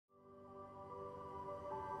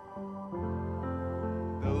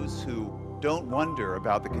those who don't wonder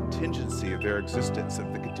about the contingency of their existence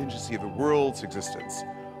and the contingency of the world's existence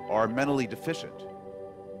are mentally deficient.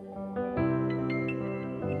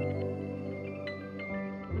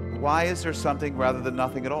 Why is there something rather than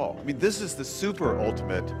nothing at all? I mean, this is the super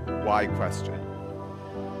ultimate why question.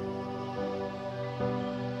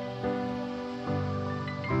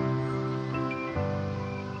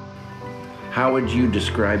 How would you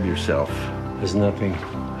describe yourself? As nothing.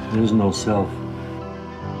 There is no self.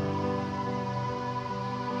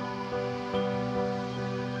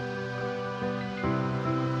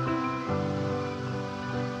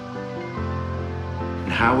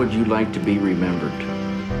 How would you like to be remembered?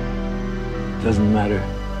 Doesn't matter.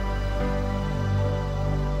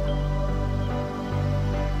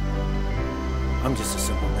 I'm just a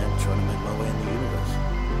simple man trying to make my way in the universe.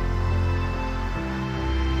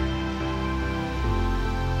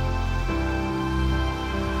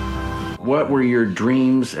 What were your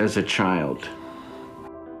dreams as a child?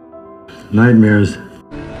 Nightmares.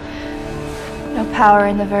 No power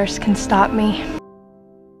in the verse can stop me.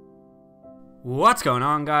 What's going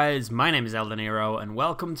on, guys? My name is El Dinero, and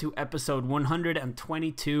welcome to episode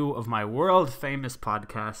 122 of my world-famous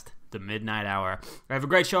podcast, The Midnight Hour. I have a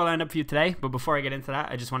great show lined up for you today, but before I get into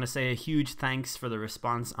that, I just want to say a huge thanks for the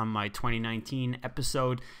response on my 2019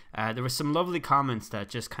 episode. There were some lovely comments that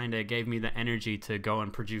just kind of gave me the energy to go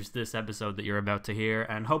and produce this episode that you're about to hear,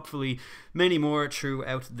 and hopefully many more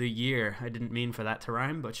throughout the year. I didn't mean for that to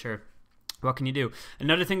rhyme, but sure. What can you do?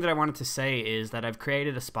 Another thing that I wanted to say is that I've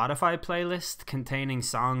created a Spotify playlist containing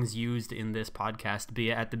songs used in this podcast, be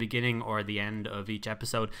it at the beginning or the end of each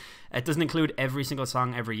episode. It doesn't include every single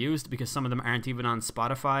song ever used because some of them aren't even on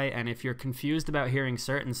Spotify, and if you're confused about hearing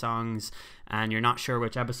certain songs and you're not sure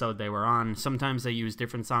which episode they were on, sometimes I use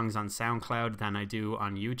different songs on SoundCloud than I do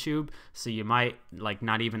on YouTube, so you might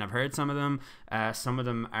not even have heard some of them. Some of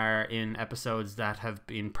them are in episodes that have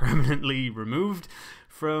been permanently removed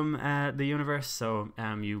from the universe, so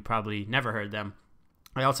you probably never heard them.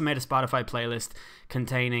 I also made a Spotify playlist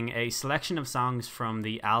containing a selection of songs from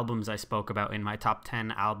the albums I spoke about in my top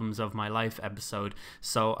 10 albums of my life episode,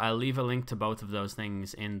 so I'll leave a link to both of those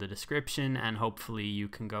things in the description, and hopefully you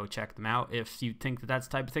can go check them out if you think that that's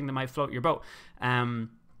the type of thing that might float your boat.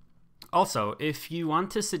 Also, if you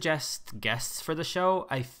want to suggest guests for the show,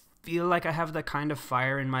 I feel like I have that kind of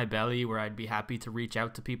fire in my belly where I'd be happy to reach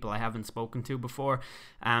out to people I haven't spoken to before.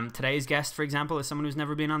 Today's guest, for example, is someone who's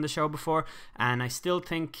never been on the show before, and I still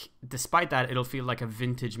think, despite that, it'll feel like a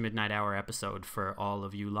vintage Midnight Hour episode for all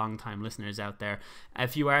of you longtime listeners out there.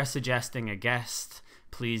 If you are suggesting a guest,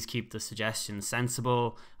 please keep the suggestions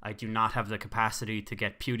sensible. I do not have the capacity to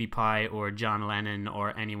get PewDiePie or John Lennon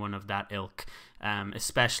or anyone of that ilk,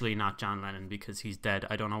 especially not John Lennon because he's dead.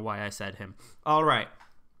 I don't know why I said him. All right.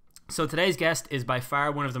 So today's guest is by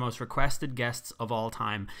far one of the most requested guests of all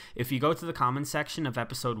time. If you go to the comments section of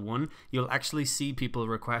episode 1, you'll actually see people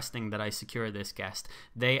requesting that I secure this guest.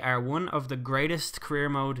 They are one of the greatest career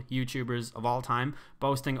mode YouTubers of all time,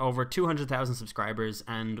 boasting over 200,000 subscribers,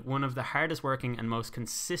 and one of the hardest working and most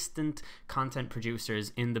consistent content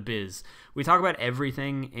producers in the biz. We talk about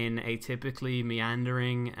everything in a typically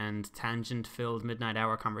meandering and tangent-filled Midnight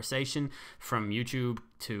Hour conversation, from YouTube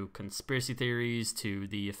to conspiracy theories, to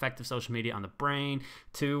the effect of social media on the brain,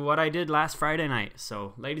 to what I did last Friday night.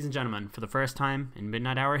 So, ladies and gentlemen, for the first time in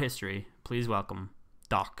Midnight Hour history, please welcome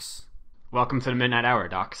Docs. Welcome to the Midnight Hour,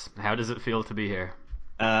 Docs. How does it feel to be here?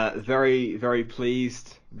 Very, very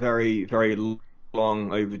pleased. Very, very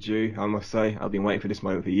long overdue, I must say. I've been waiting for this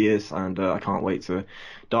moment for years, and I can't wait to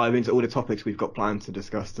dive into all the topics we've got planned to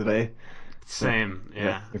discuss today. Same,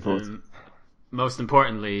 yeah. Most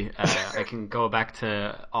importantly, I can go back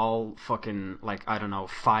to all fucking,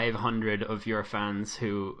 500 of your fans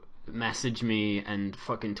who message me and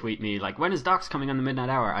fucking tweet me, when is Docs coming on the Midnight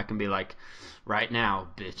Hour? I can be like, right now,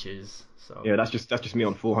 bitches. So yeah, that's just me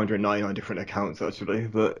on 499 different accounts, actually,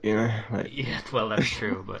 but, Yeah, well, that's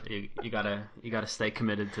true, but you gotta stay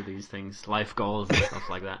committed to these things, life goals and stuff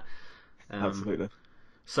like that. Absolutely.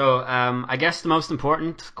 So, I guess the most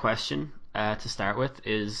important question to start with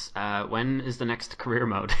is, when is the next career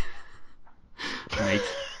mode? Mate.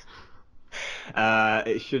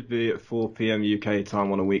 It should be at 4 p.m. UK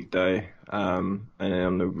time on a weekday, and then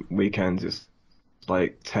on the weekends it's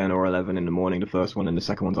 10 or 11 in the morning, the first one, and the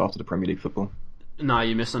second one's after the Premier League football. No,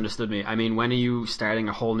 you misunderstood me. I mean, when are you starting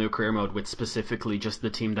a whole new career mode with specifically just the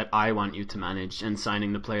team that I want you to manage and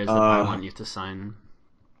signing the players that I want you to sign?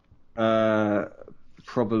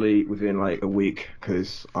 Probably within a week,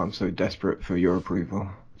 because I'm so desperate for your approval.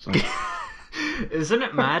 So. Isn't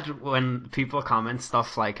it mad when people comment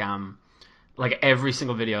stuff like like every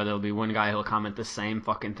single video there'll be one guy who'll comment the same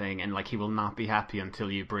fucking thing, and like he will not be happy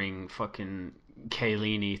until you bring fucking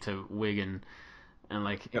Chiellini to Wigan, and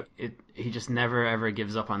like he just never ever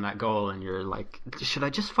gives up on that goal, and you're like, should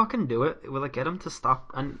I just fucking do it? Will it get him to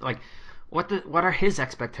stop? And like, what are his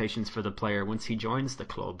expectations for the player once he joins the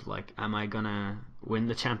club? Like, am I gonna win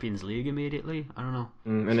the Champions League immediately? I don't know.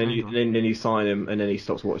 And then you sign him, and then he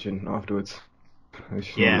stops watching afterwards.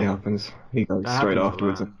 Which normally happens. He goes That straight happens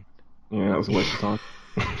afterwards. a lot. Yeah, that was a waste of time.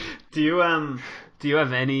 Do you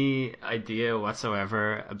have any idea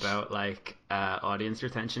whatsoever about like audience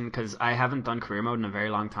retention? Because I haven't done career mode in a very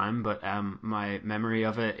long time, but my memory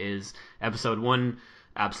of it is episode 1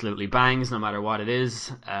 absolutely bangs no matter what it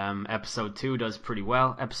is. Episode 2 does pretty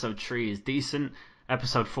well. Episode 3 is decent.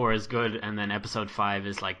 Episode 4 is good, and then episode 5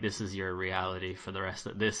 is like, this is your reality for the rest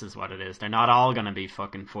of this is what it is. They're not all gonna be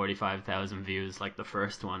fucking 45,000 views like the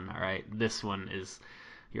first one. All right, this one is.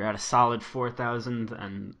 You're at a solid 4,000,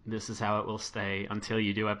 and this is how it will stay until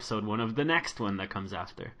you do episode 1 of the next one that comes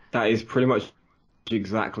after. That is pretty much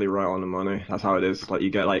exactly right on the money. That's how it is. Like, you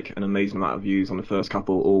get like an amazing amount of views on the first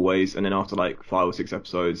couple always, and then after like 5 or 6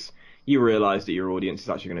 episodes, you realise that your audience is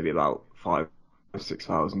actually going to be about 5,000 or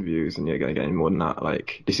 6,000 views, and you're going to get any more than that.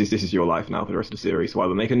 Like, this is your life now for the rest of the series. So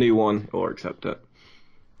either make a new one or accept it.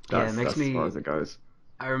 That's as far as it goes.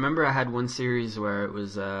 I remember I had one series where it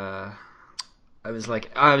was I was like,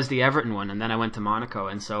 I was the Everton one, and then I went to Monaco,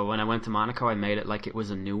 and so when I went to Monaco, I made it like it was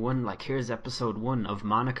a new one, like here's episode 1 of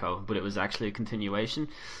Monaco, but it was actually a continuation.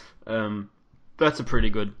 That's a pretty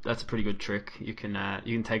good trick. You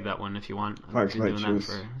can take that one if you want. I've been doing that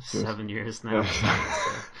for 7 years now. Yeah.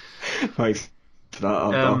 Thanks for that.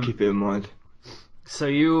 I'll keep it in mind. So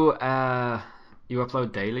you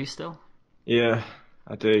upload daily still? Yeah,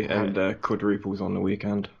 I do, and quadruples on the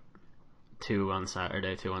weekend. 2 on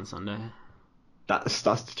Saturday, 2 on Sunday. That's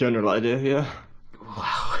the general idea, yeah.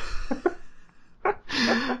 Wow.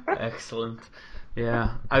 Excellent.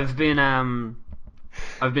 Yeah, I've been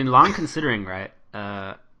long considering, right?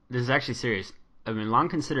 This is actually serious. I've been long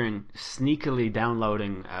considering sneakily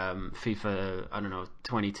downloading FIFA. I don't know,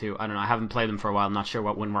 22. I don't know. I haven't played them for a while. I'm not sure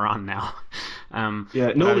what one we're on now.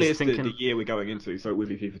 Yeah, normally it's the year we're going into, so it would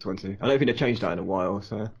be FIFA 20. I don't think they've changed that in a while.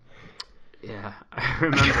 So. Yeah, I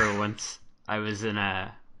remember once I was in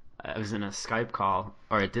a Skype call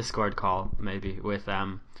or a Discord call maybe with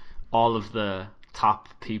all of the top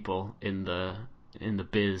people in the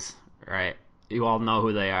biz, right? You all know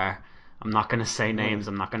who they are. I'm not going to say names.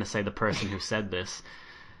 I'm not going to say the person who said this,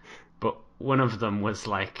 but one of them was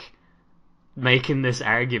like making this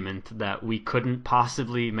argument that we couldn't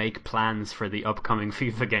possibly make plans for the upcoming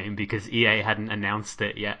FIFA game because EA hadn't announced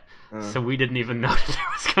it yet, so we didn't even know that there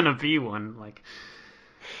was going to be one. Like,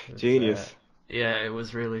 genius. Yeah, it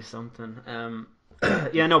was really something.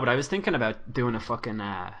 Yeah, no, but I was thinking about doing a fucking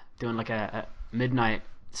doing like a midnight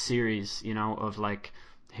series, you know, of like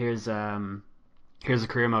here's a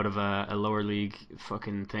career mode of a lower league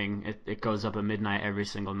fucking thing. It goes up at midnight every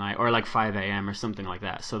single night, or like 5 a.m. or something like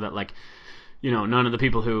that, so that like, you know, none of the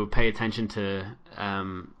people who pay attention to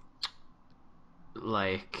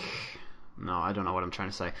like, no, I don't know what I'm trying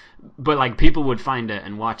to say, but like people would find it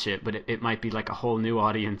and watch it, but it might be like a whole new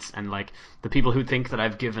audience, and like the people who think that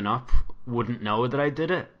I've given up wouldn't know that I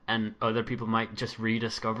did it, and other people might just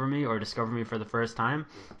rediscover me or discover me for the first time,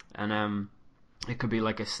 and it could be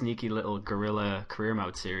like a sneaky little guerrilla career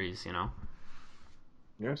mode series, you know?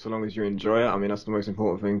 Yeah, so long as you enjoy it. I mean, that's the most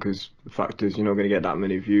important thing, because the fact is you're not going to get that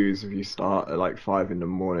many views if you start at like 5 in the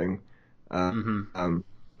morning.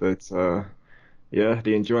 But yeah,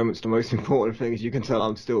 the enjoyment's the most important thing. As you can tell,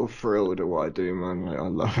 I'm still thrilled at what I do, man. Like, I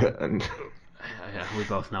love it, and yeah, we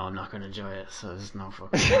both know I'm not going to enjoy it, so there's no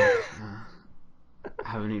fucking I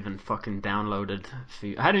haven't even fucking downloaded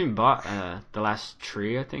I hadn't even bought the last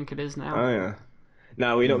tree, I think it is now. Oh yeah.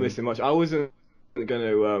 No, we're not missing much. I wasn't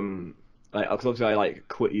gonna like, because obviously I like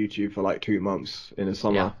quit YouTube for like 2 months in the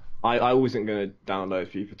summer. Yeah. I wasn't gonna download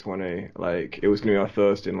FIFA 20. Like, it was gonna be my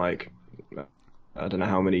first in like I don't know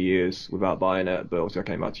how many years without buying it, but obviously I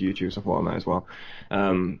came back to YouTube, so I thought I might as well.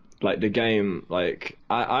 Like the game, like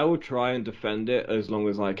I will try and defend it as long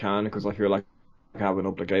as I can, because I feel like I have an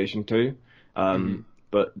obligation to.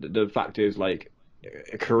 But the fact is, like,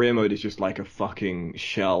 career mode is just like a fucking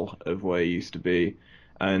shell of where it used to be,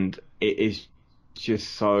 and it is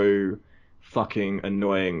just so fucking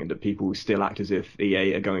annoying that people still act as if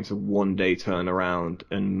EA are going to one day turn around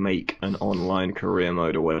and make an online career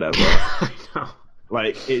mode or whatever. I know.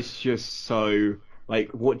 Like, it's just so,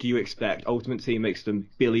 like, what do you expect? Ultimate Team makes them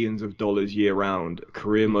billions of dollars year round.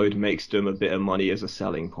 Career mode makes them a bit of money as a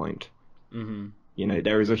selling point. You know,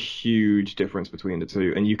 there is a huge difference between the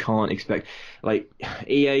two, and you can't expect, like,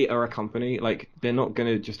 EA are a company, like, they're not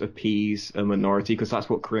going to just appease a minority, because that's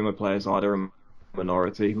what career mode players are. They're a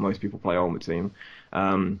minority. Most people play Ultimate Team.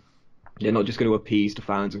 They're not just going to appease the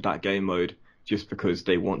fans of that game mode just because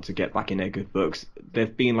they want to get back in their good books.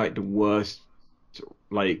 They've been, like, the worst,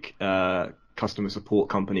 like, customer support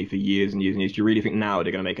company for years and years and years. Do you really think now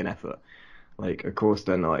they're going to make an effort? Like, of course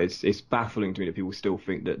they're not. It's baffling to me that people still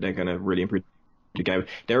think that they're going to really improve the game.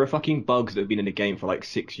 There are fucking bugs that have been in the game for like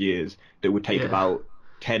 6 years that would take about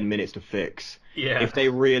 10 minutes to fix. Yeah. If they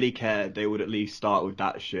really cared, they would at least start with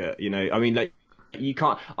that shit. You know, I mean, like, you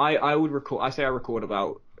can't. I would record. I say I record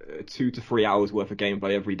about 2 to 3 hours worth of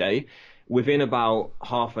gameplay every day. Within about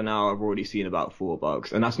half an hour, I've already seen about 4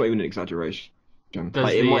 bugs, and that's not even an exaggeration.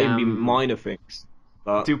 Like, it might even be minor things,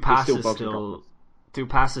 but do passes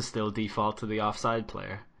still default to the offside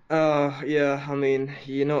player? Yeah. I mean,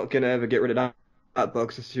 you're not gonna ever get rid of that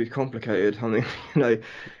bug's just too complicated. I mean, you know,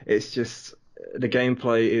 it's just the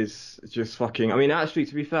gameplay is just fucking. I mean, actually,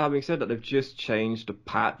 to be fair, having said that, they've just changed the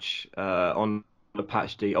patch on the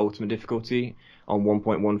patch the ultimate difficulty on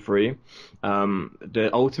 1.13.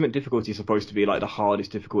 The ultimate difficulty is supposed to be like the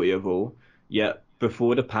hardest difficulty of all. Yet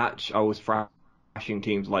before the patch, I was thrashing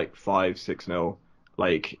teams like 5-6-0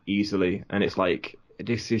 like easily, and it's like,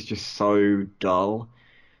 this is just so dull.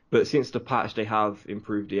 But since the patch, they have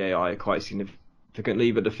improved the AI quite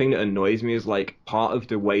significantly. But the thing that annoys me is, like, part of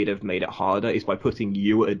the way they've made it harder is by putting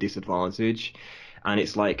you at a disadvantage, and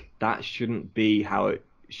it's like, that shouldn't be how it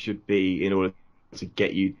should be in order to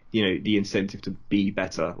get you, you know, the incentive to be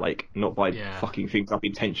better. Like, not by fucking things up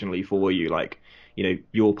intentionally for you. Like, you know,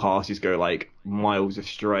 your passes go like miles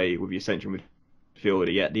astray with your central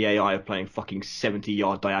midfielder, yet the AI are playing fucking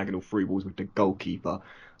 70-yard diagonal through balls with the goalkeeper.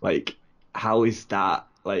 Like, how is that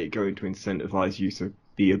like going to incentivize you to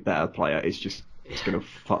be a better player? It's gonna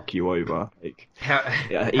fuck you over. Like, how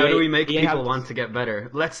do we make people want to get better?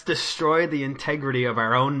 Let's destroy the integrity of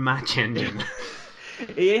our own match engine.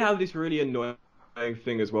 EA have this really annoying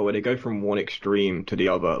thing as well, where they go from one extreme to the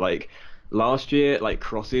other. Like, last year, like,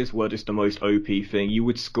 crosses were just the most OP thing. You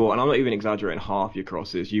would score, and I'm not even exaggerating, half your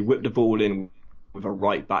crosses. You whip the ball in with a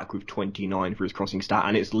right back with 29 for his crossing stat,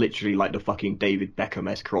 and it's literally like the fucking David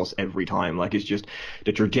Beckham-esque cross every time. Like, it's just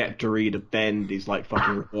the trajectory, the bend is like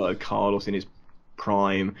fucking Roberto Carlos in his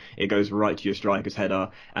prime. It goes right to your striker's header,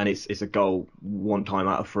 and it's a goal 1 time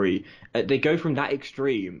out of 3. They go from that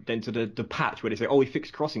extreme then to the patch where they say, oh, we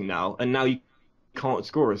fixed crossing now, and now you can't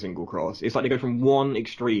score a single cross. It's like they go from one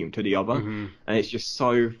extreme to the other, and it's just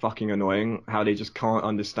so fucking annoying how they just can't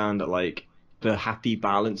understand that, like, the happy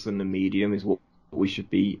balance and the medium is what we should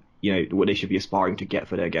be, you know, what they should be aspiring to get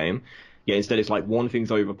for their game. Yeah, instead it's like one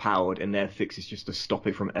thing's overpowered and their fix is just to stop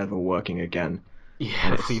it from ever working again.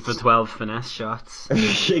 Yeah, FIFA 12 finesse shots.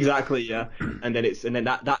 Exactly, yeah. And then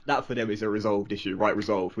that for them is a resolved issue, right?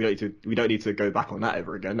 Resolved. We don't need to go back on that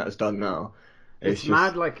ever again. That's done now. It's just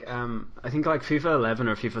mad. Like, I think like FIFA 11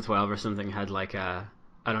 or FIFA 12 or something had like I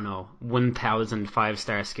don't know, 1,000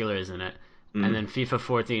 5-star skillers in it, and then FIFA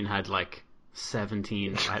 14 had like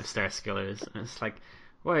 17 5-star skillers, and it's like,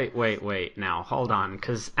 wait, now hold on,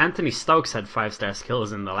 because Anthony Stokes had 5-star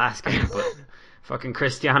skills in the last game, but fucking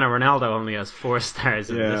Cristiano Ronaldo only has 4 stars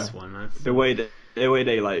in this one. That's... The way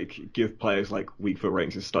they like give players like weak foot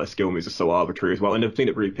ratings and start skill moves are so arbitrary as well. And the thing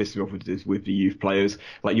that really pisses me off with the youth players,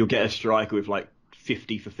 like, you'll get a striker with like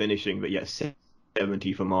 50 for finishing, but yet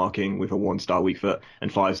 70 for marking with a 1-star weak foot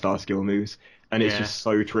and 5-star skill moves, and it's just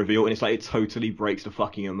so trivial, and it's like, it totally breaks the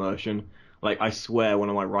fucking immersion. Like, I swear one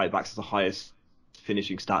of my right backs has the highest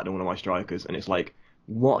finishing stat than one of my strikers, and it's like,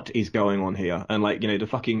 what is going on here? And, like, you know, the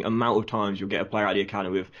fucking amount of times you'll get a player out of the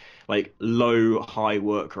academy with like high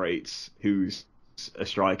work rates who's a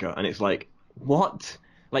striker, and it's like, what?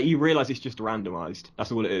 Like, you realise it's just randomised.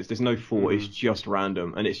 That's all it is. There's no thought. It's just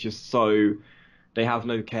random, and it's just so, they have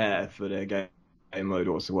no care for their game mode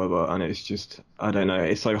whatsoever, and it's just, I don't know,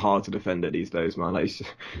 it's so hard to defend it these days, man. Like,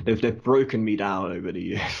 they've broken me down over the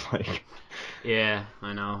years. Like, yeah,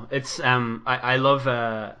 I know. It's I love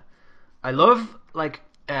like,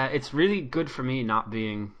 it's really good for me not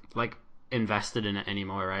being like invested in it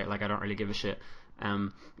anymore, right? Like, I don't really give a shit.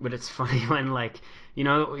 But it's funny when, like, you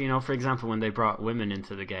know, for example, when they brought women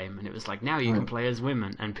into the game, and it was like, now you can play as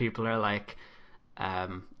women, and people are like,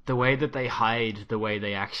 the way that they hide the way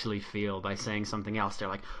they actually feel by saying something else. They're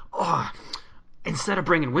like, oh, instead of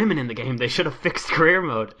bringing women in the game, they should have fixed career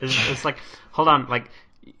mode. It's like, hold on, like,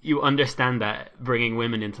 you understand that bringing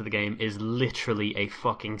women into the game is literally a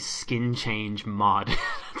fucking skin change mod.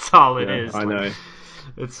 That's all it is. I know.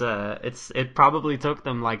 It probably took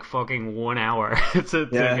them like fucking 1 hour to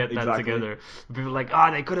get that together. People are like,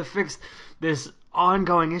 oh, they could have fixed this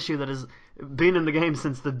ongoing issue that has been in the game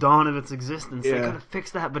since the dawn of its existence. They could have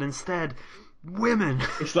fixed that, but instead, women.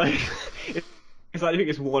 It's like I think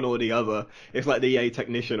it's one or the other. It's like the EA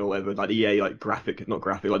technician or whatever, like the EA like not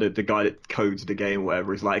graphic, like the guy that codes the game or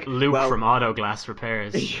whatever is like Luke from Auto Glass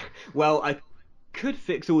Repairs. Well, I could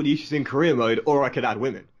fix all the issues in career mode, or I could add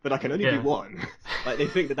women, but I can only do one. Like they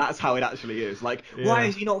think that that's how it actually is. Like, why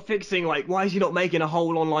is he not fixing? Like, why is he not making a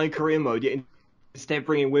whole online career mode? Yet instead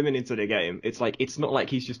bringing women into the game. It's like it's not like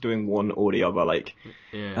he's just doing one or the other. Like,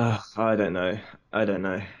 I don't know.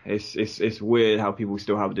 It's weird how people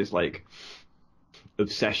still have this like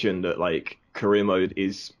obsession that like career mode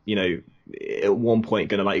is, you know, at one point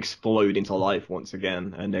gonna like explode into life once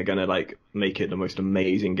again, and they're gonna like make it the most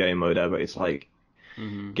amazing game mode ever. It's like,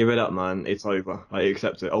 give it up, man. It's over. I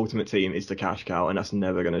accept it. Ultimate Team is the cash cow, and that's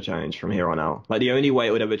never gonna change from here on out. Like the only way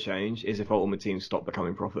it would ever change is if Ultimate Team stopped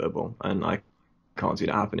becoming profitable, and I can't see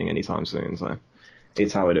that happening anytime soon. So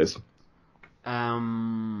it's how it is.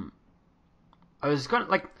 I was gonna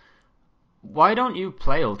like, why don't you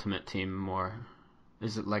play Ultimate Team more?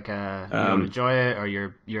 Is it like you don't enjoy it, or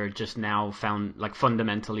you're just now found like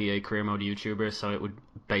fundamentally a career mode YouTuber, so it would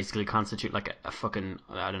basically constitute like a fucking,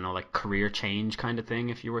 I don't know, like career change kind of thing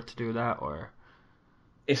if you were to do that? Or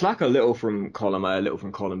it's like a little from column A, a little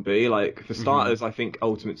from column B. Like for starters, I think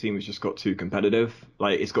Ultimate Team has just got too competitive.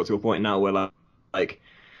 Like it's got to a point now where like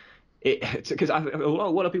it, because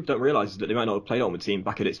what people don't realize is that they might not have played Ultimate Team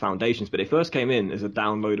back at its foundations, but it first came in as a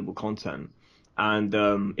downloadable content, and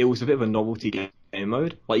it was a bit of a novelty game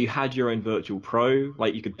mode. Like you had your own virtual pro,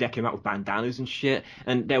 like you could deck him out with bandanas and shit,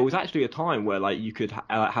 and there was actually a time where like you could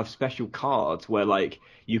have special cards where like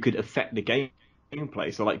you could affect the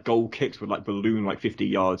gameplay, so like goal kicks would like balloon like 50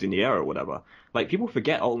 yards in the air or whatever. Like people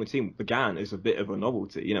forget Ultimate Team began as a bit of a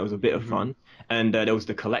novelty, you know, it was a bit of fun, and there was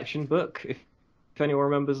the collection book, if anyone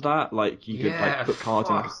remembers that, like you could like put cards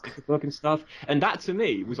in like a sticker book and stuff, and that to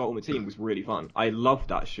me was Ultimate Team was really fun. I loved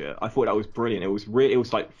that shit. I thought that was brilliant. It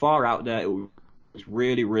was like far out there. It was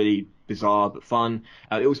really, really bizarre but fun.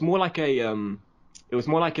 It was more like it's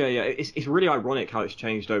really ironic how it's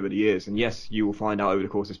changed over the years. And yes, you will find out over the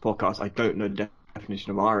course of this podcast, I don't know the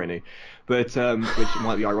definition of irony, but which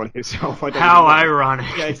might be ironic itself. I don't how know.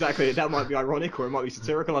 Ironic. Yeah, exactly. That might be ironic, or it might be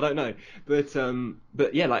satirical. I don't know. But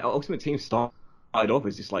yeah, like Ultimate Team started off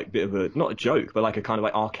as this like bit of a, not a joke, but like a kind of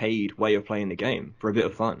like arcade way of playing the game for a bit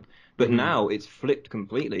of fun. But now it's flipped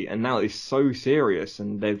completely, and now it's so serious,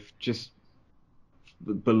 and they've just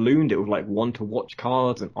ballooned it with like want-to-watch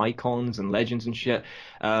cards and icons and legends and shit.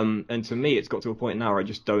 And to me, it's got to a point now where I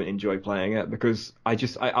just don't enjoy playing it, because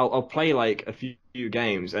I'll play like a few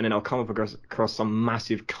games, and then I'll come up across some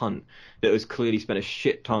massive cunt that has clearly spent a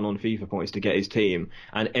shit ton on FIFA points to get his team,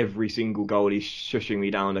 and every single goal he's shushing me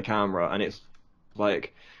down the camera, and it's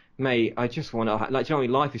like, mate, I just want to, like, do you know what I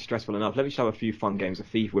mean? Life is stressful enough. Let me just have a few fun games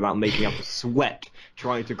of FIFA without making up a sweat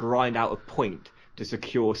trying to grind out a point to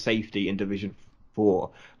secure safety in Division 4.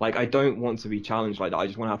 Like, I don't want to be challenged like that. I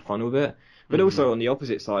just want to have fun with it. But also on the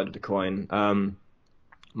opposite side of the coin,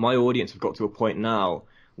 my audience have got to a point now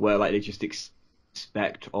where like they just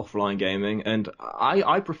expect offline gaming, and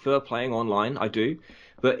I prefer playing online. I do.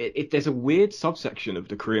 But there's a weird subsection of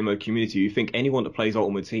the career mode community who think anyone that plays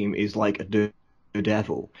Ultimate Team is like the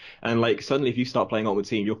devil, and like suddenly if you start playing Ultimate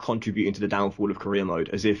Team, you're contributing to the downfall of career mode,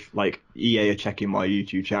 as if like EA are checking my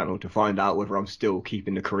YouTube channel to find out whether I'm still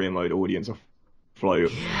keeping the career mode audience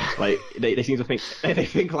afloat. Like they seem to think, they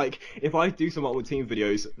think like if I do some Ultimate Team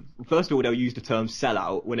videos, first of all they'll use the term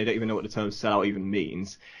sellout when they don't even know what the term sellout even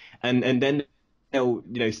means, and then they'll,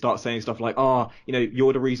 you know, start saying stuff like, oh, you know,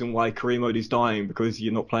 you're the reason why career mode is dying because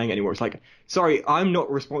you're not playing anymore. It's like, sorry, I'm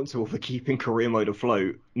not responsible for keeping career mode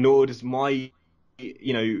afloat, nor does my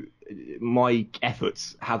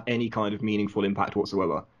efforts have any kind of meaningful impact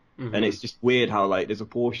whatsoever. And it's just weird how like there's a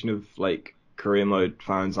portion of like career mode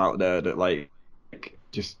fans out there that like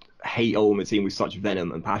just hate Ultimate Team with such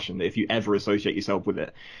venom and passion that if you ever associate yourself with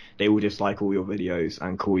it, they will dislike all your videos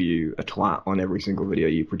and call you a twat on every single video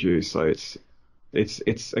you produce. So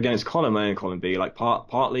it's again, it's column A and column B, like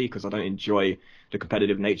partly because I don't enjoy the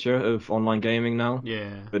competitive nature of online gaming now,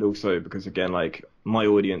 but also because again, like my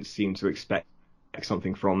audience seem to expect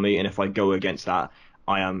something from me, and if I go against that,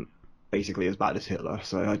 I am basically as bad as Hitler,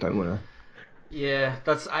 so I don't want to.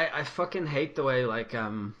 I fucking hate the way like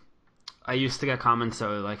I used to get comments that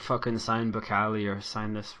were like fucking sign Bacali or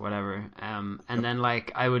sign this whatever, and then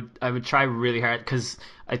like I would try really hard, because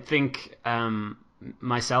I think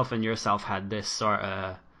myself and yourself had this sort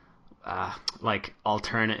of like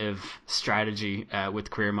alternative strategy with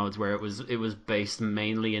career modes where it was based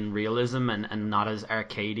mainly in realism and not as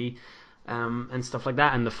arcadey and stuff like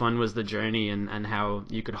that, and the fun was the journey and how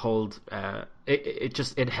you could hold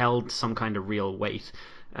it held some kind of real weight.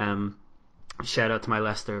 Shout out to my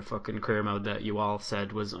Leicester fucking career mode that you all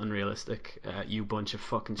said was unrealistic, you bunch of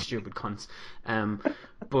fucking stupid cunts.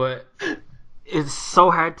 But it's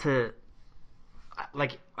so hard to,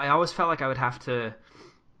 like, I always felt like I would have to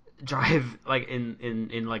drive like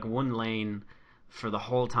in like one lane for the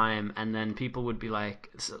whole time, and then people would be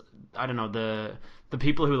like, I don't know, the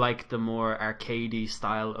people who like the more arcadey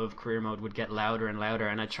style of career mode would get louder and louder,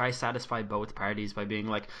 and I try satisfy both parties by being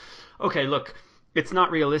like, okay, look, it's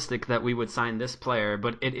not realistic that we would sign this player,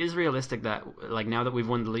 but it is realistic that, like, now that we've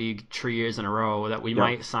won the league 3 years in a row, that we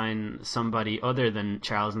might sign somebody other than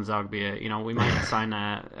Charles and Zogbia. You know, we might sign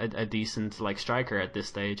a decent, like, striker at this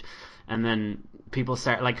stage. And then people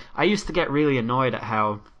start, like, I used to get really annoyed at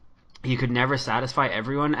how you could never satisfy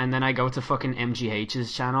everyone, and then I go to fucking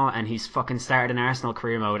MGH's channel and he's fucking started an Arsenal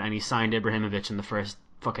career mode and he signed Ibrahimovic in the first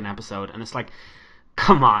fucking episode, and it's like,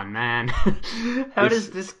 come on, man. How does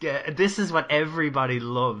this get... This is what everybody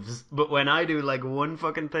loves. But when I do, like, one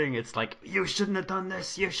fucking thing, it's like, you shouldn't have done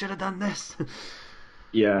this. You should have done this.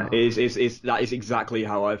 Yeah, that is exactly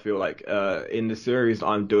how I feel like in the series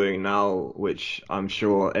I'm doing now, which I'm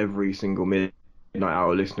sure every single Midnight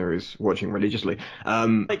Hour listener is watching religiously.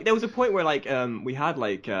 Like, there was a point where, like, we had,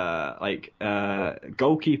 like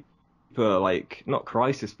goalkeeper, like, not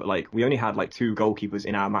crisis, but like we only had like 2 goalkeepers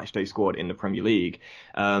in our matchday squad in the Premier League.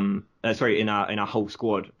 In our whole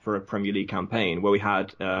squad for a Premier League campaign, where we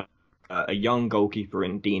had a young goalkeeper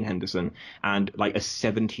in Dean Henderson and like a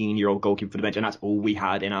 17-year-old goalkeeper for the bench, and that's all we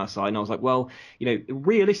had in our side. And I was like, well, you know,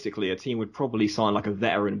 realistically, a team would probably sign like a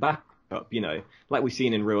veteran backup, you know, like we've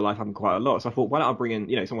seen in real life happen quite a lot. So I thought, why don't I bring in,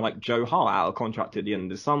 you know, someone like Joe Hart out of contract at the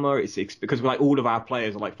end of the summer? Because like all of our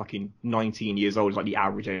players are like fucking 19 years old, is like the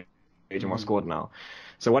average age in my squad now.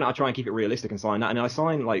 So why don't I try and keep it realistic and sign that? And I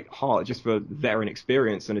signed like Hart just for veteran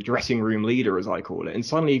experience and a dressing room leader, as I call it. And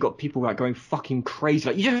suddenly you got people like going fucking crazy,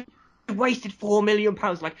 like, you just wasted £4 million.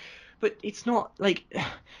 Like, but it's not like,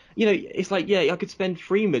 you know, it's like, yeah, I could spend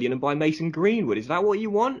 £3 million and buy Mason Greenwood. Is that what you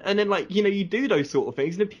want? And then, like, you know, you do those sort of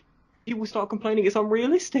things, and then people start complaining it's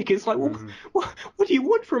unrealistic. It's like, well, what do you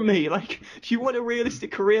want from me? Like, do you want a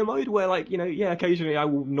realistic career mode where, like, you know, yeah, occasionally I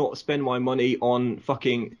will not spend my money on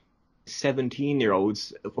fucking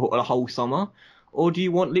 17-year-olds for a whole summer? Or do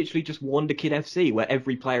you want literally just Wonder Kid FC, where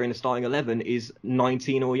every player in the starting 11 is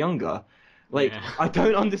 19 or younger? Like, yeah. I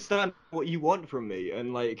don't understand what you want from me.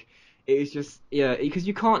 And, like, it's just, yeah, because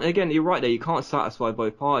you can't, again, you're right there, you can't satisfy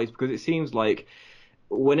both parties, because it seems like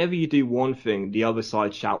whenever you do one thing, the other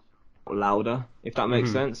side shout louder, if that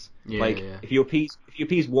makes sense. Yeah, like, yeah. If you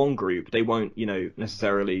appease one group, they won't, you know,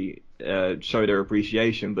 necessarily show their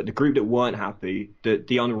appreciation, but the group that weren't happy,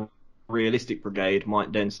 the unrealistic brigade,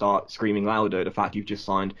 might then start screaming louder at the fact you've just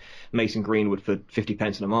signed Mason Greenwood for 50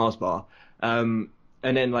 pence in a Mars bar.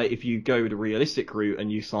 And then, like, if you go the realistic route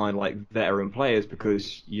and you sign, like, veteran players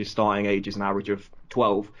because your starting age is an average of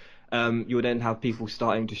 12, you would then have people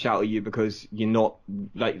starting to shout at you because you're not,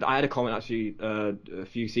 like, I had a comment actually a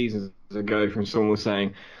few seasons ago from someone was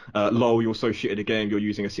saying, lol, you're so shit at the game, you're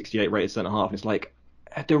using a 68 rated centre-half. And it's like,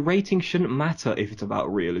 the rating shouldn't matter if it's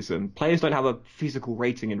about realism. Players don't have a physical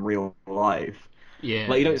rating in real life. Yeah.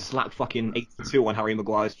 Like, you don't slap fucking 82 on Harry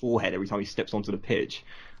Maguire's forehead every time he steps onto the pitch.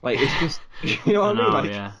 Like, it's just, you know what I mean? Like,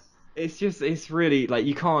 yeah. It's really, like,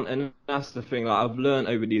 you can't, and that's the thing, like, I've learned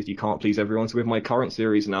over the years you can't please everyone. So with my current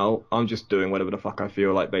series now, I'm just doing whatever the fuck I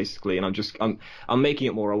feel like, basically, and I'm making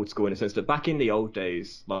it more old school in a sense that back in the old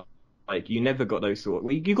days, like you never got those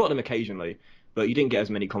you got them occasionally, but you didn't get as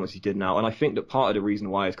many comments as you did now. And I think that part of the reason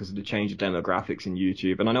why is because of the change of demographics in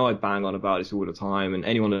YouTube. And I know I bang on about this all the time, and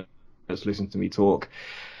anyone that's listened to me talk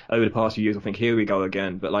over the past few years, I think, here we go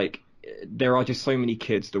again. But, like, there are just so many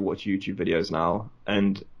kids that watch YouTube videos now,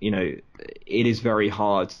 and, you know, it is very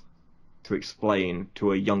hard to explain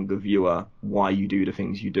to a younger viewer why you do the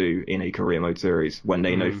things you do in a career mode series when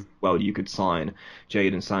they know, well, you could sign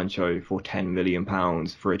Jadon Sancho for £10 million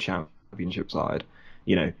for a championship side.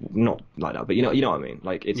 You know, not like that, but you know what I mean.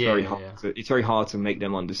 Like, it's very hard. Yeah. It's very hard to make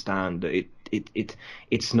them understand that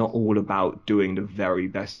it's not all about doing the very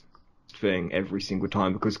best thing every single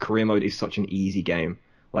time, because career mode is such an easy game.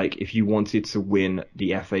 Like, if you wanted to win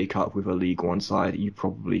the FA Cup with a League One side, you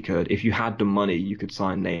probably could. If you had the money, you could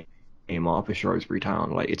sign Neymar for Shrewsbury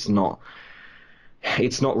Town. Like, it's not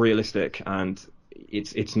realistic, and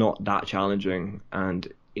it's not that challenging,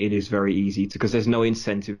 and it is very easy to, because there's no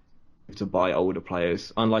incentive to buy older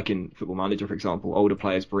players. Unlike in Football Manager, for example, older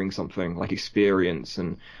players bring something like experience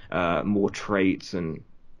and more traits and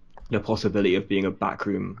the possibility of being a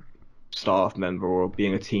backroom staff member or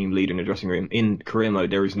being a team leader in the dressing room. In career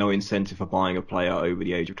mode, there is no incentive for buying a player over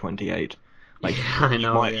the age of 28. Like, Yeah, I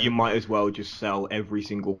know, you might as well just sell every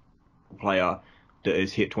single player that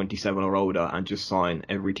has hit 27 or older and just sign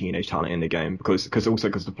every teenage talent in the game because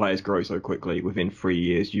the players grow so quickly. Within 3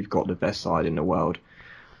 years, you've got the best side in the world.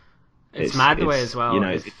 It's mad the way as well.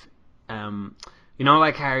 You know,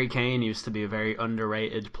 like Harry Kane used to be a very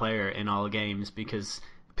underrated player in all games because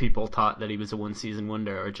people thought that he was a one-season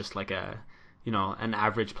wonder or just like an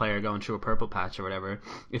average player going through a purple patch or whatever.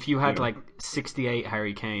 If you had like 68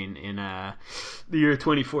 Harry Kane in the year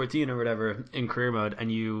 2014 or whatever in career mode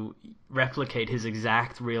and you replicate his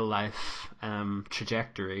exact real life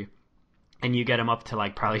trajectory and you get him up to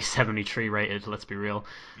like probably 73 rated, let's be real.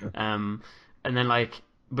 And then like,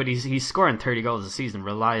 but he's scoring 30 goals a season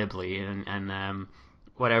reliably and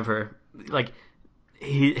whatever, like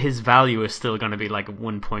his value is still going to be like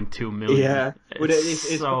 1.2 million. Yeah,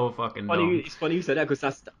 it's so fucking dumb. It's funny you said that because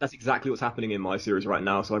that's exactly what's happening in my series right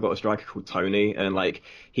now. So I've got a striker called Tony, and like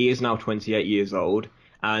he is now 28 years old,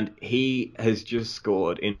 and he has just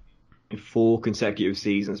scored in 4 consecutive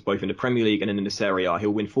seasons, both in the Premier League and in the Serie A. He'll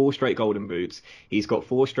win 4 straight Golden Boots. He's got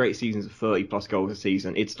 4 straight seasons of 30 plus goals a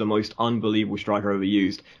season. It's the most unbelievable striker I've ever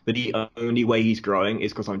used. But the only way he's growing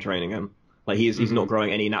is because I'm training him. Like he's not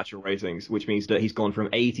growing any natural ratings, which means that he's gone from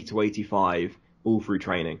 80 to 85 all through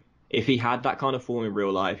training. If he had that kind of form in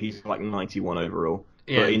real life, he's like 91 overall.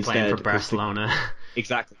 Yeah, but instead, playing for Barcelona.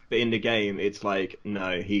 Exactly. But in the game, it's like,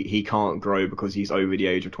 no, he can't grow because he's over the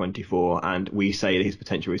age of 24, and we say that his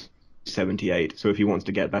potential is 78. So if he wants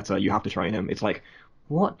to get better, you have to train him. It's like,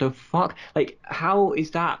 what the fuck? Like, how is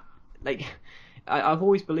that? Like, I've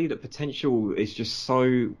always believed that potential is just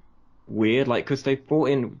so weird, like, because they've brought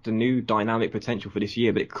in the new dynamic potential for this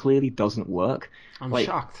year, but it clearly doesn't work. I'm like,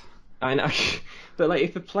 shocked. I know, but like,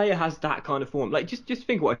 if a player has that kind of form, like, just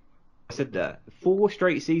think what I said there. 4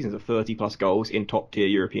 straight seasons of 30 plus goals in top tier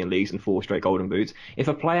European leagues and 4 straight Golden Boots. If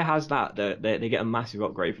a player has that, they get a massive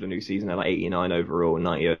upgrade for the new season. They're like 89 overall,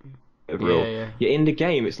 90 overall. Yeah. In the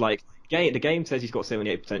game, it's like, the game says he's got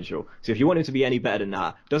 78 potential. So if you want him to be any better than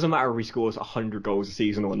that, doesn't matter if he scores 100 goals a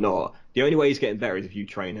season or not. The only way he's getting better is if you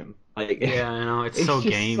train him. Like, yeah, I know, it's so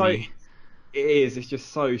gamey. It is. It's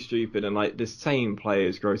just so stupid, and like the same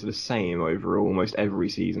players grow to the same overall almost every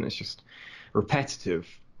season. It's just repetitive.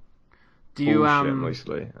 Bullshit,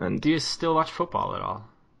 mostly. And do you still watch football at all?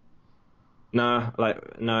 No, I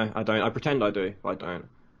don't. I pretend I do, but I don't.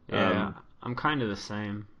 Yeah, I'm kind of the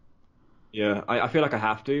same. Yeah, I feel like I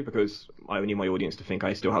have to because I need my audience to think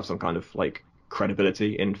I still have some kind of like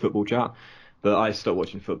credibility in football chat. But I stopped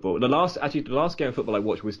watching football. The last game of football I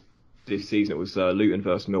watched was this season. It was Luton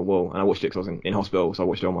versus Millwall, and I watched it because I was in hospital, so I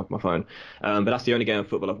watched it on my phone. But that's the only game of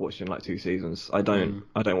football I've watched in like 2 seasons. I don't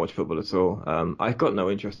watch football at all. I've got no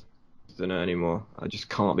interest in it anymore. I just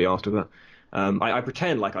can't be asked with it. I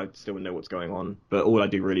pretend like I still know what's going on, but all I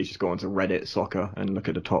do really is just go onto Reddit soccer and look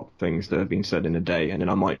at the top things that have been said in a day, and then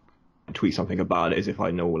I might tweet something about it as if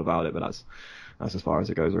I know all about it. But that's as far as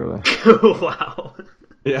it goes, really. Wow.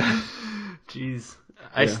 Yeah. Jeez.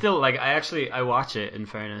 I watch it, in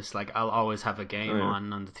fairness. Like, I'll always have a game on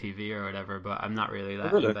the TV or whatever, but I'm not really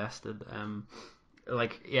that invested.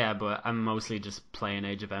 But I'm mostly just playing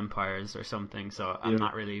Age of Empires or something, so I'm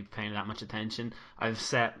not really paying that much attention. I've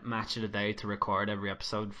set Match of the Day to record every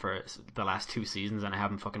episode for the last 2 seasons, and I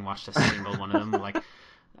haven't fucking watched a single one of them. Like,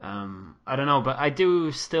 I don't know, but I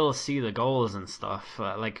do still see the goals and stuff.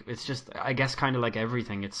 It's just, I guess, kind of like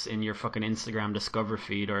everything. It's in your fucking Instagram Discover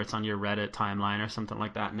feed, or it's on your Reddit timeline or something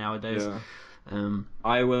like that nowadays. Yeah.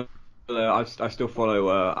 I will. I still follow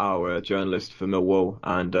our journalist for Millwall,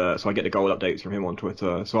 and so I get the goal updates from him on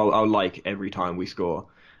Twitter. So I'll like every time we score.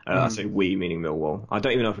 I say we, meaning Millwall. I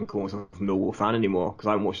don't even know if I can call myself a Millwall fan anymore because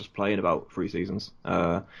I haven't watched us play in about 3 seasons.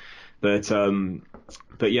 But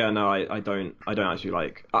yeah, no, I don't actually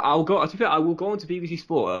like. I will go onto BBC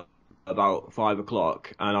Sport about 5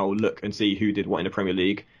 o'clock and I'll look and see who did what in the Premier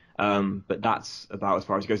League. But that's about as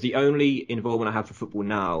far as it goes. The only involvement I have for football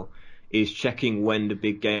now is checking when the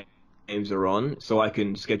big games are on, so I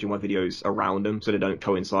can schedule my videos around them so they don't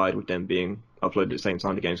coincide with them being uploaded at the same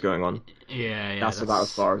time the game's going on. Yeah. That's about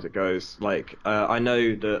as far as it goes. Like, I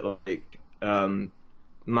know that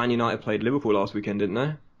Man United played Liverpool last weekend, didn't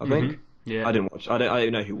they? I think. Yeah. I didn't watch. I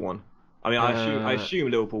don't know who won. I mean, I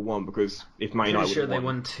assume Liverpool won because if Man United sure they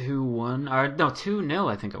won 2-1 or no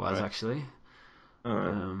 2-0, I think it was actually. But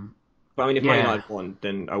I mean, if Man United won,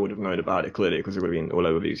 then I would have known about it clearly because it would have been all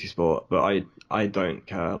over BBC Sport. But I don't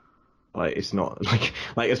care. Like it's not like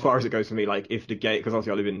as far as it goes for me. Like if the gate, because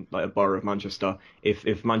obviously I live in like a borough of Manchester.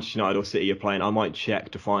 If Manchester United or City are playing, I might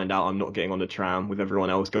check to find out I'm not getting on the tram with everyone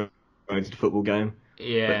else going to the football game.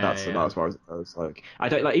 Yeah, But that's yeah. about as far as it goes. Like I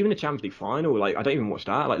don't like even the Champions League final. Like I don't even watch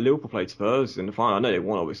that. Like Liverpool played Spurs in the final. I know they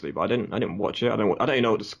won obviously, but I didn't watch it. I don't even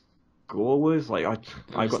know what the score was. Like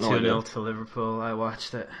I got no 2-0 idea. to Liverpool. I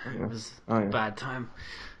watched it. It was Oh, a yeah. bad time.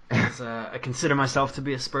 'Cause, I consider myself to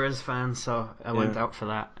be a Spurs fan, so I went out for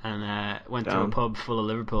that and went to a Damn. pub full of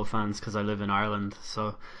Liverpool fans because I live in Ireland.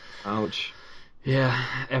 So Ouch. yeah,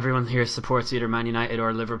 everyone here supports either Man United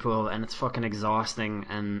or Liverpool, and it's fucking exhausting.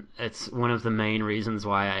 And it's one of the main reasons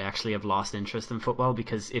why I actually have lost interest in football,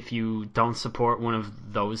 because if you don't support one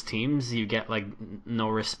of those teams, you get like no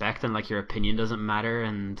respect, and like your opinion doesn't matter,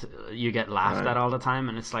 and you get laughed Right. at all the time.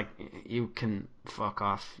 And it's like, you can fuck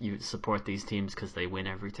off. You support these teams because they win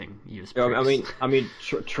everything. You Yeah, I mean,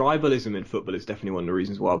 tribalism in football is definitely one of the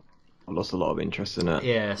reasons why I've lost a lot of interest in it.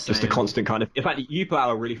 Yeah, Just a same. constant kind of. In fact, you put out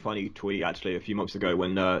a really funny tweet actually a few months ago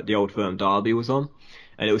when the Old Firm derby was on,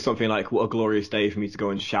 and it was something like, "What a glorious day for me to go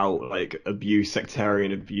and shout like abuse,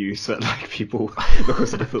 sectarian abuse at like people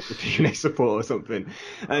because of the football team they support or something."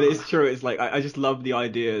 And it's true. It's like I just love the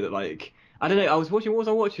idea that like I don't know. I was watching. What was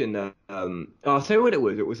I watching? I'll tell you what it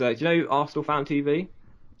was. It was do you know Arsenal Fan TV?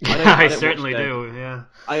 I don't certainly watch their- do. Yeah.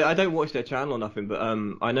 I don't watch their channel or nothing, but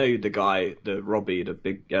I know the guy, the Robbie, the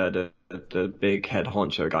big the big head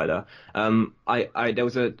honcho guy there. There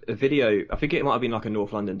was a video, I think it might have been like a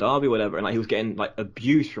North London derby or whatever, and like he was getting like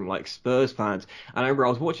abuse from like Spurs fans. And I remember I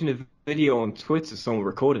was watching a video on Twitter, someone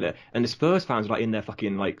recorded it, and the Spurs fans were like in their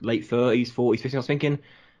fucking like late 30s, 40s, 50s. I was thinking,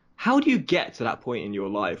 how do you get to that point in your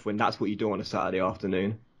life when that's what you do on a Saturday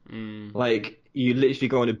afternoon? Like you literally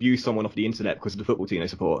go and abuse someone off the internet because of the football team they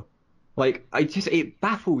support. Like it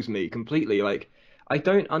baffles me completely. Like I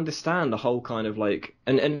don't understand the whole kind of like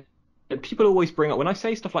and people always bring up, when I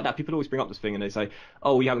say stuff like that, people always bring up this thing and they say,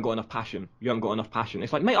 "Oh, you haven't got enough passion. You haven't got enough passion."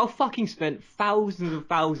 It's like, mate, I've fucking spent thousands of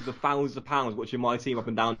pounds watching my team up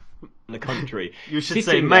and down the country. You should Sitting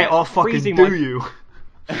say, there, mate, I'll fucking freezing do my- you.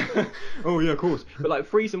 Oh yeah, of course. But like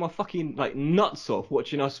freezing my fucking like nuts off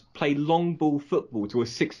watching us play long ball football to a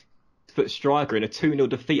 6-foot striker in a 2-0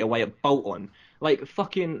 defeat away at Bolton. Like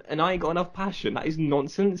fucking, and I ain't got enough passion. That is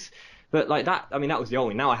nonsense. But like that, I mean, that was the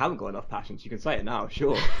only. Now I haven't got enough passion, so you can say it now,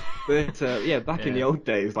 sure. But yeah, back in the old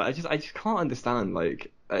days, like I just can't understand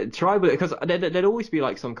like tribal, because there'd always be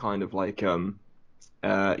like some kind of like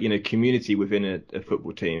community within a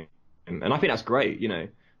football team, and I think that's great. You know,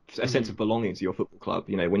 a sense of belonging to your football club.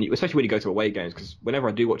 You know, especially when you go to away games, because whenever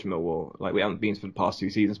I do watch Millwall, like we haven't been for the past 2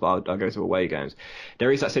 seasons, but I go to away games,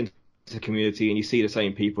 there is that sense of community, and you see the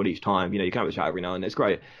same people each time. You know, you can have a chat every now and then. It's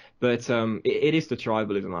great. But it is the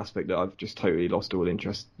tribalism aspect that I've just totally lost all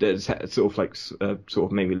interest. There's sort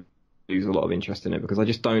of made me lose a lot of interest in it, because I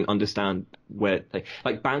just don't understand where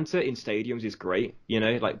like banter in stadiums is great. You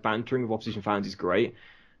know, like bantering with opposition fans is great.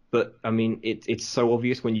 But I mean, it's so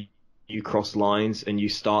obvious when you cross lines and you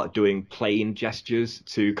start doing plane gestures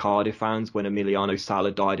to Cardiff fans when Emiliano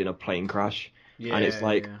Sala died in a plane crash. And it's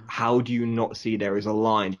like, how do you not see there is a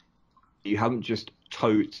line? You haven't just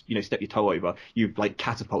stepped your toe over. You've like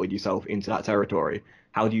catapulted yourself into that territory.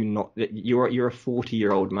 How do you not? You're a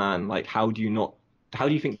 40-year-old man. Like, how do you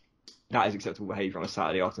think that is acceptable behaviour on a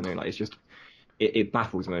Saturday afternoon? Like, it's just, it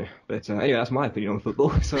baffles me. But anyway, that's my opinion on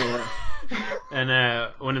football. So.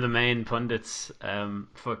 And one of the main pundits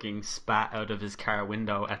fucking spat out of his car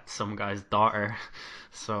window at some guy's daughter.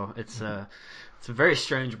 So it's a very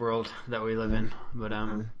strange world that we live in. But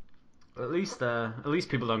at least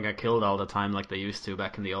people don't get killed all the time like they used to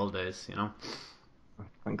back in the old days, you know.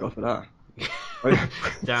 Thank God for that.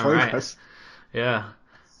 Damn right. Yeah.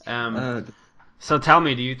 So tell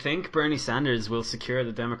me, do you think Bernie Sanders will secure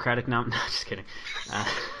the Democratic nomination? No, just kidding.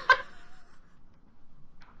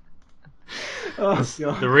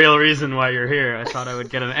 The real reason why you're here, I thought I would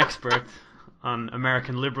get an expert on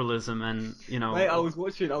American liberalism, and you know. Mate, I was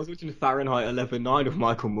watching Fahrenheit 11/9 with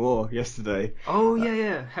Michael Moore yesterday. Oh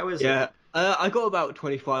yeah. How is it? Yeah, I got about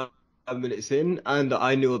 25 minutes in, and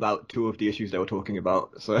I knew about 2 of the issues they were talking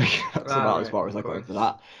about. So that's about as far as I got into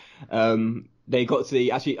that. They got to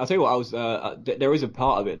the I'll tell you what. There is a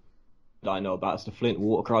part of it that I know about. It's the Flint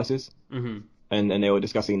water crisis. Mm-hmm. And they were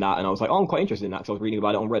discussing that, and I was like, oh, I'm quite interested in that, because I was reading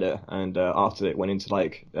about it on Reddit, and after it went into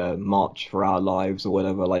like March for Our Lives or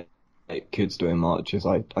whatever, like kids doing marches,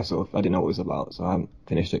 I didn't know what it was about, so I haven't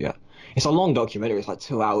finished it yet. It's a long documentary. It's like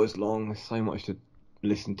 2 hours long. There's so much to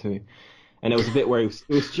listen to, and there was a bit where he was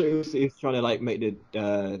trying to like make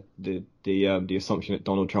the assumption that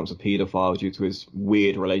Donald Trump's a paedophile due to his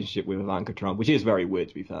weird relationship with Ivanka Trump, which is very weird,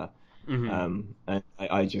 to be fair. Mm-hmm. And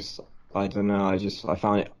I don't know. I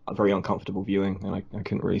found it a very uncomfortable viewing, and I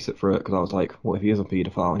couldn't really sit through it because I was like, what if he is a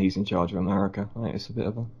paedophile and he's in charge of America? Like, it's a I bit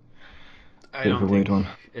of a don't weird think one.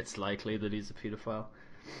 it's likely that he's a pedophile.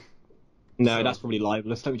 No, So- that's probably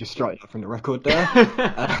libelous. Let me just strike that from the record there.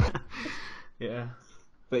 Yeah.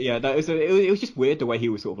 But yeah, it was just weird the way he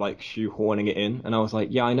was sort of like shoehorning it in, and I was like,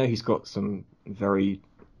 yeah, I know he's got some very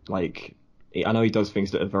like, I know he does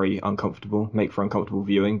things that are very uncomfortable, make for uncomfortable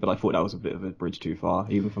viewing, but I thought that was a bit of a bridge too far,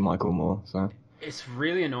 even for Michael Moore. So It's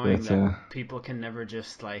really annoying But, that people can never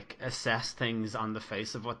just like assess things on the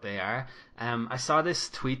face of what they are. I saw this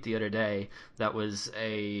tweet the other day that was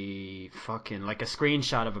a fucking like a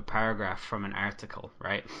screenshot of a paragraph from an article,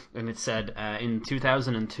 right? And it said in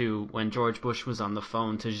 2002 when George Bush was on the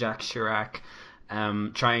phone to Jacques Chirac,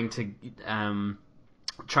 trying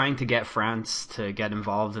to get France to get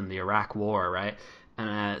involved in the Iraq War, right?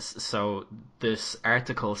 And so this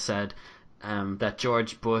article said that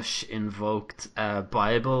George Bush invoked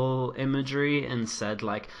Bible imagery and said,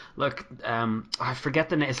 like, look, I forget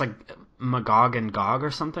the name. It's like Magog and Gog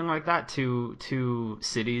or something like that. Two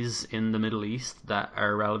cities in the Middle East that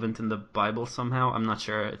are relevant in the Bible somehow. I'm not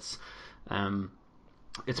sure. It's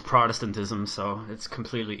Protestantism, so it's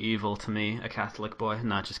completely evil to me, a Catholic boy.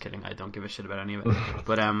 Not just kidding. I don't give a shit about any of it.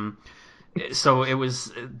 But so it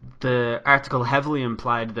was, the article heavily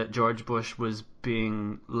implied that George Bush was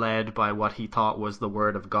being led by what he thought was the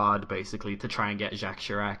word of God, basically, to try and get Jacques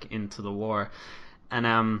Chirac into the war.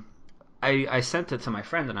 And I sent it to my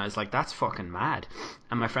friend, and I was like, that's fucking mad.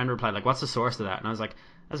 And my friend replied, like, what's the source of that? And I was like,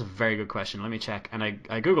 that's a very good question. Let me check. And I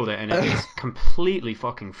Googled it, and it is completely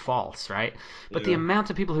fucking false, right? But the amount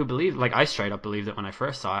of people who believe, like, I straight up believed it when I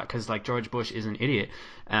first saw it, because, like, George Bush is an idiot.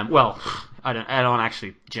 Well, I don't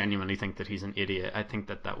actually genuinely think that he's an idiot. I think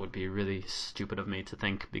that would be really stupid of me to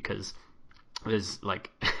think, because there's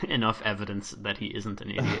like enough evidence that he isn't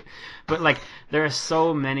an idiot. But like there are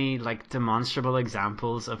so many like demonstrable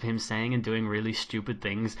examples of him saying and doing really stupid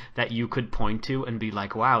things that you could point to and be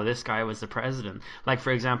like, wow, this guy was the president. Like,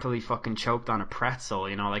 for example, he fucking choked on a pretzel,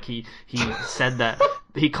 you know, like he said that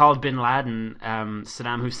he called bin Laden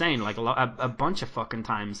Saddam Hussein like a bunch of fucking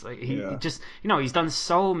times. Like he just, you know, he's done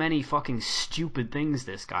so many fucking stupid things,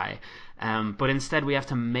 this guy. But instead we have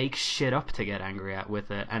to make shit up to get angry at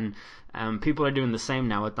with it. And people are doing the same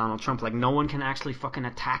now with Donald Trump. Like, no one can actually fucking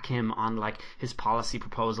attack him on like his policy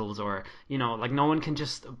proposals, or, you know, like no one can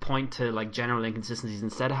just point to like general inconsistencies.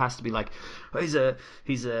 Instead it has to be like, oh, he's a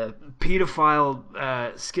pedophile,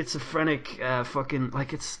 schizophrenic, fucking,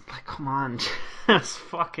 like, it's like, come on. That's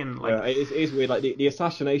fucking like, yeah, it is weird. Like the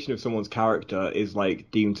assassination of someone's character is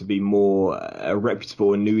like deemed to be more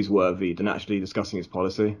reputable and newsworthy than actually discussing his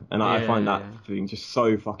policy, and I find that thing just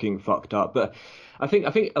so fucking fucked up. But I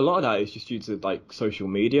think a lot of that is just due to like social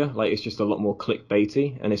media. Like, it's just a lot more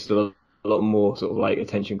clickbaity, and it's still a lot more sort of like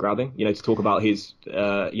attention grabbing. You know, to talk about his you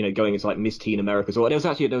know, going as like Miss Teen America. So there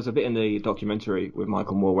was a bit in the documentary with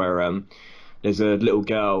Michael Moore where there's a little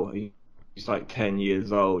girl. He's like 10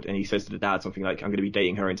 years old, and he says to the dad something like, I'm going to be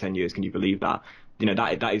dating her in 10 years. Can you believe that? You know,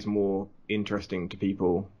 that is more interesting to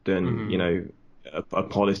people than, you know, a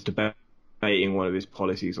policy debating one of his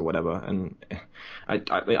policies or whatever. And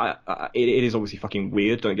it is obviously fucking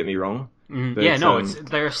weird, don't get me wrong. But, yeah, no,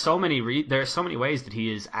 there are so many ways that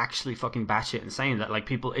he is actually fucking batshit insane that like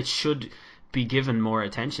people, it should be given more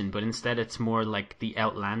attention, but instead it's more like the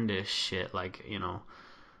outlandish shit, like, you know,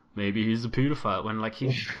 maybe he's a pedophile, when like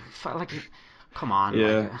he like, come on.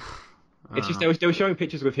 Yeah. Like, it's just they were showing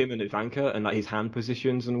pictures with him and Ivanka and like his hand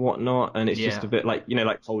positions and whatnot, and it's just a bit like, you know,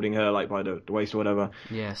 like holding her like by the waist or whatever.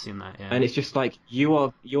 Yeah, seen that. Yeah. And it's just like you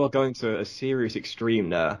are going to a serious extreme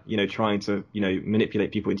there, you know, trying to, you know,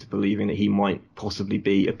 manipulate people into believing that he might possibly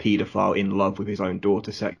be a paedophile in love with his own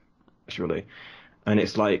daughter sexually, and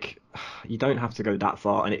it's like, you don't have to go that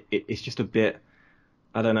far, and it's just a bit,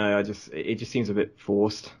 I don't know, it just seems a bit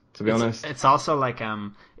forced, to be honest. It's also like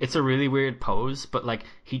it's a really weird pose, but like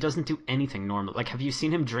he doesn't do anything normal. Like, have you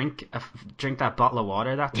seen him drink that bottle of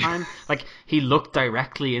water that time? Like, he looked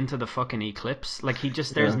directly into the fucking eclipse. Like,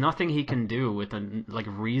 there's nothing he can do with a like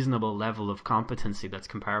reasonable level of competency that's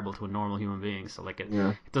comparable to a normal human being. So like it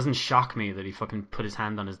doesn't shock me that he fucking put his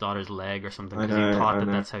hand on his daughter's leg or something, because he thought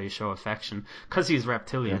that's how you show affection, because he's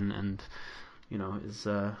reptilian and, you know, is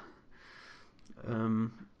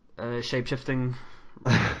shape-shifting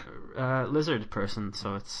lizard person.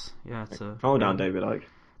 So it's a calm down, David Icke.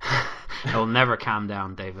 I will never calm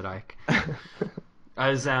down, David Icke. I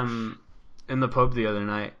was in the pub the other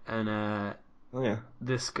night, and I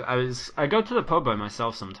go to the pub by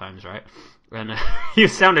myself sometimes, right? And you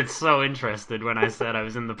sounded so interested when I said I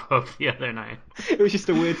was in the pub the other night. It was just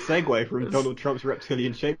a weird segue from Donald Trump's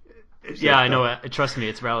reptilian shape Yeah, I know. Trust me,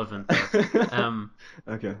 it's relevant.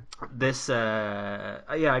 Okay. This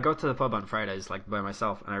I go to the pub on Fridays like by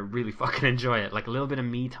myself, and I really fucking enjoy it. Like a little bit of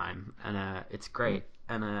me time, and it's great.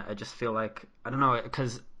 And I just feel like, I don't know,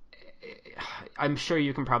 because I'm sure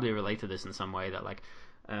you can probably relate to this in some way, that like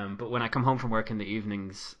but when I come home from work in the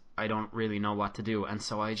evenings, I don't really know what to do, and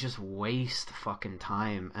so I just waste fucking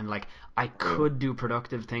time. And like, I could do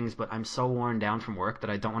productive things, but I'm so worn down from work that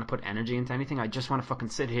I don't want to put energy into anything. I just want to fucking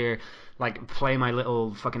sit here, like play my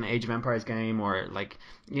little fucking Age of Empires game, or like,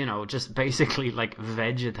 you know, just basically like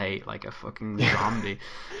vegetate like a fucking zombie.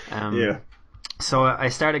 Yeah. So I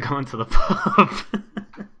started going to the pub.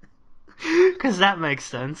 Because that makes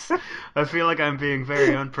sense. I feel like I'm being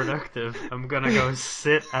very unproductive. I'm gonna go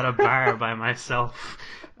sit at a bar by myself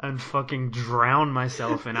and fucking drown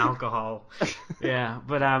myself in alcohol. Yeah,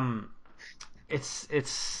 but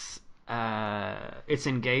it's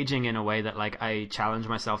engaging in a way that like I challenge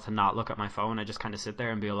myself to not look at my phone. I just kind of sit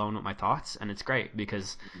there and be alone with my thoughts, and it's great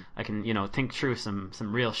because I can, you know, think through some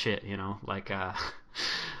real shit, you know, like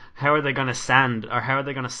how are they going to sand, or how are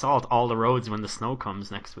they going to salt all the roads when the snow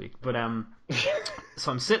comes next week? But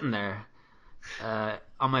so I'm sitting there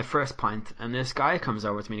on my first pint, and this guy comes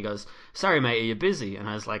over to me and he goes, "Sorry mate, are you busy?" And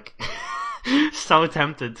I was like so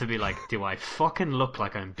tempted to be like, do I fucking look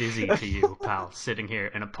like I'm busy to you, pal, sitting here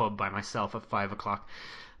in a pub by myself at 5 o'clock?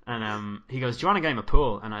 And he goes, "Do you want a game of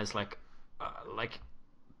pool?" And I was like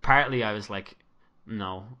partly I was like,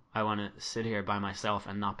 no, I want to sit here by myself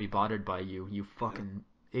and not be bothered by you, you fucking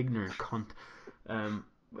ignorant cunt.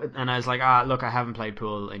 And I was like, look, I haven't played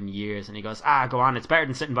pool in years. And he goes, go on, it's better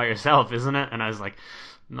than sitting by yourself, isn't it? And I was like,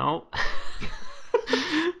 no,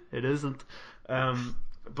 it isn't.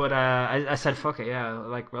 But I said, fuck it, yeah,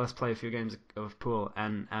 like, well, let's play a few games of pool.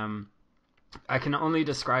 And I can only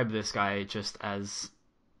describe this guy just as,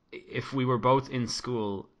 if we were both in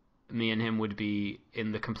school, me and him would be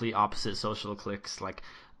in the complete opposite social cliques. Like,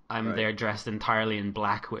 I'm there dressed entirely in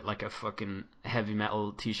black with like a fucking heavy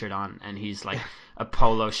metal t-shirt on, and he's like a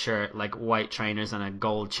polo shirt, like white trainers and a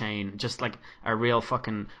gold chain, just like a real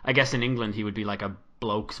fucking, I guess in England he would be like a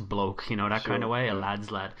bloke's bloke, you know, that kind of way, a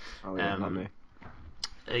lad's lad. Oh yeah, not me.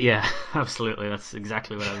 Yeah, absolutely, that's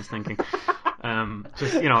exactly what I was thinking.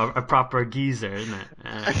 Just, you know, a proper geezer, isn't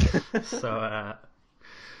it? So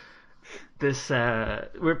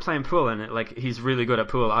we're playing pool, and like, he's really good at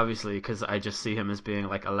pool, obviously, because I just see him as being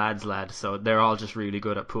like a lad's lad, so they're all just really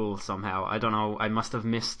good at pool somehow. I don't know, I must have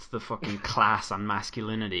missed the fucking class on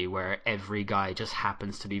masculinity where every guy just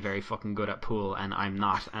happens to be very fucking good at pool and I'm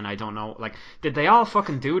not, and I don't know, like, did they all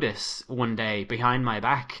fucking do this one day behind my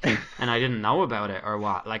back and I didn't know about it, or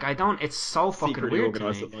what? Like, I don't, it's so fucking weird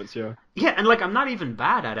to me. Once, yeah. Yeah, and like, I'm not even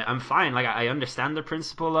bad at it. I'm fine. Like, I understand the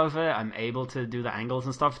principle of it. I'm able to do the angles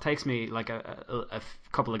and stuff. It takes me like a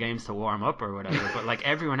couple of games to warm up or whatever. But like,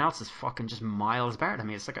 everyone else is fucking just miles better than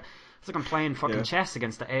me. It's like I'm playing fucking chess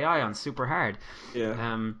against the AI on super hard.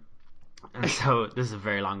 Yeah. And so this is a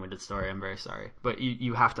very long-winded story. I'm very sorry, but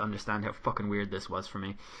you have to understand how fucking weird this was for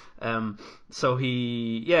me. So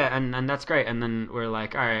and that's great. And then we're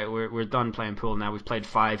like, all right, we're done playing pool now. We've played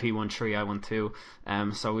 5. He won 3. I won 2.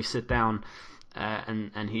 So we sit down,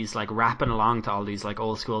 and he's like rapping along to all these like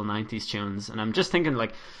old school 90s tunes, and I'm just thinking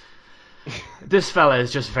like, this fella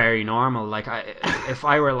is just very normal. Like, if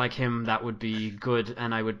I were like him, that would be good,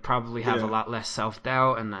 and I would probably have a lot less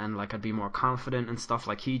self-doubt, and like, I'd be more confident and stuff.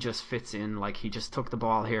 Like, he just fits in. Like, he just took the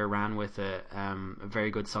ball here, ran with it. A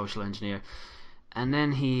very good social engineer. And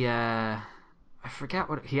then he I forget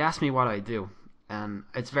what he asked me what I do, and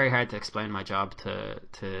it's very hard to explain my job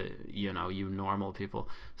to you know, you normal people.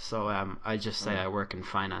 So I just say I work in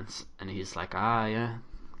finance, and he's like, yeah,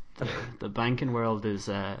 the banking world is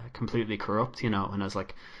completely corrupt, you know. And I was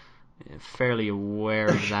like, fairly aware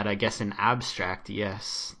of that, I guess. In abstract,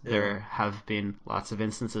 yes, there have been lots of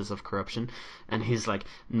instances of corruption. And he's like,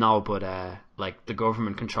 no, but like, the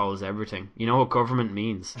government controls everything. You know what government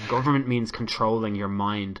means? Government means controlling your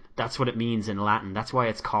mind. That's what it means in Latin. That's why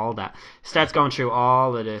it's called that. Starts going through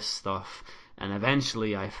all of this stuff, and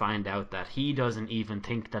eventually I find out that he doesn't even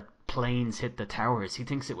think that planes hit the towers. He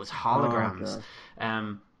thinks it was holograms.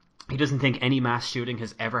 He doesn't think any mass shooting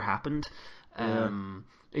has ever happened.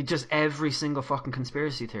 It just every single fucking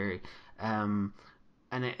conspiracy theory. And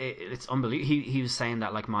it's unbelievable. He was saying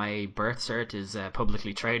that like, my birth cert is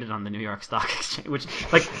publicly traded on the New York Stock Exchange,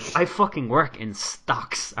 which, like, I fucking work in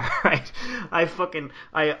stocks, alright?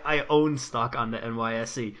 I own stock on the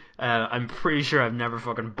NYSE. I'm pretty sure I've never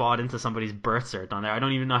fucking bought into somebody's birth cert on there. I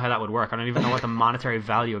don't even know how that would work. I don't even know what the monetary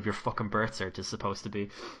value of your fucking birth cert is supposed to be.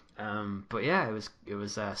 But yeah, it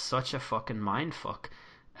was such a fucking mind fuck.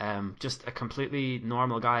 just a completely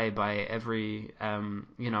normal guy by every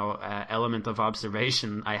element of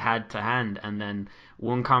observation I had to hand, and then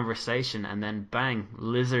one conversation, and then bang,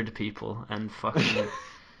 lizard people, and fucking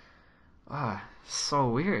so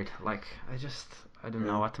weird. Like I didn't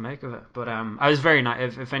know what to make of it. But I was very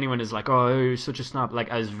nice. If anyone is like, oh, you're such a snob,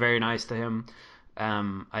 like, I was very nice to him.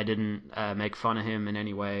 I didn't make fun of him in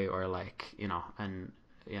any way, or like, and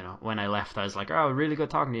when I left, I was like, oh, really good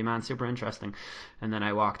talking to you, man, super interesting. And then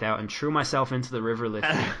I walked out and threw myself into the river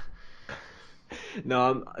literally.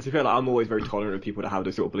 No, to be fair, like, I'm always very tolerant of people that have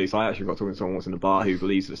those sort of beliefs. I actually got talking to someone once in the bar who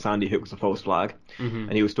believes that Sandy Hook was a false flag,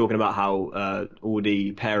 and he was talking about how all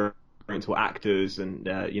the parents were actors, and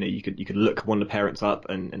you could look one of the parents up,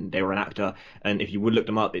 and they were an actor, and if you would look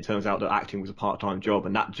them up, it turns out that acting was a part-time job,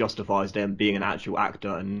 and that justifies them being an actual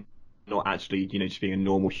actor and not actually just being a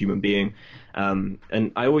normal human being. And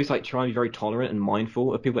I always like try and be very tolerant and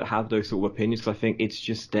mindful of people that have those sort of opinions, because I think it's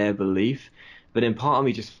just their belief. But then part of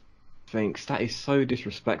me just thinks that is so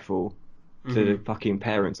disrespectful to the fucking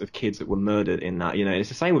parents of kids that were murdered in that. It's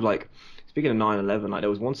the same with, like, speaking of 9/11, like, there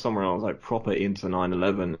was one summer I was like proper into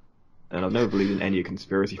 9/11, and I've never believed in any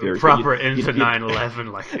conspiracy theories. Proper into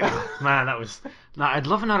 9/11, like, man, that was. No, I'd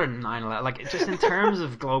love another 9/11. Like, just in terms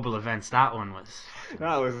of global events, that one was.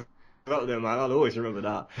 That was up there, man. I'll always remember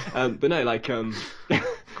that. But no, like,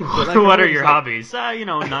 what are your hobbies?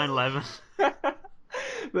 9/11.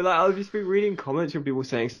 But like, I've just been reading comments from people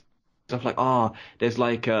saying stuff like, there's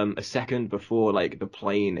like a second before like the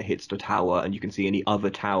plane hits the tower, and you can see any other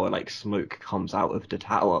tower, like smoke comes out of the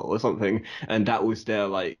tower or something, and that was their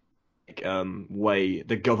like way,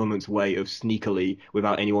 the government's way of sneakily,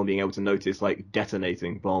 without anyone being able to notice, like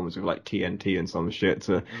detonating bombs with like TNT and some shit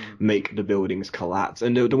to make the buildings collapse.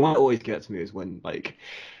 And the one that always gets me is when like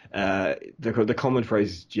the common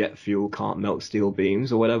phrase is jet fuel can't melt steel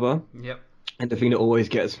beams or whatever. Yep. And the thing that always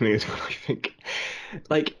gets me is when I think,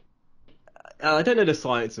 like, I don't know the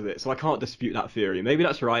science of it, so I can't dispute that theory. Maybe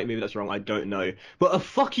that's right, maybe that's wrong, I don't know. But a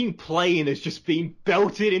fucking plane has just been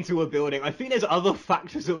belted into a building. I think there's other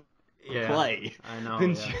factors at play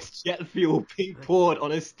than just jet fuel being poured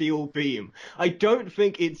on a steel beam. I don't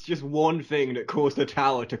think it's just one thing that caused the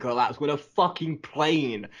tower to collapse when a fucking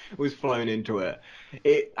plane was flown into it.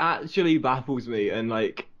 It actually baffles me, and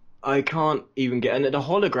like, I can't even get, and the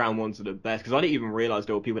hologram ones are the best, because I didn't even realize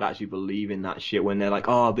there were people that actually believe in that shit when they're like,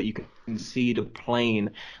 but you can see the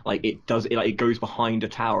plane, like it goes behind a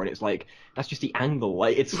tower, and it's like, that's just the angle,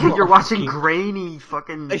 like it's you're watching grainy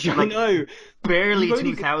fucking, I know, barely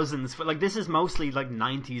 2000s, but like this is mostly like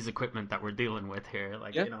 90s equipment that we're dealing with here,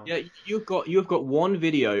 like you've got one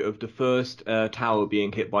video of the first tower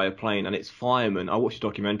being hit by a plane, and it's firemen. I watched a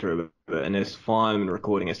documentary of it, and there's firemen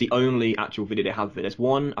recording. It's the only actual video they have of it. I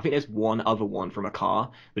think there's one other one from a car,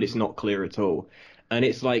 but it's not clear at all. And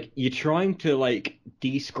it's like, you're trying to like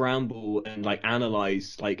descramble and like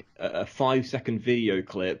analyze like a 5-second video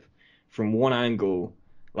clip from one angle,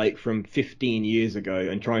 like from 15 years ago,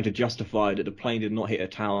 and trying to justify that the plane did not hit a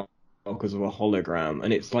tower because of a hologram.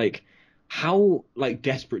 And it's like, how like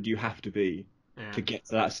desperate do you have to be to get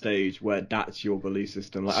to that stage where that's your belief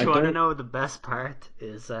system? Like, I want to know the best part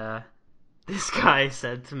is this guy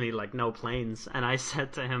said to me, like, no planes, and I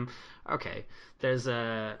said to him, okay, there's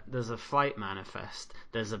a flight manifest,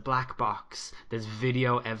 there's a black box, there's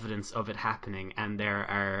video evidence of it happening, and there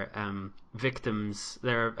are victims,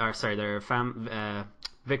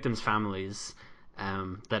 victims' families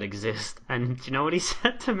that exist. And do you know what he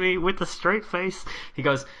said to me with a straight face? He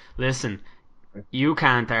goes, listen, you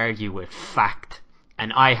can't argue with fact,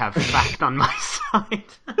 and I have fact on my side.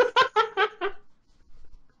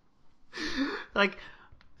 Like,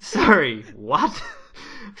 sorry, what?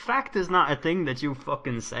 Fact is not a thing that you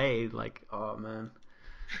fucking say. Like, oh man.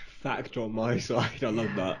 Fact on my side. I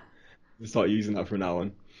love that. I'll start using that from now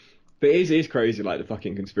on. But it is crazy, like the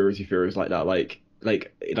fucking conspiracy theories like that. Like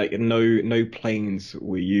no planes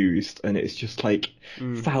were used, and it's just like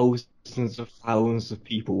thousands of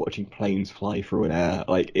people watching planes fly through an air.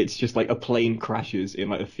 Like, it's just like a plane crashes in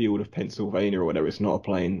like a field of Pennsylvania or whatever. It's not a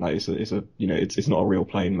plane. Like, it's not a real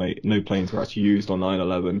plane, mate. No planes were actually used on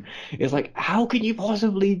 9/11. It's like, how can you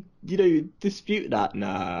possibly dispute that?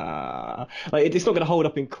 Nah, like, it's not going to hold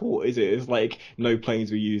up in court, is it? It's like, no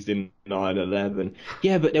planes were used in 9/11.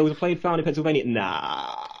 Yeah, but there was a plane found in Pennsylvania.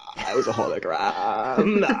 Nah, it was a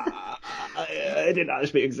hologram. Nah, it didn't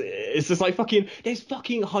actually exist. It's just like there's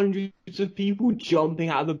fucking hundreds of people jumping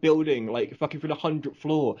out of a building, like fucking from the 100th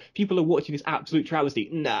floor. People are watching this absolute travesty.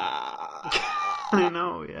 Nah. I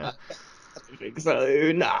know, yeah. I don't think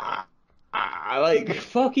so. Nah. Like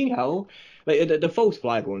fucking hell. Like the false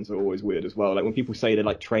flag ones are always weird as well. Like when people say they're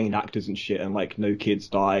like trained actors and shit, and like no kids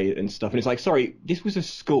die and stuff, and it's like, sorry, this was a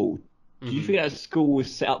school. Do you think that school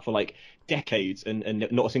was set up for like decades, and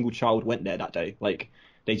not a single child went there that day? Like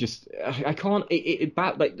they just, I can't.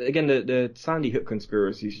 Like again, the Sandy Hook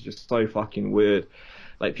conspiracy is just so fucking weird.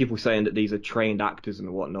 Like people saying that these are trained actors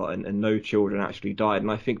and whatnot, and no children actually died.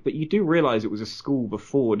 And I think, but you do realize it was a school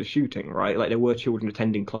before the shooting, right? Like there were children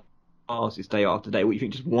attending classes day after day. What, you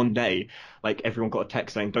think just one day, like everyone got a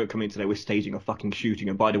text saying, "Don't come in today. We're staging a fucking shooting,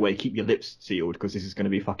 and by the way, keep your lips sealed because this is going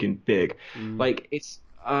to be fucking big." Like it's,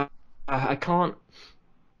 I can't.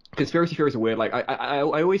 Conspiracy theories are weird. Like I've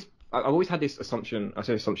always had this assumption. I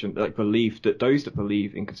say assumption, like belief that those that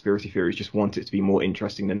believe in conspiracy theories just want it to be more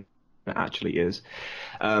interesting than it actually is,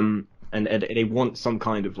 and they want some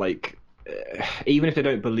kind of like, even if they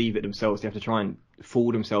don't believe it themselves, they have to try and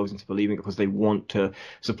fool themselves into believing it because they want to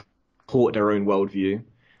support their own worldview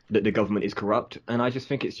that the government is corrupt. And I just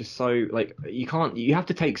think it's just so like you have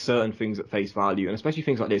to take certain things at face value, and especially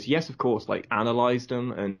things like this. Yes, of course, like analyze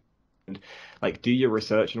them and like do your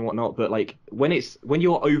research and whatnot, but like when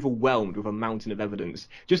you're overwhelmed with a mountain of evidence,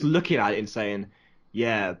 just looking at it and saying,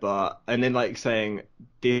 yeah, but, and then like saying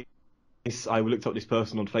this, I looked up this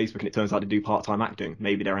person on Facebook and it turns out to do part-time acting.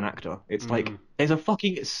 Maybe they're an actor. It's like there's a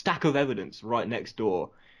fucking stack of evidence right next door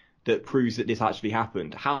that proves that this actually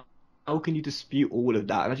happened. How can you dispute all of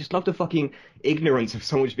that? And I just love the fucking ignorance of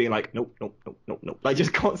someone just being like, nope, nope, nope, nope, nope. Like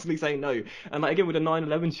just constantly saying no. And like again with the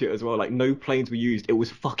 9/11 shit as well, like no planes were used. It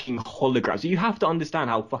was fucking holograms. So you have to understand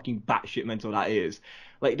how fucking batshit mental that is.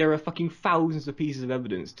 Like there are fucking thousands of pieces of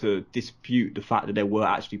evidence to dispute the fact that there were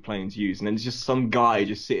actually planes used. And then there's just some guy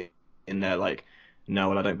just sitting in there like, no,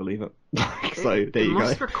 well, I don't believe it. So there you go. It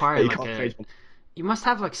must require like you must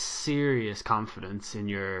have like serious confidence in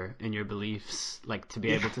your beliefs, like to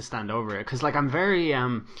be able to stand over it. Because like I'm very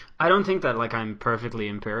I don't think that like I'm perfectly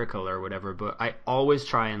empirical or whatever, but I always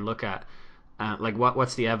try and look at like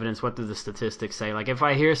what's the evidence, what do the statistics say. Like if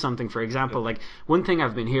I hear something, for example, like one thing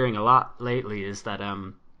I've been hearing a lot lately is that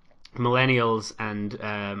millennials and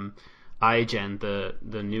iGen,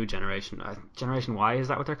 the new generation, Generation Y, is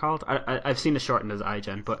that what they're called? I've seen it shortened as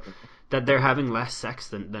iGen, but that they're having less sex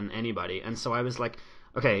than anybody. And so I was like,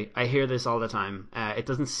 okay, I hear this all the time. It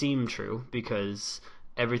doesn't seem true because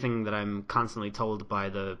everything that I'm constantly told by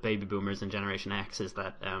the baby boomers and Generation X is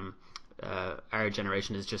that our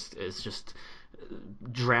generation is just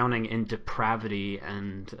drowning in depravity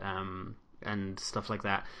and stuff like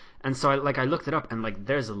that. And so I looked it up, and like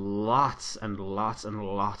there's lots and lots and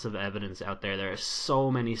lots of evidence out there. There are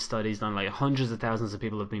so many studies done, like hundreds of thousands of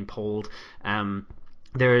people have been polled.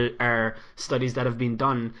 There are studies that have been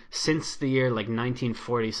done since the year like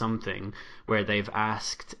 1940 something, where they've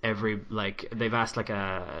asked a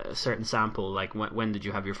certain sample, like when did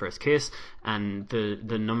you have your first kiss, and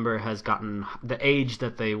the number has gotten, the age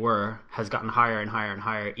that they were has gotten higher and higher and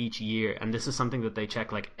higher each year, and this is something that they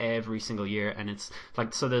check like every single year, and it's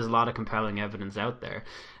like, so there's a lot of compelling evidence out there.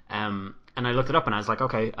 And I looked it up and I was like,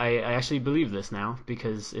 okay, I actually believe this now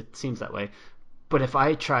because it seems that way. But if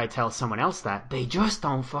I try to tell someone else that, they just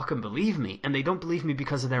don't fucking believe me. And they don't believe me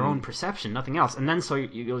because of their own perception, nothing else. And then so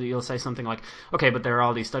you'll say something like, okay, but there are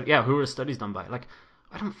all these studies. Yeah, who are studies done by? Like,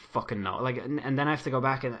 I don't fucking know. Like, and then I have to go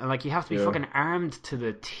back and like, you have to be fucking armed to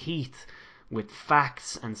the teeth with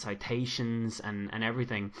facts and citations and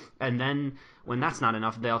everything. And then when that's not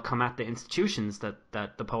enough, they'll come at the institutions that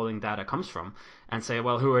the polling data comes from and say,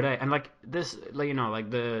 well, who are they? And like this, like, you know,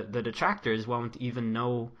 like the detractors won't even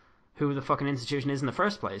know who the fucking institution is in the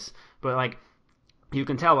first place. But like, you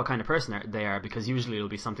can tell what kind of person they are, because usually it'll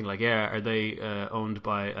be something like, yeah, are they owned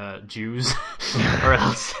by Jews, or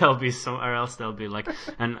else they'll be like,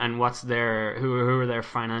 and what's their who are their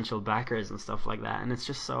financial backers and stuff like that. And it's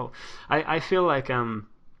just so, I feel like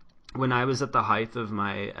when I was at the height of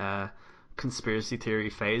my conspiracy theory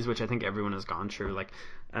phase, which I think everyone has gone through, like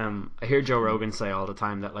I hear Joe Rogan say all the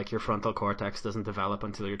time that like your frontal cortex doesn't develop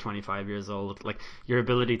until you're 25 years old. Like your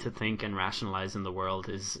ability to think and rationalize in the world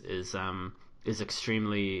is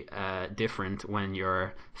extremely different when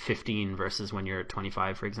you're 15 versus when you're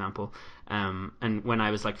 25, for example. And when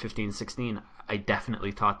I was like 15, 16, I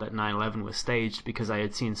definitely thought that 9/11 was staged because I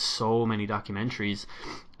had seen so many documentaries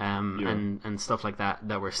and stuff like that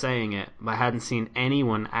were saying it. But I hadn't seen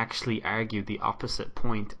anyone actually argue the opposite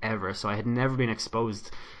point ever. So I had never been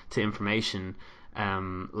exposed to information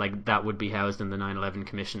like that would be housed in the 9/11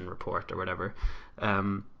 Commission report or whatever.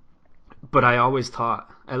 But I always thought,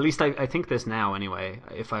 at least I think this now anyway,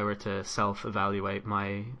 if I were to self-evaluate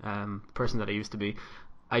my person that I used to be,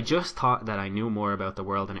 I just thought that I knew more about the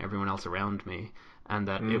world than everyone else around me. and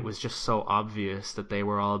that it was just so obvious that they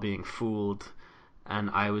were all being fooled, and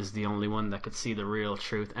I was the only one that could see the real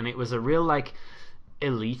truth. And it was a real like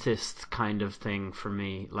elitist kind of thing for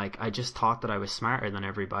me. Like, I just thought that I was smarter than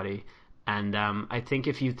everybody. And I think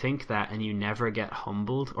if you think that and you never get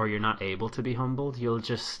humbled, or you're not able to be humbled, you'll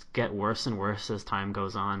just get worse and worse as time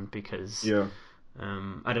goes on, because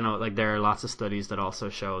I don't know, like, there are lots of studies that also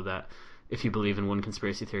show that if you believe in one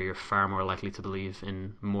conspiracy theory, you're far more likely to believe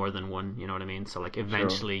in more than one, you know what I mean? So like,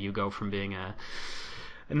 eventually you go from being a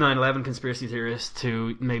 9/11 conspiracy theorist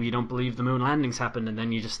to maybe you don't believe the moon landings happened, and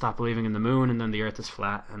then you just stop believing in the moon, and then the earth is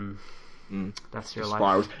flat, and that's your life.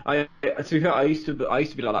 Spirals. To be fair, I used to be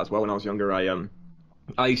like that as well when I was younger.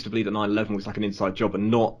 I used to believe that 9/11 was like an inside job, and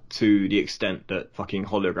not to the extent that fucking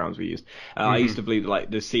holograms were used. I used to believe that like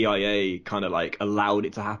the CIA kind of like allowed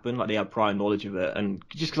it to happen, like they had prior knowledge of it, and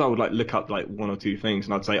just because I would like look up like one or two things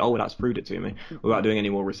and I'd say, oh, that's proved it to me, without doing any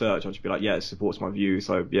more research, I'd just be like, yeah, it supports my view,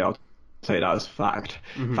 so yeah, I'll say that as fact.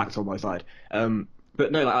 Facts on my side.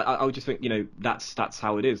 But no, like, I would just think, you know, that's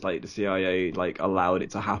how it is. Like, the CIA like allowed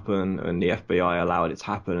it to happen, and the FBI allowed it to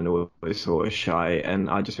happen, and all this sort of shit. And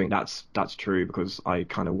I just think that's true, because I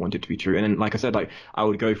kind of want it to be true. And then, like I said, like I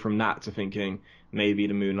would go from that to thinking maybe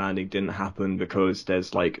the moon landing didn't happen because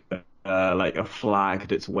there's like a flag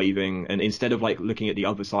that's waving, and instead of like looking at the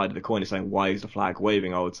other side of the coin and saying why is the flag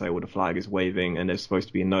waving, I would say, well, the flag is waving, and there's supposed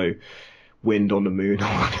to be no wind on the moon or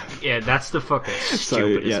whatever. Yeah, that's the fucking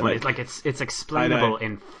stupidest yeah, one. like, It's explainable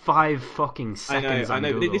in 5 fucking seconds. I know.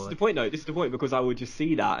 on Google. This is the point, though. This is the point, because I would just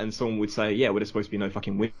see that, and someone would say, yeah, well, there's supposed to be no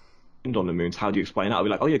fucking wind on the moon. So how do you explain that? I'd be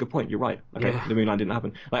like, oh yeah, good point. You're right. Okay, the moon landing didn't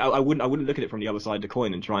happen. Like, I wouldn't look at it from the other side of the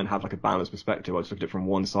coin and try and have like a balanced perspective. I just looked at it from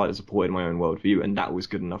one side that supported my own worldview, and that was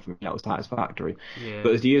good enough for me. That was satisfactory. Yeah.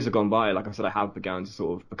 But as the years have gone by, like I said, I have begun to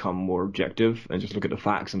sort of become more objective and just look at the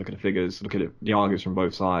facts and look at the figures, look at the arguments from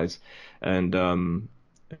both sides, and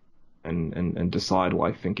decide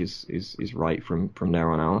what I think is right from there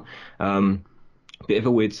on out. Bit of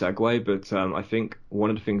a weird segue, but I think one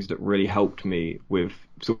of the things that really helped me with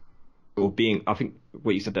sort of being, I think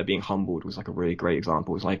what you said there, being humbled, was like a really great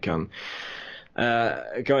example. It's like going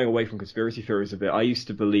away from conspiracy theories a bit. I used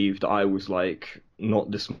to believe that I was like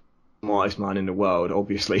not the smartest man in the world,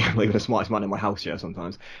 obviously, not even the smartest man in my house, yeah,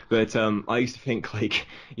 sometimes. But I used to think like,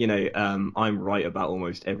 you know, I'm right about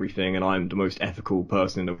almost everything, and I'm the most ethical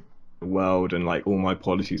person in the world, and like all my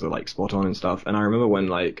policies are like spot on and stuff. And I remember when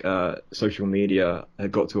like social media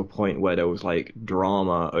had got to a point where there was like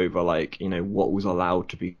drama over like, you know, what was allowed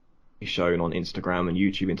to be shown on Instagram and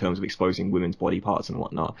YouTube in terms of exposing women's body parts and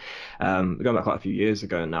whatnot. Going back quite a few years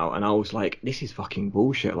ago now, and I was like, this is fucking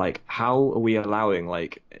bullshit. Like, how are we allowing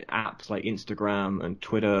like apps like Instagram and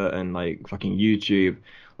Twitter and like fucking YouTube,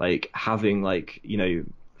 like having like, you know,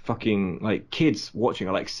 fucking like kids watching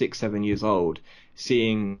are like 6-7 years old,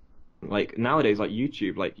 seeing like nowadays, like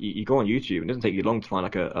YouTube, like you go on YouTube and it doesn't take you long to find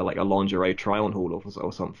like a lingerie try on haul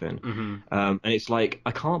or something. And it's like, I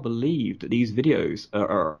can't believe that these videos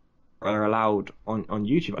are allowed on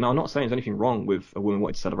YouTube. And I'm not saying there's anything wrong with a woman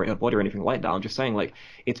wanting to celebrate her body or anything like that. I'm just saying like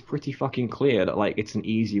it's pretty fucking clear that like it's an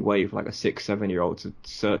easy way for like a 6-7 year old to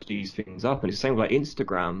search these things up. And it's the same with like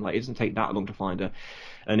Instagram. Like, it doesn't take that long to find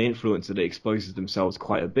an influencer that exposes themselves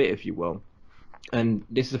quite a bit, if you will. And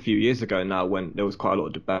this is a few years ago now, when there was quite a lot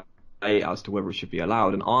of debate as to whether it should be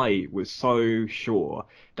allowed, and I was so sure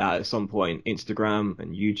that at some point Instagram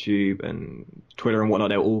and YouTube and Twitter and whatnot,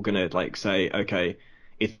 they're all gonna like say, okay,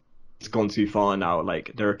 it's gone too far now.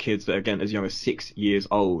 Like, there are kids that are, again, as young as 6 years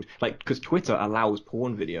old, like, because Twitter allows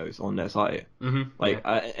porn videos on their site. And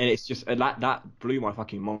it's just that blew my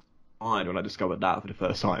fucking mind when I discovered that for the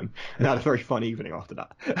first time, and I had a very fun evening after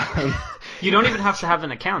that. You don't even have to have an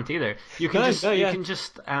account either. You can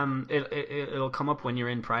it'll come up when you're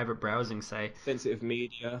in private browsing, say sensitive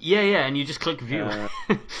media. Yeah, and you just click view.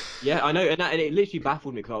 Yeah, I know, and it literally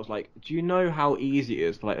baffled me, because I was like, do you know how easy it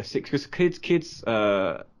is for like a because kids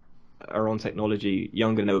are on technology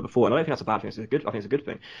younger than ever before, and I don't think that's a bad thing. I think it's a good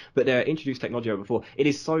thing. But they're introduced technology over before. It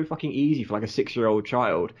is so fucking easy for like a 6-year-old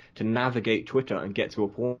child to navigate Twitter and get to a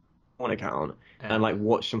porn account and like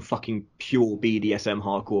watch some fucking pure BDSM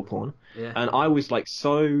hardcore porn. And I was like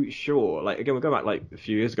so sure, like, again, we're going back like a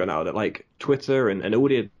few years ago now, that like Twitter and all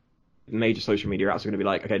the major social media apps are going to be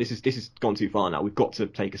like, okay, this is gone too far now. We've got to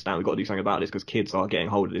take a stand. We've got to do something about this, because kids are getting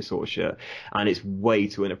hold of this sort of shit, and it's way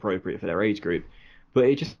too inappropriate for their age group. But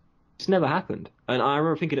it's never happened. And I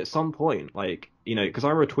remember thinking at some point, like, you know, because I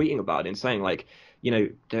remember tweeting about it and saying like, you know,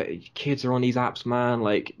 the kids are on these apps, man,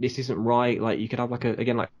 like, this isn't right. Like, you could have like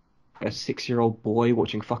a 6-year-old boy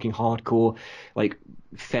watching fucking hardcore, like,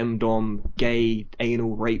 femdom, gay,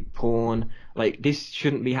 anal rape porn. Like, this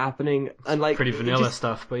shouldn't be happening. And like, Pretty it vanilla just,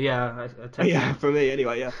 stuff, but yeah, I take yeah, it. for me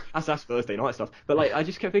anyway, yeah. That's Thursday night stuff. But like, I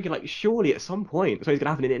just kept thinking, like, surely at some point something's gonna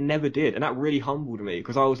happen, and it never did. And that really humbled me,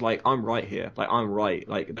 because I was like, I'm right here. Like, I'm right.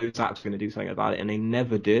 Like, those apps are gonna do something about it, and they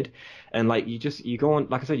never did. And like, you go on,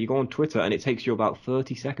 like I said, you go on Twitter, and it takes you about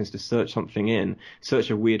 30 seconds to search something search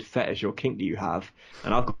a weird fetish or kink that you have,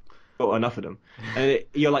 and I've got enough of them. And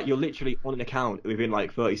you're literally on an account within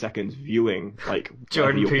like 30 seconds viewing like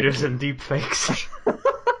Jordan whatever you're Peterson deepfakes.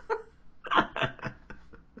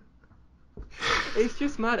 It's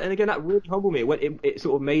just mad. And again, that really humbled me. It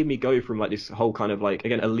sort of made me go from like this whole kind of like,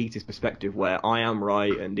 again, elitist perspective where I am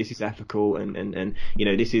right and this is ethical and you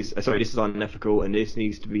know, this is unethical and this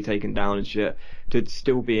needs to be taken down and shit, to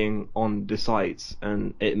still being on the sites.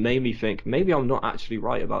 And it made me think maybe I'm not actually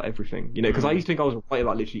right about everything, you know, because I used to think I was right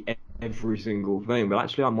about literally every single thing, but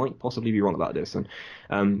actually I might possibly be wrong about this.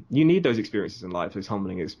 And you need those experiences in life, those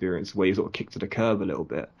humbling experiences where you sort of kick to the curb a little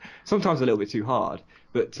bit, sometimes a little bit too hard,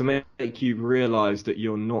 but to make you realize that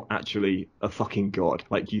you're not actually a fucking god.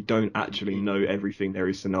 Like, you don't actually know everything there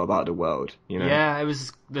is to know about the world, you know? Yeah, it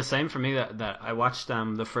was the same for me that I watched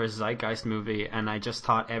the first Zeitgeist movie, and I just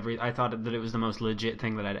thought I thought that it was the most legit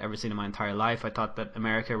thing that I'd ever seen in my entire life. I thought that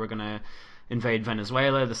America were gonna invade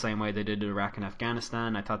Venezuela the same way they did Iraq and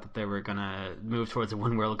Afghanistan. I thought that they were gonna move towards a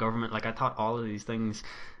one world government. Like, I thought all of these things,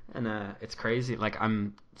 and it's crazy. Like,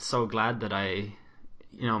 I'm so glad that I,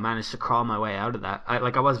 you know, managed to crawl my way out of that.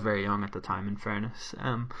 I was very young at the time, in fairness.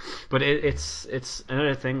 But it's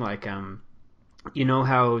another thing. Like, you know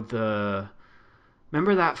how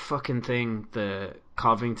remember that fucking thing, the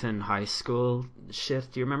Covington High School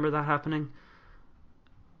shit? Do you remember that happening?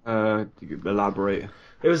 Elaborate.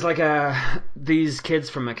 It was like these kids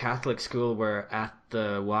from a Catholic school were at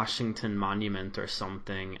the Washington Monument or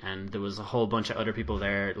something, and there was a whole bunch of other people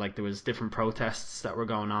there. Like, there was different protests that were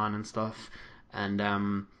going on and stuff. And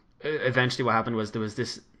eventually what happened was there was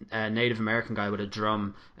this Native American guy with a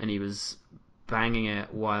drum, and he was banging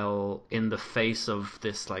it while in the face of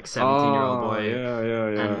this like 17-year-old boy.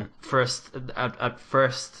 Yeah. And at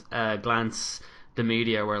first glance, the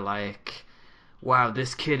media were like, wow,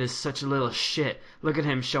 this kid is such a little shit. Look at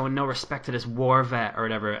him showing no respect to this war vet or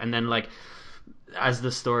whatever. And then, like, as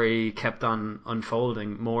the story kept on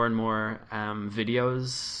unfolding, more and more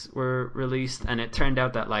videos were released, and it turned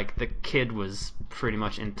out that like the kid was pretty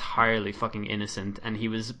much entirely fucking innocent, and he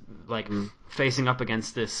was like facing up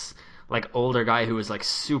against this like older guy who was like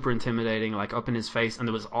super intimidating, like up in his face, and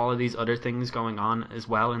there was all of these other things going on as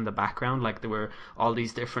well in the background. Like, there were all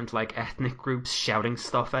these different like ethnic groups shouting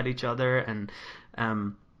stuff at each other, and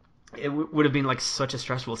it would have been like such a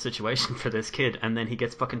stressful situation for this kid, and then he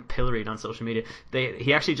gets fucking pilloried on social media.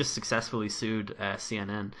 He actually just successfully sued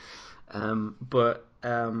CNN, but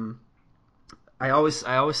I always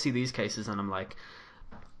see these cases and I'm like,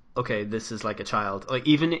 okay, this is like a child. Like,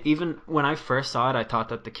 even when I first saw it, I thought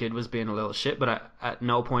that the kid was being a little shit, but at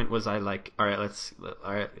no point was I like, all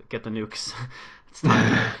right, get the nukes. It's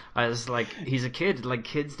time. I was like, he's a kid. Like,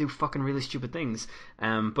 kids do fucking really stupid things.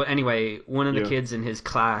 But anyway, one of the kids in his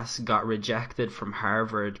class got rejected from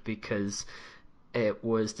Harvard because it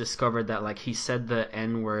was discovered that like he said the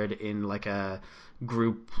N-word in like a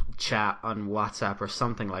group chat on WhatsApp or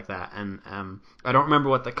something like that, and I don't remember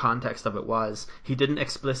what the context of it was. He didn't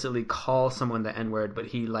explicitly call someone the N-word, but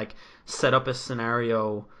he like set up a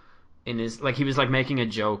scenario in his, like, he was like making a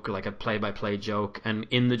joke, like a play-by-play joke, and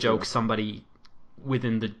in the joke somebody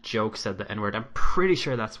within the joke said the N-word. I'm pretty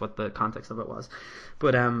sure that's what the context of it was.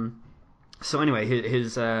 But so anyway,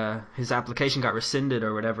 his application got rescinded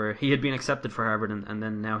or whatever. He had been accepted for Harvard, and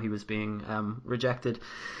then now he was being rejected.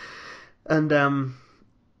 And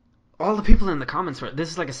all the people in the comments were, this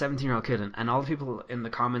is like a 17-year-old kid, and all the people in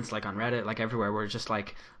the comments, like on Reddit, like everywhere, were just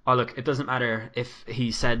like, oh look, it doesn't matter if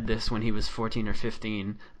he said this when he was 14 or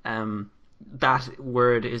 15. That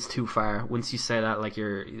word is too far. Once you say that, like,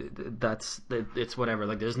 it's whatever.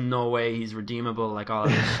 Like, there's no way he's redeemable, like all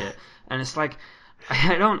of this shit. And it's like,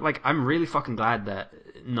 I'm really fucking glad that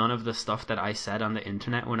none of the stuff that I said on the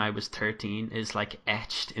internet when I was 13 is like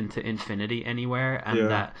etched into infinity anywhere,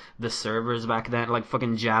 and that the servers back then, like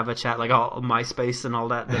fucking Java chat, like all MySpace and all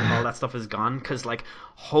that all that stuff is gone, because like,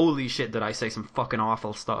 holy shit, did I say some fucking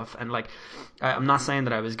awful stuff. And like, I'm not saying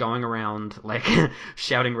that I was going around like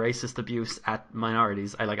shouting racist abuse at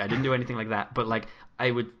minorities. I didn't do anything like that, but like,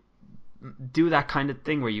 I would do that kind of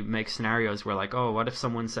thing where you make scenarios where like, oh, what if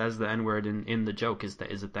someone says the N-word in the joke, is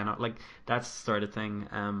it then like that sort of thing.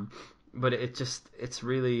 But it's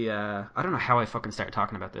really I don't know how I fucking started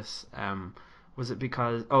talking about this, was it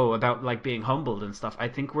because about like being humbled and stuff. I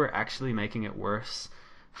think we're actually making it worse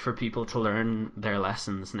for people to learn their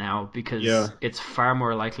lessons now, because it's far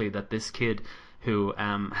more likely that this kid who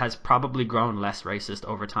has probably grown less racist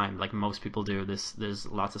over time, like most people do. There's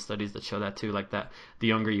lots of studies that show that too, like that the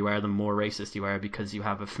younger you are, the more racist you are, because you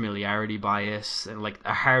have a familiarity bias and like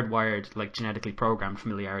a hardwired, like genetically programmed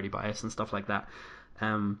familiarity bias and stuff like that.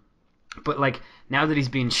 But like now that he's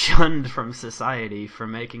been shunned from society for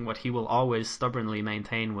making what he will always stubbornly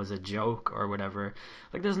maintain was a joke or whatever,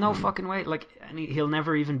 like there's no fucking way, like, and he'll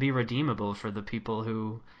never even be redeemable for the people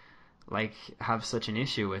who like have such an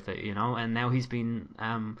issue with it, you know. And now he's been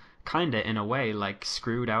kind of in a way like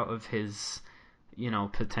screwed out of his, you know,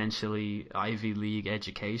 potentially Ivy League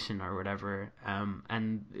education or whatever,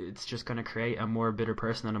 and it's just going to create a more bitter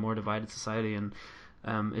person and a more divided society. And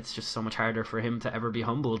it's just so much harder for him to ever be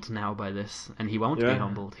humbled now by this, and he won't be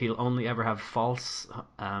humbled. He'll only ever have false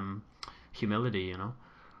humility, you know.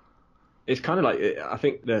 It's kind of like, I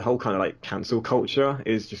think the whole kind of like cancel culture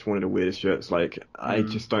is just one of the weirdest shits. Like, I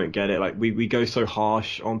just don't get it. Like, we go so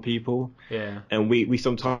harsh on people, and we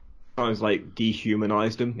sometimes like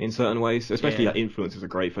dehumanize them in certain ways. Especially like influencers are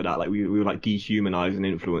great for that. Like we would like dehumanize an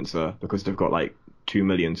influencer because they've got like 2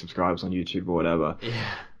 million subscribers on YouTube or whatever.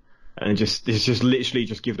 Yeah. And it's just literally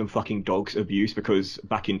just give them fucking dogs abuse because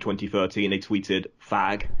back in 2013 they tweeted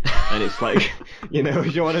fag, and it's like, you know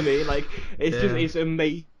what I mean? Like, it's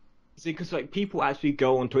amazing. Because like people actually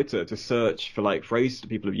go on Twitter to search for like phrases that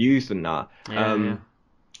people have used and that,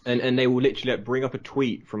 and they will literally like, bring up a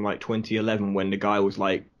tweet from like 2011 when the guy was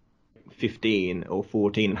like 15 or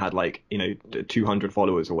 14 and had like, you know, 200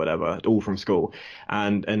 followers or whatever, all from school,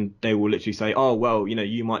 and they will literally say, oh well, you know,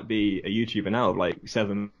 you might be a YouTuber now of like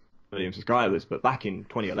 7 million subscribers, but back in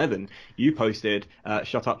 2011 you posted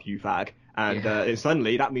shut up you fag, and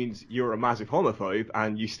suddenly that means you're a massive homophobe,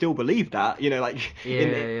 and you still believe that, you know, like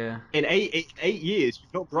in 8 years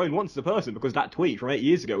you've not grown once as a person because that tweet from 8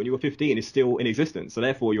 years ago when you were 15 is still in existence, so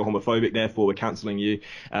therefore you're homophobic, therefore we're cancelling you,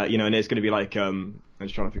 you know. And there's going to be like I'm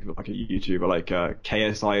just trying to think of like a YouTuber like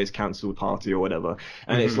KSI is cancelled party or whatever,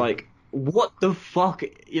 and it's like, what the fuck,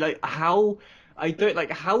 you know, how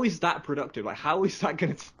is that productive? Like, how is that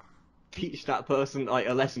going to teach that person like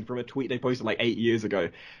a lesson from a tweet they posted like 8 years ago?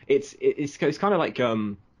 It's kind of like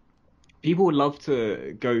people would love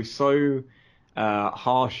to go so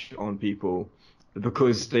harsh on people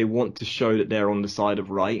because they want to show that they're on the side of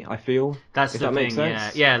right. I feel that's the thing.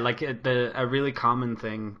 Yeah. Like a really common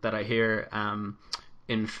thing that I hear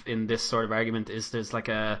in this sort of argument is there's like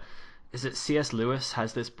is it C.S. Lewis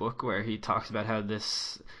has this book where he talks about how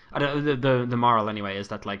this, the moral anyway is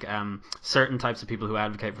that like certain types of people who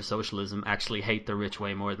advocate for socialism actually hate the rich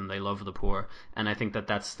way more than they love the poor, and I think that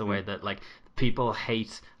that's the way that like people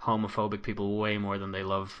hate homophobic people way more than they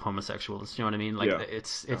love homosexuals. You know what I mean? Like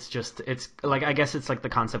it's just, it's like, I guess it's like the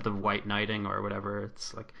concept of white knighting or whatever.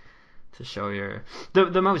 It's like to show your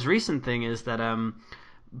the most recent thing is that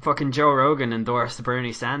fucking Joe Rogan endorsed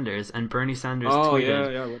Bernie Sanders, and Bernie Sanders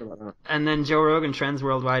tweeted. What about that? And then Joe Rogan trends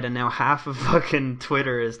worldwide, and now half of fucking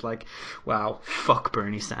Twitter is like, wow, fuck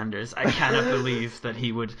Bernie Sanders. I cannot believe that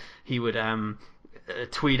he would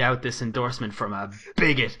tweet out this endorsement from a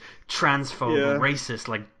bigot, transphobe, racist,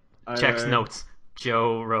 like, checks notes,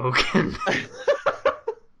 Joe Rogan.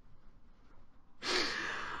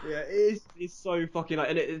 Yeah, it's so fucking like,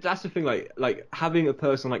 and that's the thing, like having a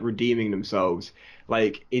person like redeeming themselves,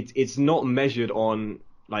 like it's not measured on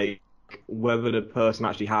like whether the person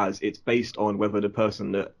actually has. It's based on whether the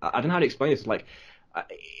person that, I don't know how to explain this. Like,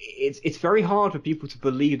 it's very hard for people to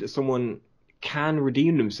believe that someone can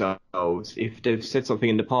redeem themselves if they've said something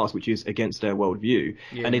in the past which is against their worldview,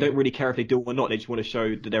 and they don't really care if they do it or not. They just want to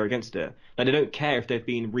show that they're against it. Like, they don't care if they've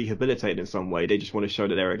been rehabilitated in some way. They just want to show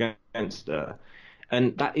that they're against it.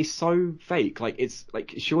 And that is so fake. Like, it's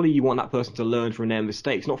like, surely you want that person to learn from their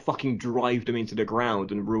mistakes, not fucking drive them into the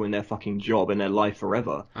ground and ruin their fucking job and their life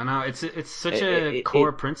forever. I know, it's such a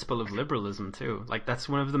core principle of liberalism too. Like, that's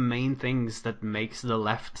one of the main things that makes the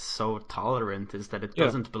left so tolerant, is that it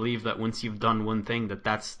doesn't believe that once you've done one thing that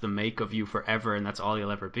that's the make of you forever and that's all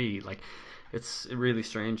you'll ever be. Like, it's really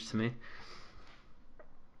strange to me.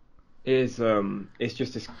 It's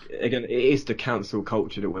just this, again, it is the cancel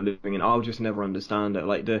culture that we're living in. I'll just never understand it.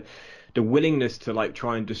 Like, the willingness to like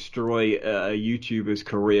try and destroy a YouTuber's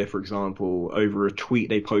career, for example, over a tweet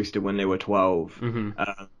they posted when they were 12,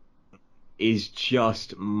 is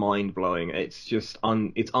just mind blowing. It's just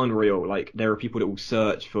it's unreal. Like, there are people that will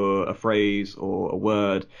search for a phrase or a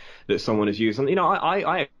word that someone has used, and you know,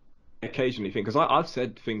 I occasionally think, because I've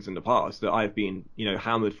said things in the past that I've been,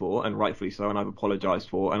 hammered for, and rightfully so, and I've apologized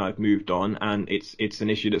for, and I've moved on, and it's an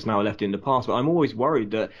issue that's now left in the past. But I'm always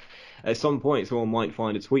worried that at some point someone might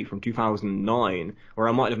find a tweet from 2009, or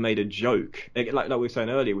I might have made a joke, like we were saying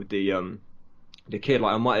earlier with the kid,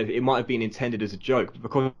 like it might have been intended as a joke, but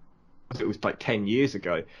because it was like 10 years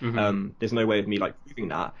ago, there's no way of me like proving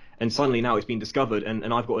that. And suddenly now it's been discovered,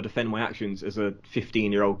 and I've got to defend my actions as a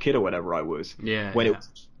 15-year-old kid or whatever I was. Yeah. When it was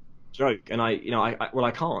a joke, and I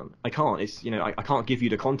can't. It's I can't give you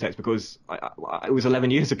the context because it was 11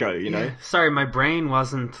 years ago. Sorry, my brain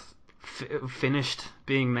wasn't finished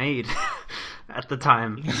being made at the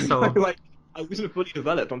time. So like, I wasn't fully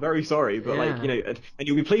developed. I'm very sorry, but and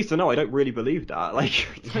you'll be pleased to know I don't really believe that. Like,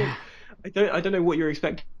 I don't know what you're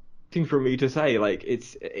expecting from me to say. Like,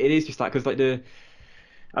 it is just that, because like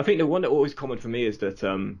I think the one that always common for me is that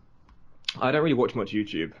I don't really watch much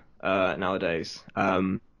YouTube nowadays.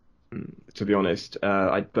 To be honest,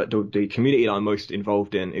 but the community that I'm most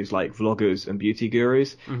involved in is like vloggers and beauty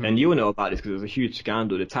gurus, and you will know about this because there was a huge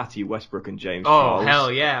scandal, the Tati Westbrook and James Charles. Oh hell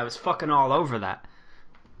yeah, I was fucking all over that.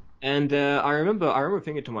 And I remember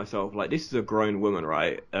thinking to myself, like, this is a grown woman,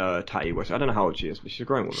 right? Tati Westbrook. I don't know how old she is, but she's a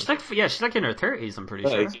grown woman. She's like in her 30s, I'm pretty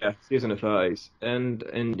sure. Yeah, she's in her 30s.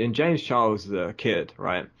 And James Charles is a kid,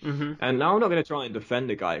 right? Mm-hmm. And now I'm not going to try and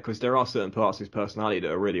defend the guy, because there are certain parts of his personality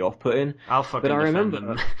that are really off-putting. I'll fucking defend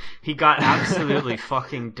him. He got absolutely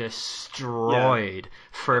fucking destroyed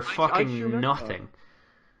for fucking nothing.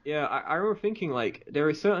 Yeah, I remember thinking, like, there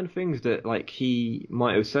are certain things that, like, he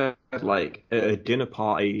might have said, like, at a dinner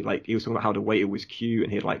party, like, he was talking about how the waiter was cute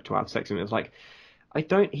and he'd like to have sex with him. It was like,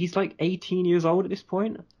 he's like 18 years old at this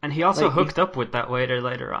point. And he also hooked up with that waiter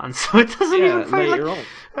later on, so it doesn't even feel later like... on.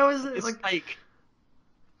 I was like...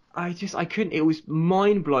 I couldn't, it was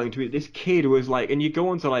mind-blowing to me. This kid was like, and you go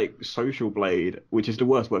onto, like, Social Blade, which is the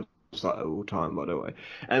worst website of all time, by the way,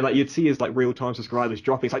 and like you'd see his like real-time subscribers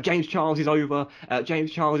dropping. It's like, James Charles is over,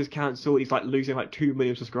 James Charles is cancelled, he's like losing like 2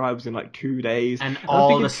 million subscribers in like 2 days, and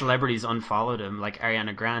all the celebrities unfollowed him, like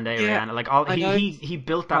Ariana Grande, Rihanna, like all he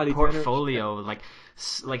built that portfolio,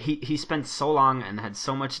 like he spent so long and had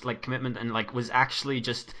so much like commitment and like was actually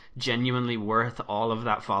just genuinely worth all of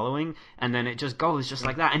that following, and then it just goes just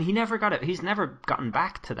like that, and he's never gotten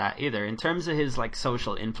back to that either in terms of his like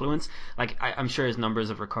social influence. Like I'm sure his numbers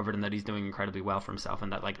have recovered and that he's doing incredibly well for himself,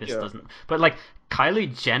 and that like this doesn't, but like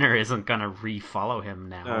Kylie Jenner isn't gonna refollow him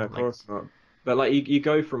now. No, of course not. But like you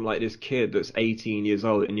go from like this kid that's 18 years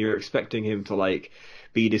old and you're expecting him to like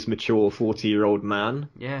be this mature 40-year-old man.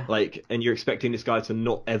 Yeah. Like, and you're expecting this guy to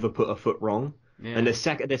not ever put a foot wrong. Yeah. And the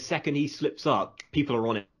second he slips up, people are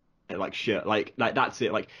on it like shit. Like that's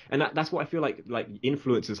it. Like, and that's what I feel like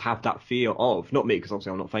influencers have that fear of. Not me, because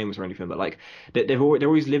obviously I'm not famous or anything, but like they're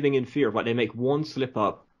always living in fear of like they make one slip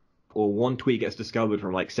up or one tweet gets discovered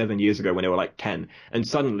from like 7 years ago when they were like 10, and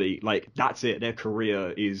suddenly like that's it, their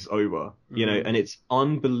career is over. You know, and it's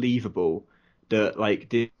unbelievable that like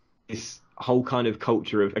this whole kind of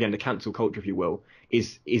culture of, again, the cancel culture, if you will,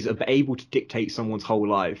 is able to dictate someone's whole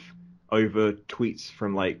life over tweets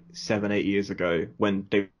from like 7-8 years ago when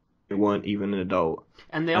they weren't even an adult.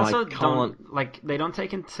 And they also don't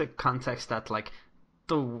take into context that like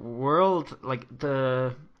the world, like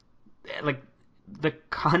the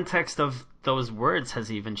context of those words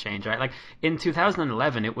has even changed, right? Like in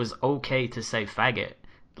 2011 it was okay to say faggot.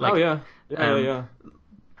 Like, yeah.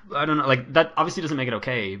 I don't know, like that obviously doesn't make it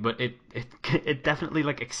okay, but it definitely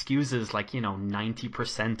like excuses like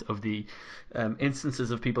 90% of the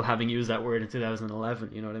instances of people having used that word in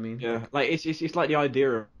 2011. You know what I mean? Yeah, like it's like the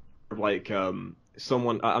idea of like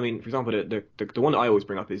someone. I mean, for example, the one that I always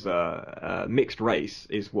bring up is mixed race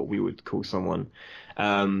is what we would call someone,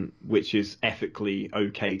 which is ethically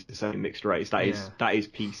okay to say mixed race. That is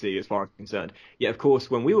PC as far as I'm concerned. Yet, of course,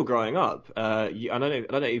 when we were growing up, I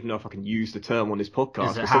don't even know if I can use the term on this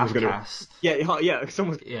podcast. Is it half-caste?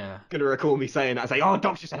 Someone's gonna recall me saying that and say, "Oh,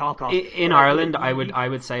 Dobbs just said half-caste." In Ireland, I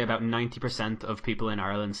would say about 90% of people in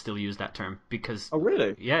Ireland still use that term because. Oh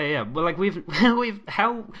really? Yeah. Well, like we've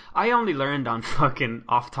I only learned on fucking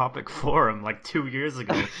off-topic forum like 2 years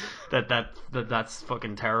ago that's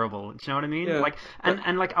fucking terrible. Do you know what I mean? Yeah. Like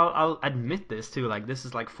and like I'll admit this too. Like this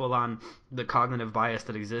is like full on the cognitive bias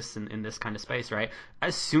that exists in this kind of space, right?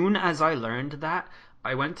 As soon as I learned that,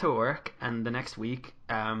 I went to work, and the next week,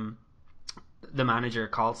 the manager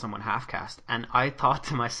called someone half-caste, and I thought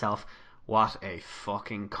to myself, what a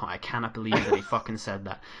fucking I cannot believe that he fucking said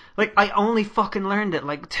that. Like, I only fucking learned it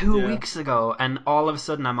like 2 weeks ago, and all of a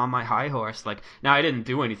sudden I'm on my high horse. Like, now I didn't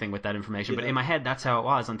do anything with that information, but in my head that's how it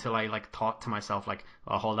was until I like thought to myself like,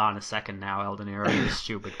 oh, hold on a second now, El Dinero, you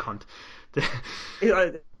stupid cunt.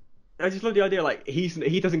 I just love the idea, like, he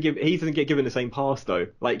doesn't get given the same pass though.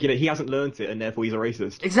 Like, he hasn't learnt it, and therefore he's a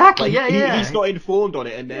racist. Exactly. Like, yeah. He's not informed on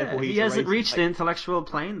it, and therefore he he's a hasn't racist. reached the Like, intellectual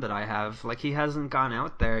plane that I have. Like, he hasn't gone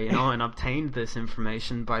out there, and obtained this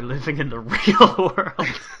information by living in the real world.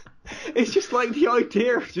 it's just like the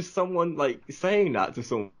idea of just someone like saying that to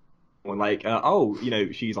someone. Like,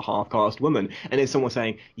 she's a half-caste woman, and then someone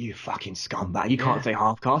saying, "You fucking scumbag! You can't say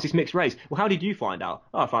half-caste; it's mixed race." Well, how did you find out?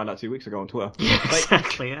 Oh, I found out 2 weeks ago on Twitter. Yeah,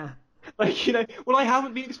 exactly. Yeah. Like, well, I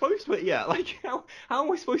haven't been exposed to it yet. Like, how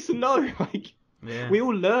am I supposed to know? Like, we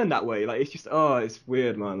all learn that way. Like, it's just, it's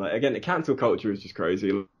weird, man. Like, again, the cancel culture is just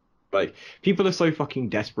crazy. Like, people are so fucking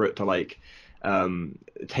desperate to like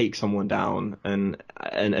take someone down and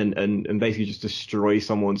basically just destroy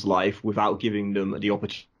someone's life without giving them the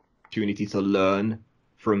opportunity to learn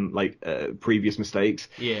from like previous mistakes.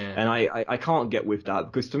 Yeah. And I can't get with that,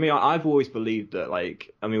 because to me, I've always believed that,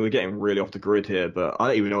 like, I mean, we're getting really off the grid here, but I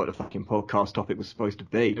don't even know what the fucking podcast topic was supposed to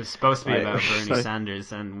be. It was supposed to be about Bernie so,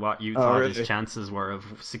 Sanders and what you thought his chances were of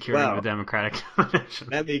securing the Democratic nomination.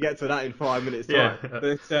 Let me get to that in 5 minutes time. Yeah.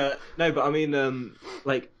 But no, but I mean, I've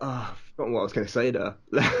forgotten what I was going to say there.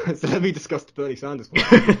 So let me discuss the Bernie Sanders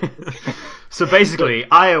one. So basically,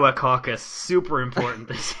 Iowa caucus, super important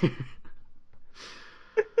this year.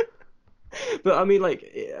 But I mean,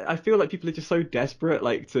 like, I feel like people are just so desperate,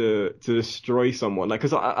 like, to destroy someone. Like,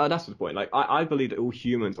 because that's the point. Like, I believe that all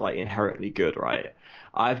humans are, like, inherently good, right?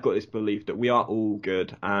 I've got this belief that we are all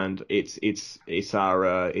good, and it's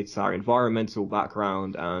our environmental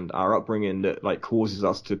background and our upbringing that, like, causes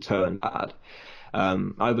us to turn bad.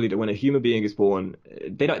 I believe that when a human being is born,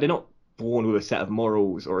 they're not born with a set of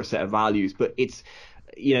morals or a set of values, but it's,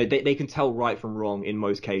 they can tell right from wrong in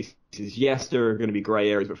most cases. Yes, there are going to be grey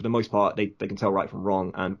areas, but for the most part, they can tell right from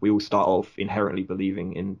wrong, and we all start off inherently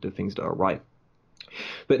believing in the things that are right.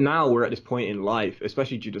 But now we're at this point in life,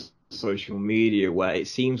 especially due to social media, where it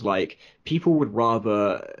seems like people would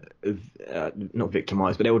rather, not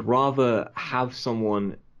victimize, but they would rather have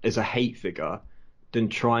someone as a hate figure than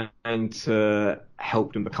trying to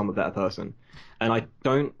help them become a better person. And I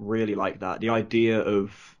don't really like that. The idea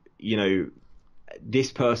of,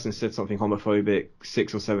 this person said something homophobic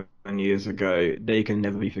 6 or 7 years ago, they can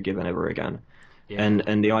never be forgiven ever again. Yeah.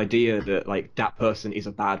 And the idea that, like, that person is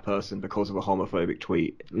a bad person because of a homophobic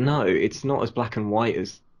tweet, no, it's not as black and white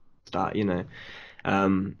as that, I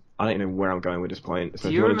don't know where I'm going with this point. So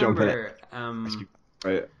do if you want to jump remember,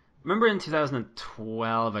 right. Remember in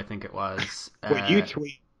 2012, I think it was. When you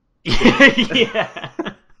tweet. Yeah.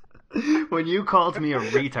 When you called me a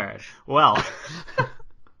retard. Well,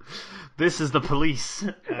 this is the police.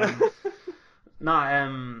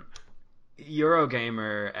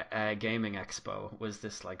 Eurogamer Gaming Expo was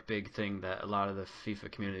this like big thing that a lot of the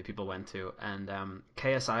FIFA community people went to, and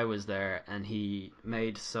KSI was there, and he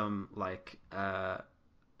made some like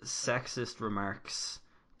sexist remarks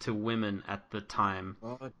to women at the time.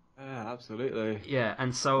 Oh, yeah, absolutely. Yeah,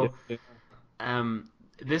 and so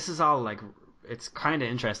this is all like, it's kind of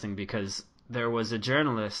interesting because there was a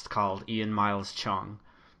journalist called Ian Miles Chung.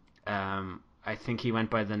 I think he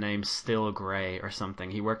went by the name Still Grey or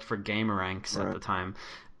something. He worked for Gameranx at the time,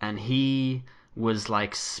 and he was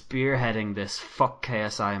like spearheading this fuck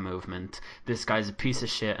KSI movement. This guy's a piece of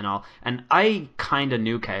shit and all. And I kind of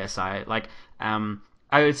knew KSI. Like, I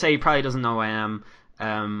would say he probably doesn't know who I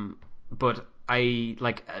am, but I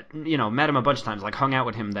met him a bunch of times. Like, hung out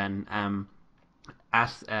with him then.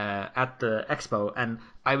 At the expo, and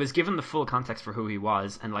I was given the full context for who he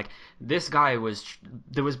was, and like, this guy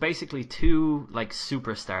there was basically two like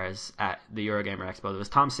superstars at the Eurogamer Expo. There was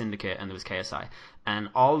Tom Syndicate and there was KSI, and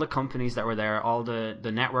all the companies that were there, all the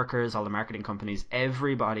networkers, all the marketing companies,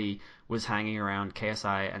 everybody was hanging around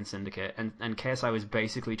KSI and Syndicate, and KSI was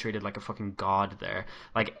basically treated like a fucking god there.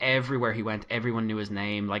 Like, everywhere he went, everyone knew his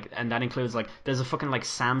name, like, and that includes like, there's a fucking like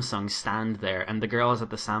Samsung stand there, and the girls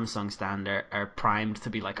at the Samsung stand are primed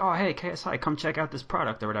to be like, oh hey KSI, come check out this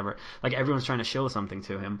product or whatever. Like, everyone's trying to show something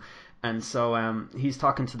to him. And so he's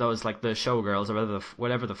talking to those, like, the showgirls or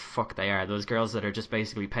whatever the fuck they are, those girls that are just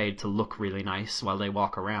basically paid to look really nice while they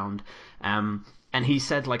walk around. And he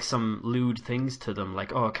said like some lewd things to them,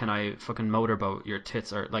 like, oh, can I fucking motorboat your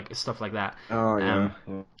tits, or like stuff like that. Oh yeah.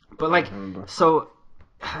 But like, so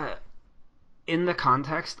in the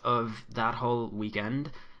context of that whole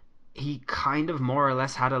weekend, he kind of more or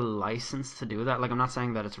less had a license to do that. Like, I'm not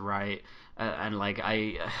saying that it's right, and like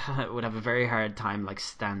I would have a very hard time like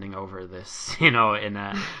standing over this, in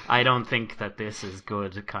a I don't think that this is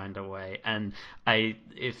good kind of way. And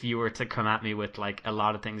if you were to come at me with like a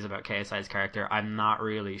lot of things about KSI's character, I'm not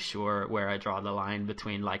really sure where I draw the line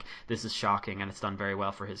between like this is shocking and it's done very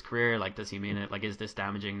well for his career. Like, does he mean it? Like, is this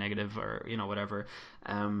damaging, negative, or whatever?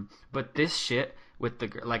 But this shit with the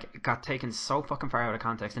like got taken so fucking far out of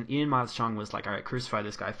context, and Ian Miles Chung was like, all right, crucify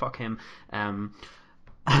this guy, fuck him.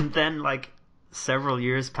 And then like several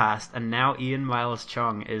years passed, and now Ian Miles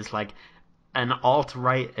Chung is like an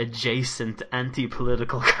alt-right adjacent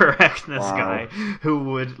anti-political correctness guy who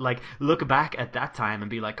would like look back at that time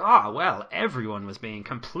and be like, well, everyone was being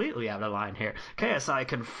completely out of line here. KSI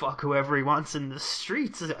can fuck whoever he wants in the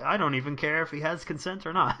streets. I don't even care if he has consent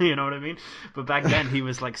or not. You know what I mean? But back then he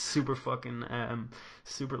was like super fucking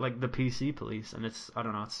super like the PC police, and it's, I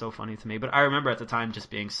don't know, it's so funny to me. But I remember at the time just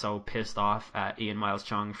being so pissed off at Ian Miles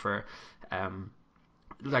Chung for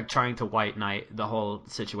like trying to white knight the whole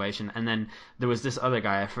situation. And then there was this other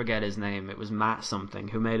guy, I forget his name, it was Matt something,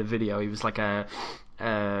 who made a video. He was like a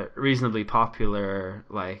reasonably popular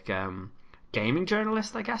like gaming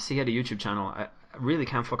journalist, I guess. He had a YouTube channel. I really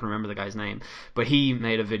can't fucking remember the guy's name, but he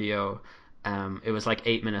made a video. It was like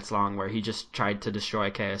 8 minutes long, where he just tried to destroy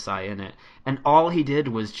KSI in it, and all he did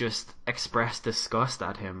was just express disgust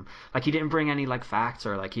at him. Like, he didn't bring any like facts,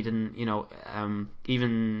 or like he didn't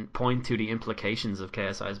even point to the implications of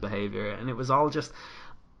KSI's behavior, and it was all just,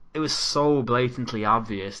 it was so blatantly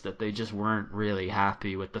obvious that they just weren't really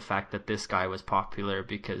happy with the fact that this guy was popular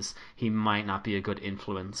because he might not be a good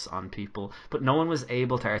influence on people. But no one was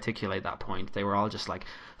able to articulate that point. They were all just like,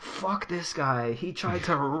 fuck this guy, he tried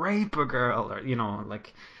to rape a girl, or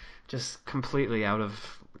like just completely out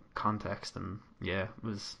of context. And yeah, it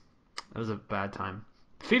was a bad time.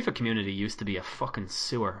 The FIFA community used to be a fucking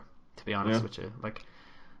sewer, to be honest with you. Like,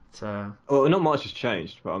 it's well, not much has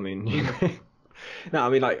changed, but I mean no, I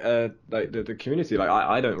mean like the community, like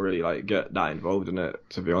I don't really like get that involved in it,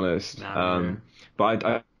 to be honest. But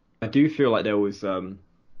I do feel like there was when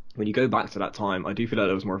you go back to that time, I do feel like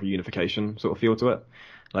there was more of a unification sort of feel to it.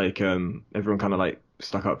 Like everyone kind of like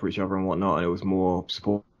stuck up for each other and whatnot, and it was more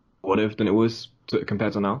supportive than it was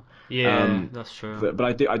compared to now. Yeah, that's true. But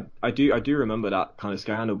I do remember that kind of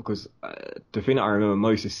scandal, because the thing that I remember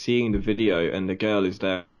most is seeing the video, and the girl is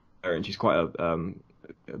there, and she's quite a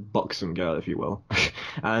buxom girl, if you will.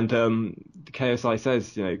 And the KSI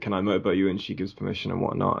says, can I motorboat you? And she gives permission and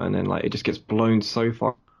whatnot. And then like it just gets blown so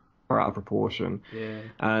far out of proportion. Yeah.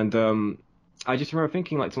 And I just remember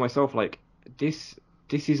thinking like to myself, like this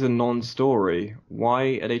is a non-story.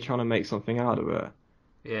 Why are they trying to make something out of it?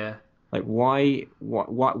 Yeah. Like why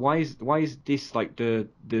is this like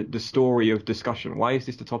the story of discussion? Why is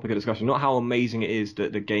this the topic of discussion? Not how amazing it is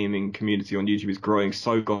that the gaming community on YouTube is growing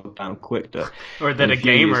so goddamn quick that, or that a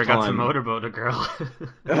gamer got to motorboat a girl.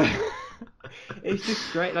 It's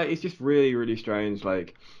just great. Like, it's just really, really strange.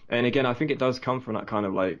 Like, and again, I think it does come from that kind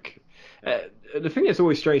of like the thing that's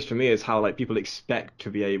always strange to me is how like people expect to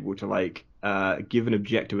be able to like give an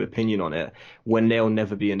objective opinion on it when they'll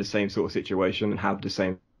never be in the same sort of situation and have the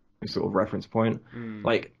same sort of reference point.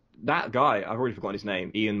 Like that guy, I've already forgotten his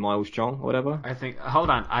name, Ian Miles Chung or whatever. I think,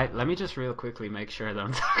 hold on, let me just real quickly make sure that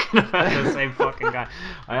I'm talking about the same fucking guy.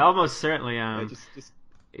 I almost certainly am. Just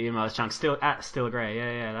Ian Miles Chung, still Grey.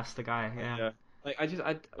 Yeah, that's the guy. Yeah. Like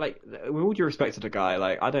I like, with all due respect to the guy,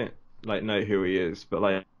 like I don't like know who he is, but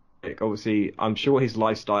like obviously I'm sure his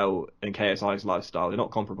lifestyle and KSI's lifestyle, they're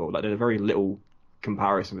not comparable. Like there's very little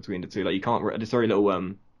comparison between the two. Like you can't, there's very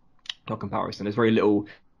little not comparison. There's very little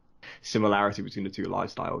similarity between the two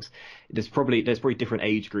lifestyles. There's probably different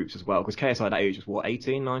age groups as well, because KSI at that age was what,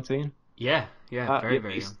 18, 19? Yeah, very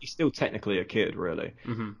young. He's still technically a kid, really.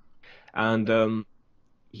 Mm-hmm. And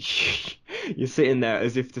you're sitting there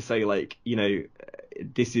as if to say like,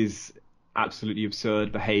 this is absolutely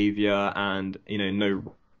absurd behavior, and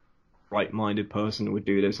no right-minded person would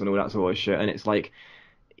do this and all that sort of shit. And it's like,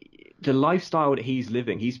 the lifestyle that he's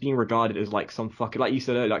living, he's being regarded as like some fucking, like you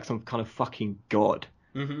said earlier, like some kind of fucking god.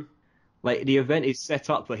 Mm-hmm. Like the event is set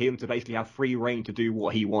up for him to basically have free reign to do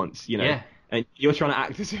what he wants, Yeah. And you're trying to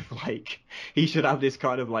act as if like he should have this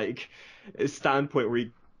kind of like standpoint where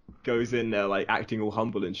he goes in there like acting all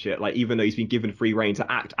humble and shit, like even though he's been given free reign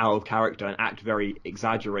to act out of character and act very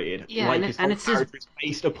exaggerated. Yeah, like and his whole character is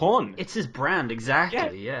based upon. It's his brand,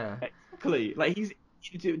 exactly. Yeah. Exactly. Like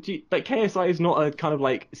like KSI is not a kind of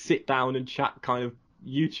like sit down and chat kind of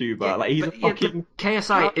YouTuber. Yeah, like he's a fucking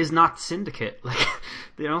KSI is not Syndicate. Like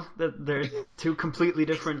they're two completely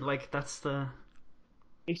different. Like that's the.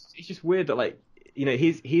 It's just weird that like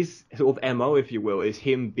his sort of MO, if you will, is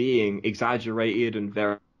him being exaggerated and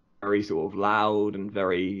very, very sort of loud and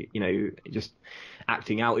very, just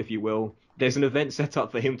acting out, if you will. There's an event set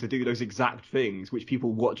up for him to do those exact things, which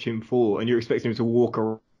people watch him for, and you're expecting him to walk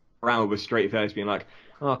around with a straight face, being like,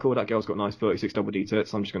 "Oh, cool, that girl's got nice 36 double D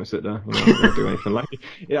tits. I'm just gonna sit there, I'm not gonna do anything." Like,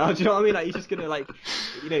 yeah, do you know what I mean? Like, he's just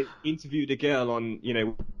gonna interview the girl on,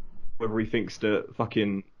 whether he thinks that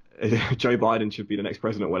fucking Joe Biden should be the next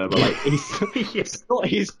president or whatever. Like, it's not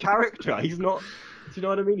his character. He's not. Do you know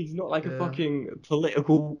what I mean? He's not like a fucking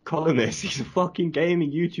political columnist. He's a fucking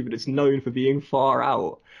gaming YouTuber that's known for being far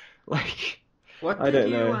out. Like, I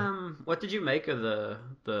don't know. What did you make of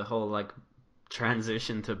the whole like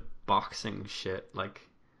transition to boxing shit? Like,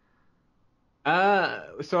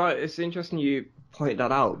 it's interesting you point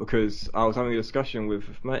that out, because I was having a discussion with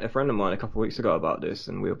a friend of mine a couple of weeks ago about this,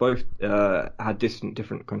 and we were both had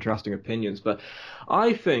different contrasting opinions. But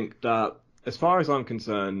I think that, as far as I'm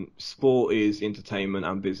concerned, sport is entertainment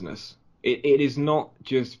and business. It is not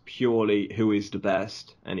just purely who is the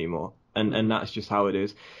best anymore, and that's just how it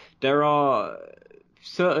is. There are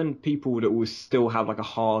certain people that will still have like a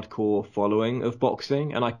hardcore following of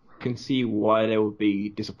boxing, and I can see why they would be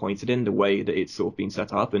disappointed in the way that it's sort of been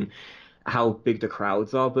set up and how big the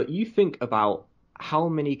crowds are. But you think about how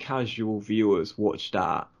many casual viewers watch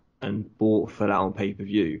that and bought for that on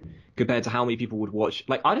pay-per-view compared to how many people would watch.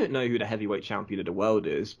 Like, I don't know who the heavyweight champion of the world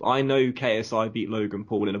is, but I know KSI beat Logan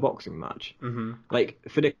Paul in a boxing match. Mm-hmm. Like,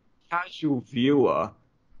 for the casual viewer,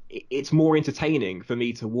 it's more entertaining for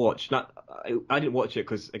me to watch. I didn't watch it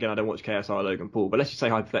because, again, I don't watch KSI or Logan Paul, but let's just say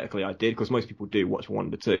hypothetically I did, because most people do watch one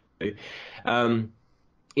of the two.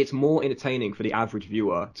 It's more entertaining for the average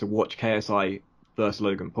viewer to watch KSI versus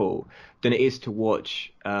Logan Paul than it is to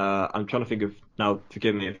watch, I'm trying to think of, now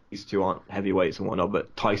forgive me if these two aren't heavyweights and whatnot,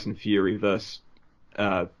 but Tyson Fury versus,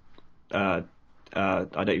 I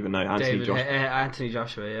don't even know, Anthony Joshua. Anthony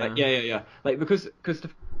Joshua, yeah. Yeah. Like, because the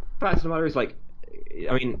fact of the matter is, like,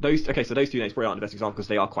 I mean, those two names probably aren't the best example because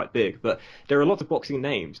they are quite big, but there are lots of boxing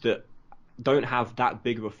names that don't have that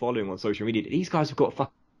big of a following on social media. These guys have got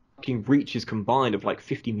fucking reaches combined of like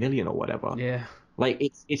 50 million or whatever. Yeah. Like,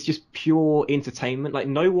 it's just pure entertainment. Like,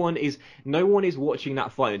 no one is watching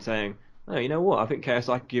that fight and saying, "Oh, you know what? I think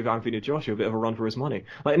KSI could give Anthony Joshua a bit of a run for his money."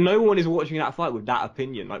 Like, no one is watching that fight with that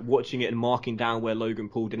opinion, like watching it and marking down where Logan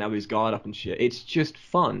Paul didn't have his guard up and shit. It's just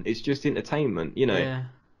fun. It's just entertainment, Yeah.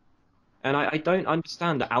 And I don't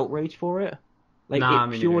understand the outrage for it. Like,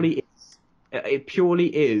 it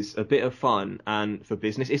purely is a bit of fun and for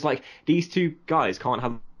business. It's like these two guys can't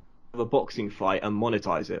have a boxing fight and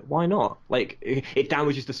monetize it. Why not? Like, it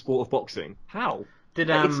damages the sport of boxing. How? Did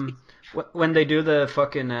when they do the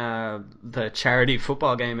fucking the charity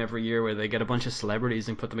football game every year where they get a bunch of celebrities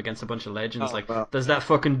and put them against a bunch of legends, does that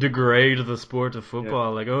fucking degrade the sport of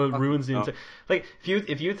football? Yeah. Like, it ruins the like,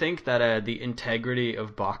 if you think that the integrity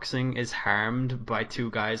of boxing is harmed by two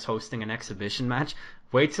guys hosting an exhibition match,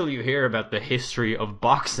 wait till you hear about the history of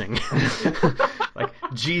boxing. Like,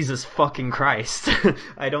 Jesus fucking Christ.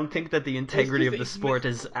 I don't think that the integrity of the sport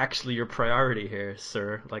is actually your priority here,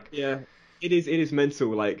 sir. Like, yeah. It is mental,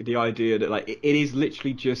 like, the idea that, like, it is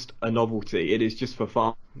literally just a novelty. It is just for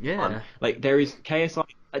fun. Yeah. Like, there is KSI.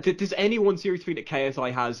 Does anyone seriously think that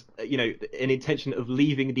KSI has, an intention of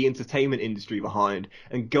leaving the entertainment industry behind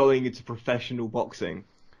and going into professional boxing?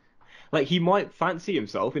 Like, he might fancy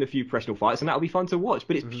himself in a few professional fights, and that'll be fun to watch.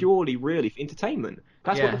 But it's purely, really, for entertainment.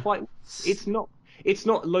 That's what the fight. It's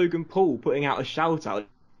not Logan Paul putting out a shout out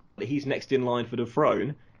that he's next in line for the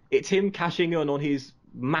throne. It's him cashing in on his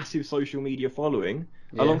massive social media following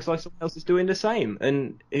alongside someone else that's doing the same.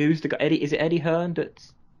 And who's the guy? Is it Eddie Hearn that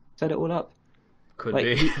set it all up? Could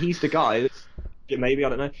be. He's the guy that's, maybe, I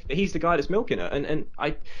don't know, but he's the guy that's milking it. And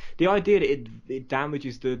the idea that it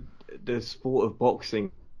damages the sport of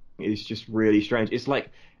boxing is just really strange. It's like,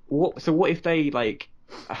 what if they if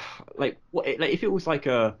it was like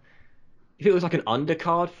an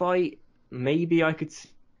undercard fight, maybe I could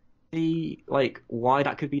see like why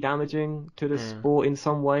that could be damaging to the sport in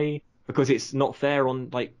some way, because it's not fair on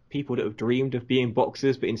like people that have dreamed of being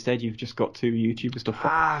boxers, but instead you've just got two YouTubers to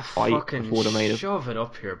fight before the main. Shove it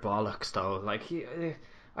up your bollocks, though. Like,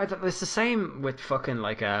 it's the same with fucking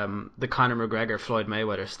like the Conor McGregor Floyd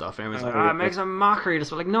Mayweather stuff, and everyone's like, it makes a mockery of this,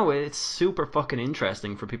 but like, no, it's super fucking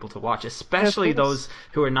interesting for people to watch, especially those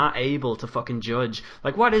who are not able to fucking judge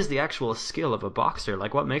like what is the actual skill of a boxer,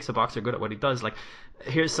 like what makes a boxer good at what he does. Like,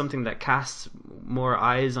 here's something that casts more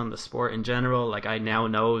eyes on the sport in general. Like, I now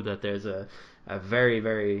know that there's a very,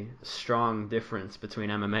 very strong difference between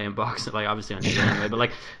MMA and boxing. Like, obviously I understand MMA, but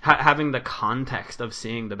like having the context of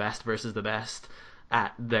seeing the best versus the best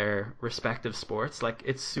at their respective sports. Like,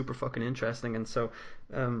 it's super fucking interesting. And so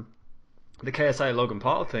the KSI Logan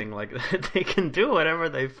Paul thing, like, they can do whatever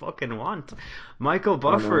they fucking want. Michael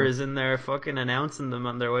Buffer is in there fucking announcing them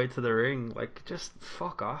on their way to the ring. Like, just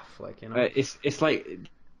fuck off, like, you know. It's like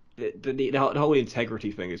the whole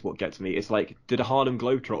integrity thing is what gets me. It's like, did the Harlem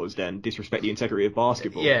Globetrotters then disrespect the integrity of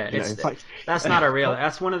basketball? Yeah, it's like, that's not a real.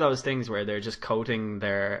 That's one of those things where they're just coating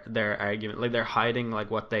their argument, like they're hiding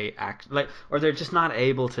like what they act like, or they're just not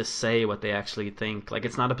able to say what they actually think. Like,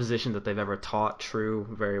 it's not a position that they've ever taught true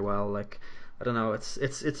very well. Like, I don't know. It's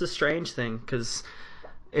a strange thing, because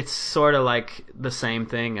it's sort of like the same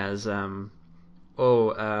thing as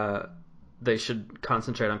they should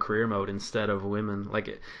concentrate on career mode instead of women.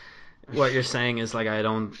 Like, what you're saying is, like, I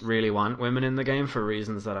don't really want women in the game for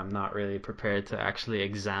reasons that I'm not really prepared to actually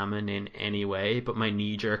examine in any way, but my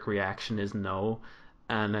knee-jerk reaction is no.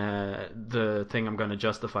 And the thing I'm going to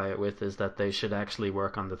justify it with is that they should actually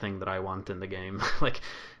work on the thing that I want in the game. Like,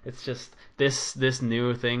 it's just, this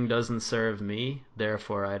new thing doesn't serve me,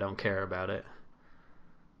 therefore I don't care about it.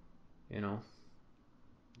 You know?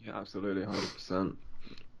 Yeah, absolutely, 100%.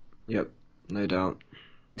 Yep, no doubt.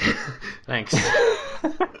 Thanks.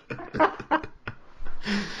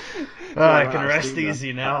 I can rest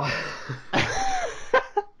easy now.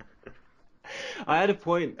 I had a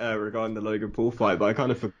point regarding the Logan Paul fight, but I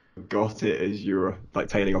kind of forgot it as you were like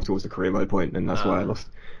tailing off towards the career mode point, and that's why I lost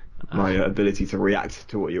my ability to react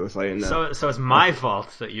to what you were saying there. So it's my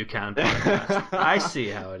fault that you can't podcast. I see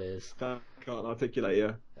how it is. I can't articulate,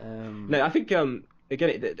 yeah. No, I think again, I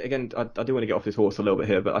do want to get off this horse a little bit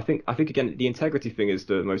here, but I think again, the integrity thing is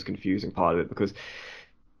the most confusing part of it, because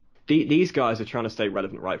these guys are trying to stay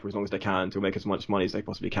relevant, right, for as long as they can, to make as much money as they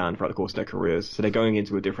possibly can throughout the course of their careers. So they're going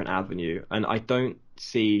into a different avenue, and I don't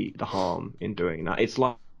see the harm in doing that. It's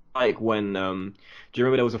like when, do you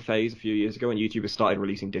remember there was a phase a few years ago when YouTubers started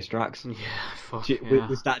releasing diss tracks? Yeah,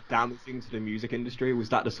 Was that damaging to the music industry? Was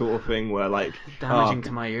that the sort of thing where, like, damaging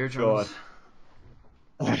to my eardrums?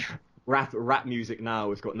 Rap music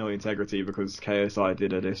now has got no integrity because KSI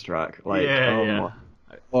did a diss track. Like, my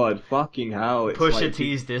God, fucking hell. It's Pusha like,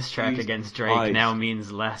 T's diss track against Drake now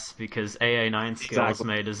means less because AA9 Skills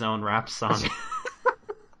made his own rap song.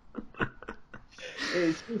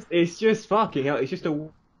 It's just fucking hell. It's just a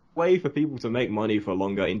way for people to make money for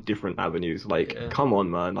longer in different avenues. Like, come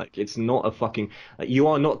on, man. Like, it's not a fucking... Like, you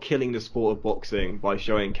are not killing the sport of boxing by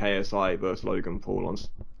showing KSI versus Logan Paul on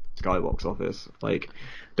Skybox Office. Like,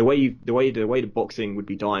 the way the boxing would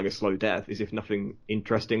be dying a slow death is if nothing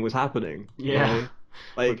interesting was happening. Yeah. You know?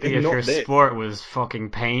 Like, if your sport was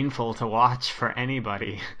fucking painful to watch for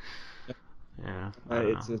anybody. Yeah.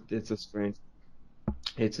 It's a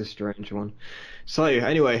strange one. So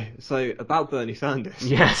anyway, about Bernie Sanders.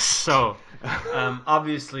 Yes. So,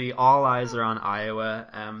 obviously, all eyes are on Iowa.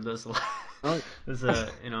 There's we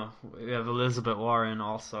have Elizabeth Warren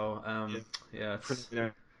also.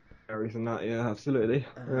 Everything that, yeah, absolutely.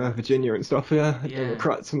 Virginia and stuff, yeah.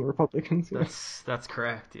 Democrats and Republicans. Yeah. That's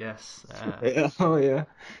correct. Yes. Yeah. Oh yeah.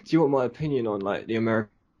 Do you want my opinion on like the American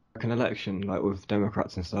election, like with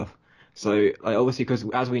Democrats and stuff? So, like, obviously, because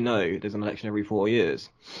as we know, there's an election every 4 years.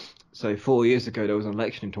 So 4 years ago there was an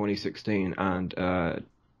election in 2016, and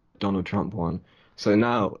Donald Trump won. So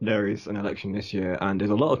now there is an election this year, and there's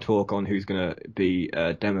a lot of talk on who's going to be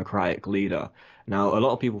a Democratic leader. Now, a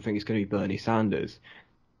lot of people think it's going to be Bernie Sanders.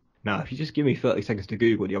 Now, if you just give me 30 seconds to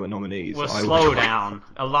Google the other nominees... Well, slow down.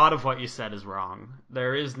 A lot of what you said is wrong.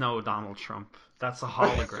 There is no Donald Trump. That's a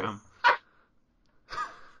hologram.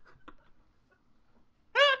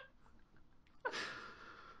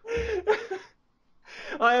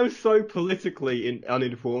 I am so politically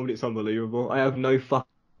uninformed, it's unbelievable. I have no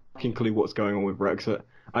fucking clue what's going on with Brexit.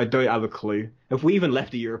 I don't have a clue. If we even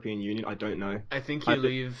left the European Union, I don't know. I think you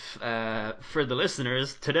leave, for the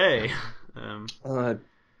listeners, today.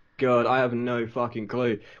 God, I have no fucking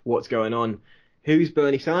clue what's going on. Who's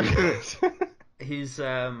Bernie Sanders? He's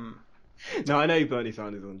No, I know Bernie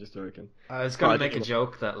Sanders. I'm just joking. I was gonna make a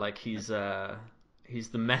joke that like he's the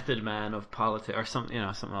method man of politics or something,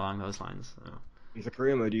 something along those lines. So. He's a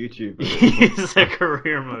career mode YouTuber. He's a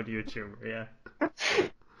career mode YouTuber. Yeah.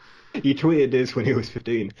 He tweeted this when he was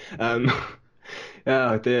 15.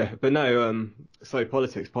 Oh dear, but no. So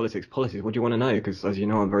politics. What do you want to know? Because as you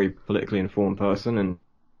know, I'm a very politically informed person, and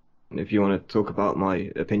if you want to talk about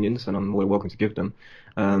my opinions, then I'm more welcome to give them.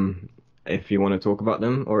 If you want to talk about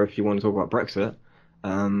them, or if you want to talk about Brexit,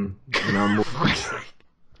 I'm more...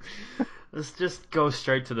 Let's just go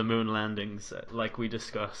straight to the moon landings, like we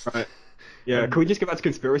discussed. Right. Yeah, can we just get back to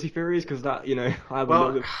conspiracy theories? Because that, I have a little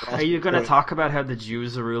Well, bit. are you going to talk about how the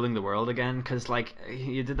Jews are ruling the world again? Because, like,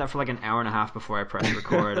 you did that for like an hour and a half before I pressed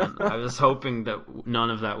record, and I was hoping that none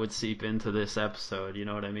of that would seep into this episode, you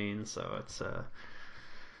know what I mean? So it's,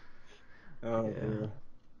 Oh, yeah. yeah.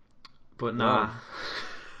 But nah. Wow.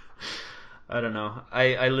 I don't know.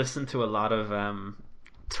 I listen to a lot of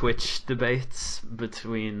Twitch debates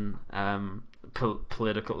between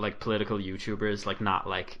political YouTubers, like not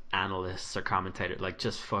like analysts or commentators, like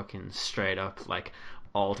just fucking straight up like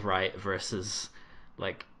alt-right versus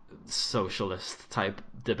like socialist type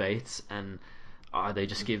debates, and they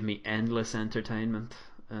just give me endless entertainment,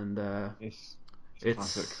 and It's it's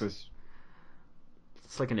classic because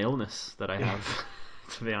it's like an illness that I have,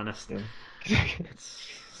 to be honest. yeah. It's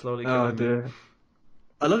slowly Oh killing me. dear.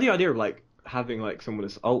 I love the idea of like having like someone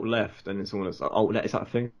that's alt left and then someone that's like, alt left. Is that a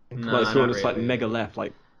thing? No, Like someone not that's like really. mega left,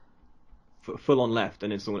 like full on left,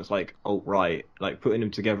 and then someone that's like alt right, like putting them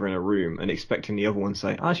together in a room and expecting the other one to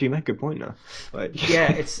say, "Actually, you make a good point now." Like, Yeah,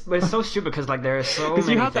 but it's so stupid because like there are so 'Cause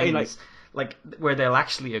you many have that in, things like where they'll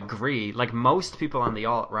actually agree. Like most people on the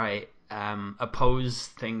alt right oppose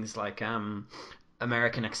things like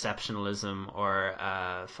American exceptionalism or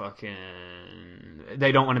fucking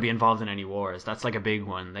they don't want to be involved in any wars. That's like a big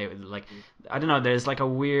one. They like I don't know. There's like a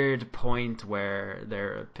weird point where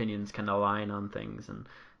their opinions can align on things, and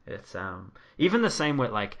it's even the same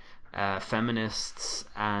with like feminists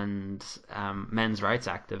and men's rights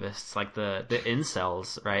activists, like the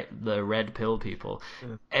incels, right? The red pill people.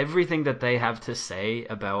 Everything that they have to say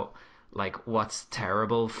about like what's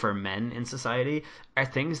terrible for men in society are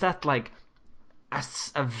things that like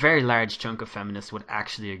a very large chunk of feminists would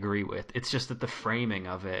actually agree with. It's just that the framing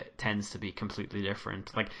of it tends to be completely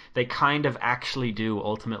different. Like they kind of actually do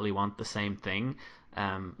ultimately want the same thing.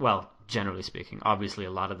 Well, generally speaking, obviously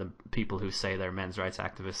a lot of the people who say they're men's rights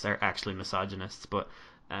activists are actually misogynists, but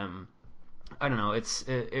I don't know.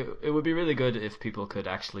 It would be really good if people could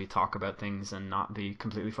actually talk about things and not be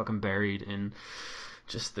completely fucking buried in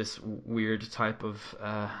just this weird type of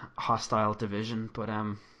hostile division. But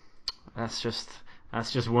that's just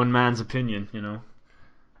one man's opinion, you know.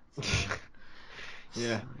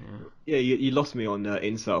 yeah. You lost me on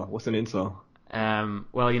incel. What's an incel?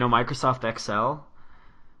 Well, you know Microsoft Excel.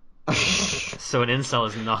 So an incel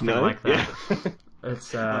is nothing No? like that. Yeah.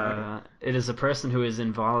 It's it is a person who is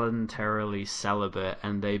involuntarily celibate,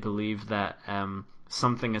 and they believe that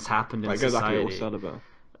something has happened in Like, go back to your society. celibate.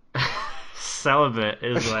 Celibate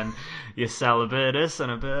is when you sell a bit of this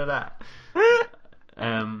and a bit of that.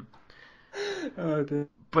 Oh dear.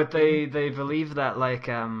 But they believe that like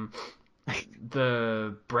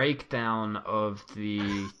the breakdown of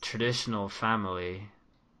the traditional family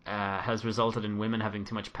has resulted in women having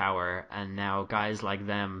too much power, and now guys like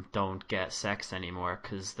them don't get sex anymore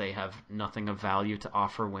because they have nothing of value to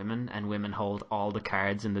offer women, and women hold all the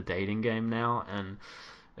cards in the dating game now, and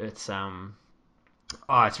it's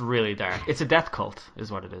it's really dark. It's a death cult,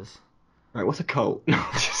 is what it is. Right, what's a cult? No,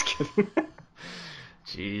 I'm just kidding.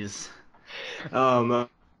 Jeez. Oh man.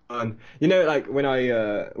 Like when we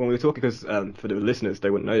were talking, because for the listeners they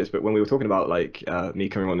wouldn't know this, but when we were talking about like me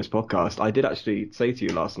coming on this podcast, I did actually say to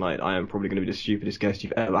you last night, I am probably going to be the stupidest guest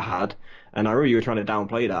you've ever had, and I remember you were trying to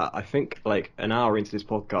downplay that. I think like an hour into this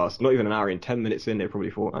podcast, not even an hour, in 10 minutes in, they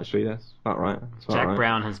probably thought, actually that's about right. That's about Jack right.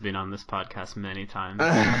 Brown has been on this podcast many times.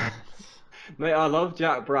 Mate, I love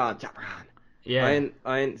Jack Brown. Jack Brown. Yeah,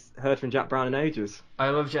 I ain't heard from Jack Brown in ages. I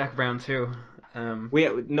love Jack Brown too. Not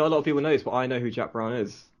a lot of people know this, but I know who Jack Brown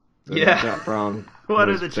is. So Yeah. Jack Brown. What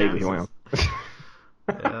are knows the vaguely who I am.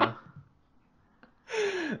 Yeah.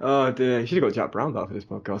 Oh dear, you should have got Jack Brown back for this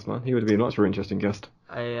podcast, man. He would have been a much more interesting guest.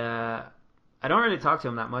 I don't really talk to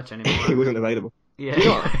him that much anymore. He wasn't available. Yeah. Do you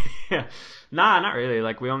not? Yeah. Nah, not really.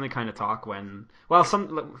 Like we only kind of talk when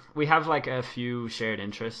we have like a few shared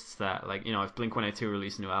interests that like, you know, if Blink-182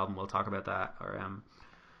 release a new album, we'll talk about that, or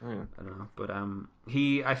Oh, yeah. I don't know. But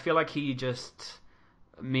I feel like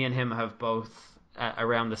me and him have both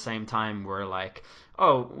around the same time were like,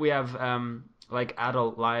 oh, we have like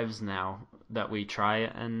adult lives now that we try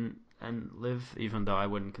and live, even though I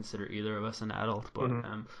wouldn't consider either of us an adult. But I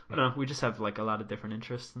don't know, we just have like a lot of different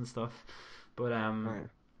interests and stuff. But Right.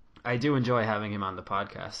 I do enjoy having him on the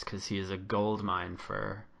podcast because he is a gold mine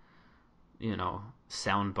for, you know,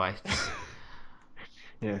 sound bites.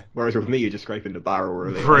 Yeah. Whereas with me, you're just scraping the barrel,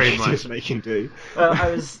 really. Pretty Like, much. just making do. Well,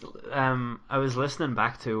 I was listening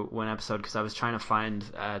back to one episode because I was trying to find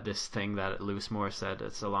this thing that Lewis Moore said.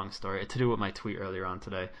 It's a long story to do with my tweet earlier on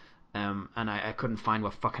today, and I couldn't find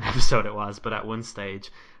what fucking episode it was. But at one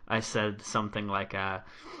stage, I said something like, yeah,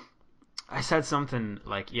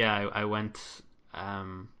 I went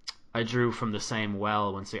I drew from the same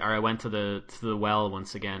well once, or I went to the well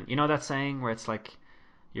once again. You know that saying where it's like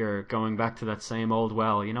you're going back to that same old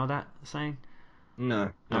well. You know that saying?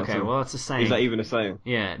 No. not Okay, at all. well, it's a saying. Is that even a saying?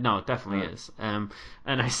 Yeah, no, it definitely Right. is. And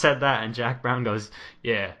I said that, and Jack Brown goes,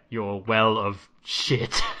 "Yeah, you're a well of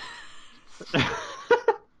shit."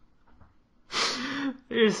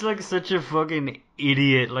 It's like such a fucking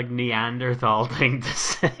idiot, like Neanderthal thing to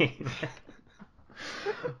say.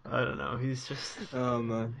 I don't know. He's just. Oh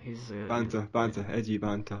man. He's Banter, edgy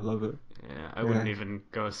banter, love it. Yeah, I wouldn't even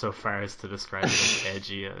go so far as to describe it as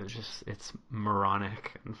edgy. It's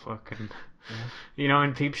moronic and fucking. You know,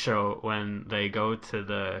 in Peep Show, when they go to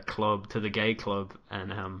the club, to the gay club,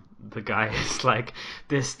 and the guy is like,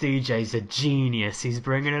 "This DJ's a genius. He's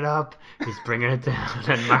bringing it up. He's bringing it down."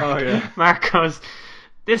 And Mark goes,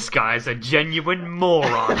 "This guy's a genuine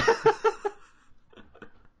moron."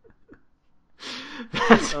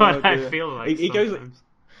 That's what I feel like. He goes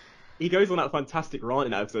on that fantastic rant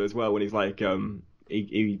in that episode as well when he's like,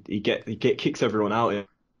 he kicks everyone out in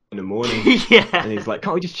the morning. Yeah. And he's like,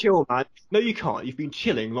 "Can't we just chill, man?" "No, you can't. You've been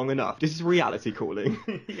chilling long enough. This is reality calling."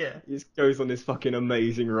 Yeah. He just goes on this fucking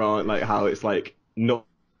amazing rant, like how it's like not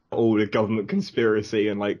all a government conspiracy,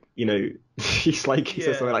 and like, you know, he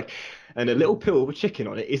says something like, "And a little pill with chicken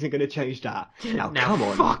on it isn't going to change that." Now come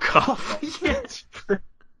on. Fuck off. It's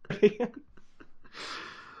brilliant.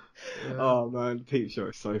 Oh man, Peep Show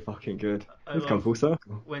is so fucking good. We've come full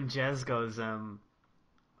circle. When Jez goes, "Oh,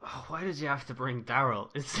 why did you have to bring Daryl?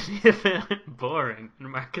 It's a bit boring." And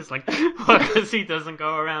Mark is like, "Well, because he doesn't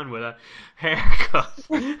go around with a haircut."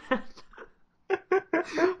 I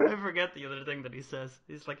forget the other thing that he says.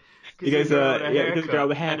 He's like, he goes, he doesn't go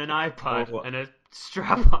with a haircut and an iPod and a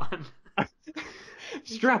strap-on.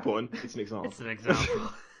 Strap-on? It's an example. It's an example.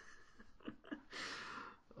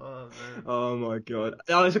 Oh man. Oh my god.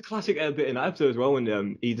 Oh, there's a classic bit in that episode as well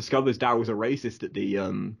when he discovers Daryl's a racist at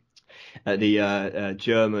the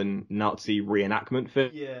German Nazi reenactment thing.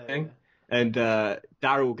 Yeah. And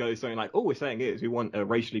Daryl goes something like, "All we're saying is we want a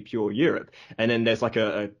racially pure Europe." And then there's like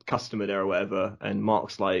a customer there or whatever, and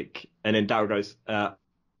Mark's like, and then Daryl goes,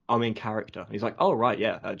 "I'm in character." And he's like, "Oh right,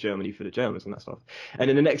 yeah, Germany for the Germans and that stuff." And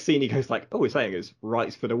in the next scene he goes like, "All we're saying is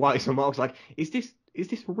rights for the whites." And Mark's like, Is this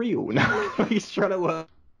real now?" He's trying to work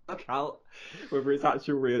out whether it's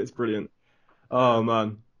actual real. It's brilliant. Oh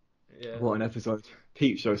man. Yeah. What an episode.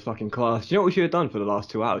 Peep Show is fucking class. Do you know what we should have done for the last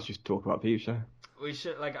 2 hours? Just talk about Peep Show. We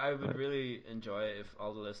should, like, I would really enjoy it if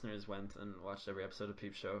all the listeners went and watched every episode of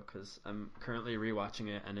Peep Show, because I'm currently rewatching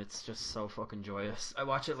it and it's just so fucking joyous. I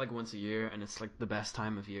watch it like once a year and it's like the best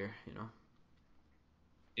time of year, you know?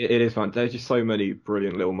 It is fun. There's just so many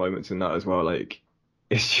brilliant little moments in that as well. Like,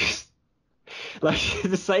 it's just like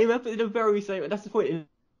the same episode, the very same. That's the point.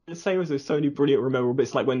 The same as there's so many brilliant memorable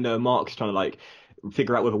bits, like when Mark's trying to like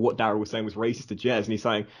figure out whether what Daryl was saying was racist to Jez, and he's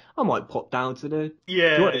saying, "I might pop down to the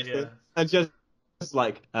and Jez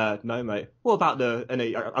like, "No mate, what about the," and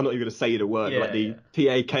I'm not even gonna say the word, but like the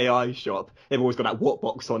PAKI shop, they've always got that what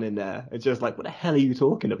box on in there. It's just like, what the hell are you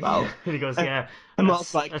talking about? And he goes, and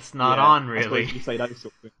Mark's like, that's not on I really. suppose if you say those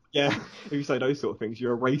sort of things. Yeah, if you say those sort of things,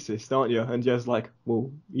 you're a racist, aren't you? And Jez like,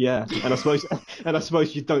 well, yeah, and I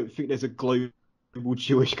suppose you don't think there's a global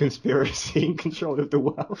Jewish conspiracy in control of the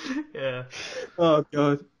world. Yeah. Oh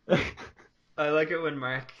god. I like it when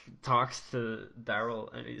Mark talks to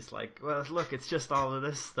Daryl and he's like, "Well, look, it's just all of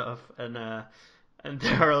this stuff," and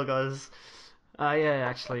Daryl goes, "Yeah,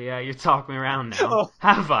 actually, yeah, you talked me around now. Oh.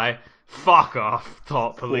 Have I? Fuck off,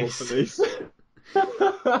 thought police."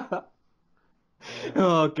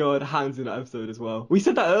 Oh god, Hans in that episode as well. We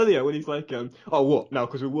said that earlier when he's like, "Oh what? Now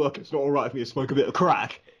because we're working, it's not all right for me to smoke a bit of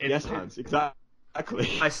crack." Yes, Hans, exactly.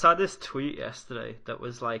 I saw this tweet yesterday that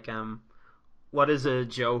was like, what is a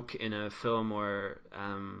joke in a film or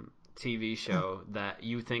TV show that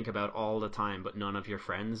you think about all the time but none of your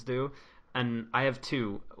friends do? And I have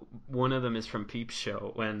two. One of them is from Peep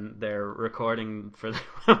Show when they're recording for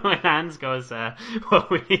when Hans goes, "What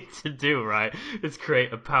we need to do, right, is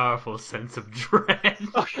create a powerful sense of dread."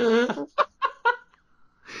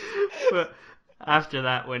 But after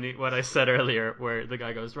that, what I said earlier, where the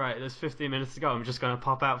guy goes, "Right, there's 15 minutes to go. I'm just gonna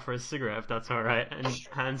pop out for a cigarette if that's all right." And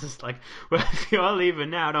Hans is like, "Well, if you're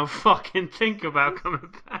leaving now, don't fucking think about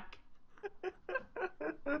coming back."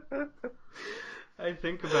 I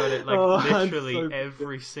think about it literally so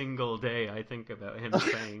every single day. I think about him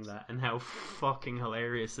saying that and how fucking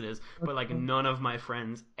hilarious it is. But like none of my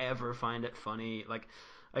friends ever find it funny. Like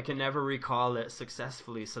I can never recall it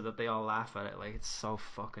successfully so that they all laugh at it. Like it's so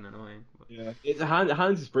fucking annoying. Yeah,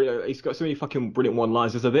 Hans is brilliant. He's got so many fucking brilliant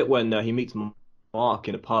one-liners. There's a bit when he meets Mark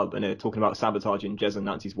in a pub and they're talking about sabotaging Jez and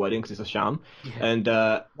Nancy's wedding because it's a sham. Yeah. And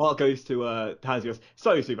Mark goes to Hans, he goes,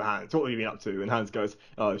 "So, Super Hans, what have you been up to?" And Hans goes,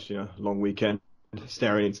 "Oh, it's, long weekend."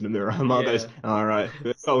 Staring into the mirror. And Mark goes, "All right,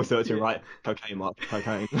 soul searching, right? Cocaine, Mark,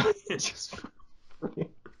 cocaine." It's just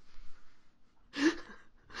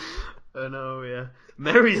I know, yeah.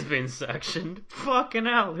 Mary's been sectioned. Fucking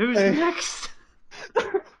hell, who's next?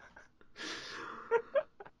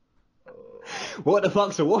 What the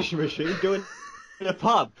fuck's a washing machine doing in a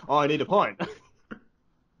pub? Oh, I need a pint.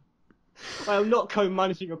 I am not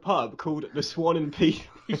co-managing a pub called the Swan and Peter.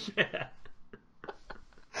 Yeah.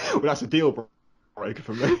 Well, that's a deal breaker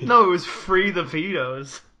for me. No, it was Free the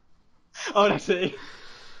Pedos. Oh, that's it.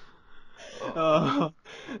 Oh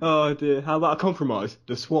dear. How about a compromise?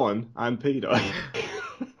 The Swan and Peter.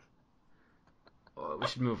 Oh, we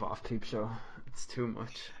should move off Peep Show. It's too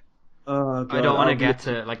much. Oh, God, I don't want to get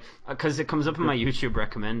to, because it comes up in my YouTube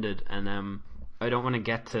recommended, and I don't want to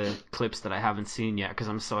get to clips that I haven't seen yet, because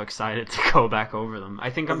I'm so excited to go back over them. I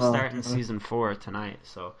think I'm starting season 4 tonight,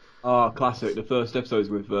 so... Oh, classic. The first episode's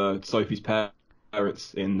with Sophie's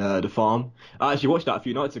parents in the farm. I actually watched that a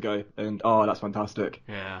few nights ago, and that's fantastic.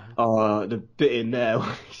 Yeah. The bit in there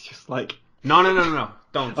where it's just like... No.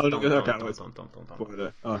 Don't.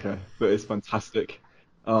 Okay, but it's fantastic.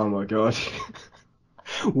 Oh my god.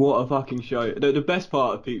 What a fucking show. The best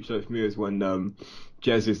part of Peep Show for me is when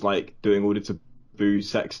Jez is like doing all the taboo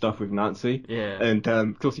sex stuff with Nancy. Yeah. And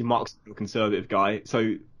obviously Mark's a conservative guy,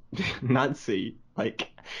 so Nancy like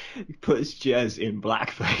puts Jez in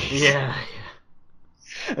blackface. Yeah.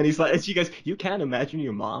 And he's like, and she goes, "You can't imagine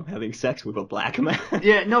your mom having sex with a black man."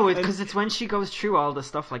 Yeah, no, because it's when she goes through all the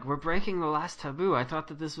stuff, like, we're breaking the last taboo. I thought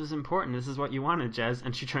that this was important. This is what you wanted, Jez.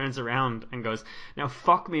 And she turns around and goes, "Now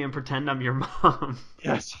fuck me and pretend I'm your mom."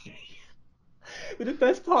 Yes. But the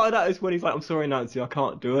best part of that is when he's like, "I'm sorry, Nancy, I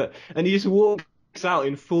can't do it." And he just walks out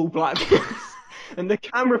in full blackface. And the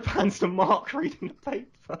camera pans to Mark reading the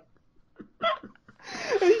paper.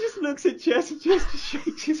 And he just looks at Jess and just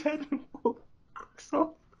shakes his head and walks off.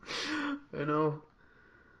 I know.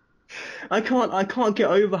 I can't get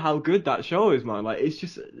over how good that show is, man. Like, it's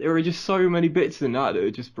just, there are just so many bits in that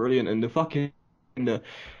are just brilliant. And the fucking the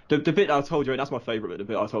bit I told you, that's my favourite bit.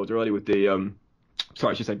 The bit I told you earlier with the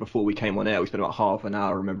sorry, I should say before we came on air, we spent about half an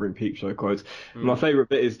hour remembering Peep Show quotes. My favourite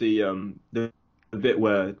bit is the bit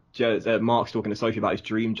where Mark's talking to Sophie about his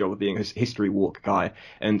dream job of being a history walk guy,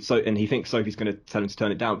 and he thinks Sophie's going to tell him to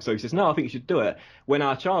turn it down. So he says, "No, I think you should do it. When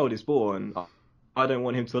our child is born, I don't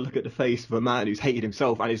want him to look at the face of a man who's hated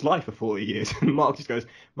himself and his life for 40 years. And Mark just goes,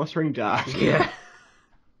 "Must ring dad." Yeah.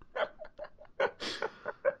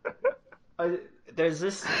 There's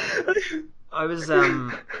this... I was,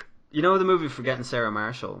 you know the movie Forgetting Sarah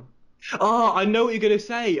Marshall? Oh, I know what you're going to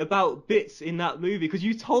say about bits in that movie, because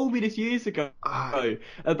you told me this years ago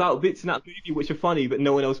about bits in that movie which are funny but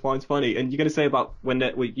no one else finds funny, and you're going to say about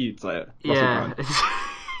you'd say it. Yeah,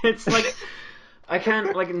 it's like, I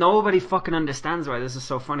can't, like, nobody fucking understands why this is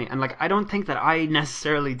so funny, and like, I don't think that I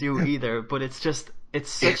necessarily do either, but it's just, it's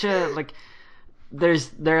such a, like, there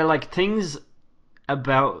are like things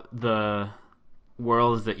about the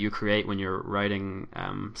worlds that you create when you're writing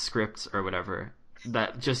scripts or whatever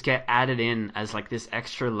that just get added in as like this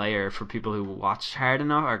extra layer for people who watch hard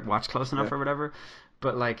enough or watch close enough or whatever.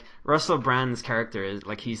 But like Russell Brand's character is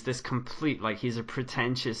like, he's this complete, like, he's a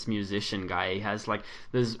pretentious musician guy. He has like,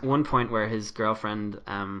 there's one point where his girlfriend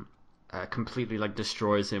completely like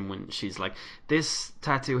destroys him when she's like, "This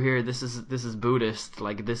tattoo here, this is Buddhist,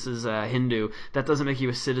 like this is Hindu, that doesn't make you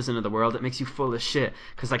a citizen of the world, it makes you full of shit,"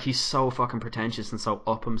 because like he's so fucking pretentious and so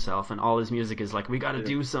up himself, and all his music is like, we gotta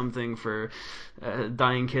do something for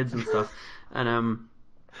dying kids and stuff. And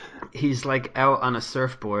he's like out on a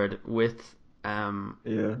surfboard with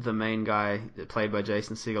the main guy played by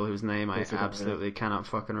Jason Segel, whose name I absolutely cannot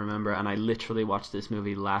fucking remember, and I literally watched this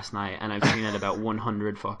movie last night and I've seen it about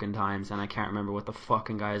 100 fucking times and I can't remember what the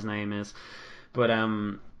fucking guy's name is. But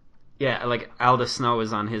yeah, like Aldous Snow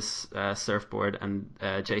is on his surfboard and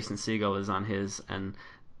Jason Segel is on his, and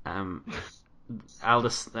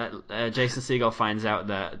Jason Segel finds out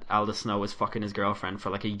that Aldous Snow was fucking his girlfriend for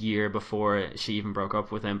like a year before she even broke up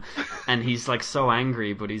with him, and he's like so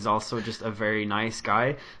angry, but he's also just a very nice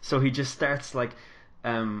guy, so he just starts like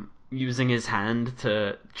using his hand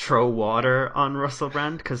to throw water on Russell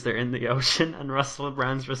Brand because they're in the ocean, and Russell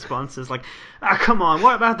Brand's response is like, "Ah, come on,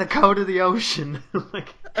 what about the code of the ocean?"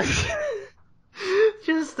 Like,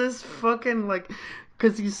 just this fucking like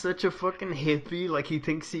Because he's such a fucking hippie. Like, he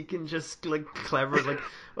thinks he can just, like, clever, like,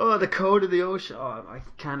 oh, the code of the ocean. Oh, I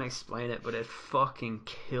can't explain it, but it fucking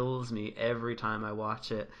kills me every time I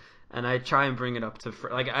watch it. And I try and bring it up to,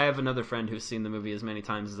 like, I have another friend who's seen the movie as many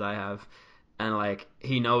times as I have. And, like,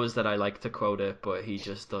 he knows that I like to quote it, but he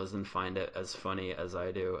just doesn't find it as funny as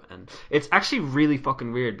I do. And it's actually really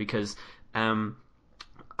fucking weird because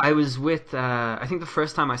I was with, I think the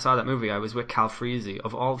first time I saw that movie, I was with Cal Freese,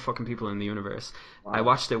 of all the fucking people in the universe. Wow. I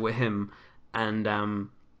watched it with him, and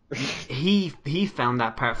he found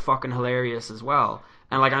that part fucking hilarious as well.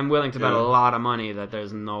 And, like, I'm willing to bet a lot of money that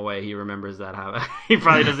there's no way he remembers that. He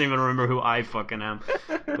probably doesn't even remember who I fucking am.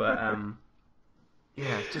 But,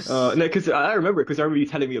 yeah, just... No, because I remember it, because I remember you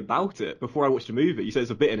telling me about it before I watched the movie. You said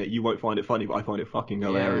there's a bit in it, you won't find it funny, but I find it fucking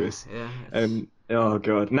hilarious. Yeah. And, oh,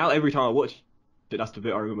 God. Now, every time I watch it, that's the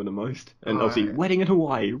bit I remember the most. And obviously, Wedding in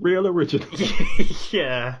Hawaii, real original.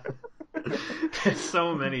 Yeah. There's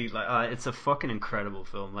so many, like, it's a fucking incredible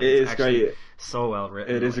film. Like, it is great. So well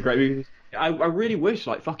written. It is a great movie. I really wish,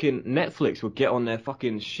 like, fucking Netflix would get on their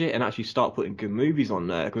fucking shit and actually start putting good movies on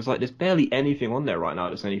there, because, like, there's barely anything on there right now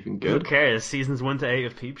that's anything good. Who cares? Seasons 1 to 8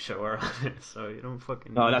 of Peep Show are on it, so you don't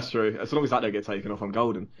fucking... No, that's true. As long as that don't get taken off, I'm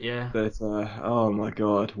golden. Yeah. But, oh my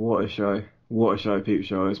god, what a show. What a show Peep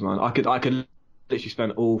Show is, man. I could literally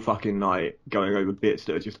spend all fucking night going over bits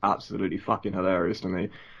that are just absolutely fucking hilarious to me.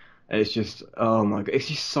 It's just, oh my god, it's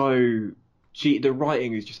just so... The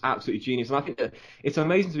writing is just absolutely genius, and I think that it's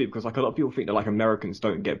amazing to me because, like, a lot of people think that, like, Americans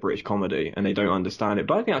don't get British comedy and they don't understand it,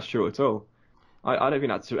 but I don't think that's true at all. I don't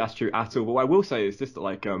think that's true at all. But what I will say is this: that,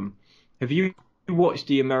 like, have you watched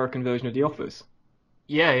the American version of The Office?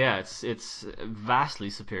 Yeah, it's vastly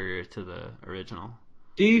superior to the original.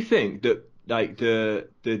 Do you think that, like, the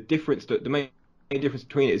difference, the main difference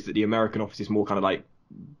between it is that the American Office is more kind of like,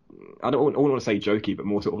 I don't want to say jokey, but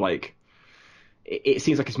more sort of like, it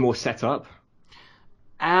seems like it's more set up.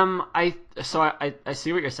 I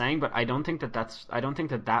see what you're saying, but I don't think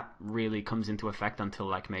that really comes into effect until,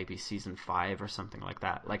 like, maybe season 5 or something like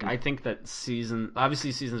that. Like, I think that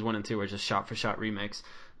obviously seasons 1 and 2 are just shot for shot remakes.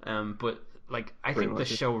 But, like, I think the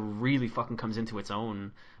show really fucking comes into its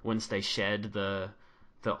own once they shed the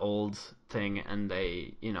old thing and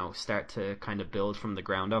they, you know, start to kind of build from the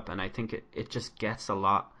ground up. And I think it just gets a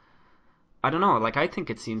lot. I don't know, like, I think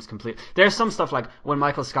it seems complete. There's some stuff, like, when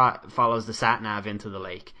Michael Scott follows the sat-nav into the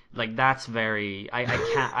lake. Like, that's very... I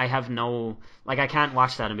can't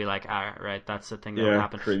watch that and be like, right, that's the thing that will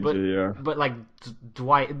happen. Cringy, but, like,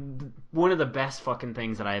 Dwight... One of the best fucking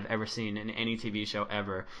things that I've ever seen in any TV show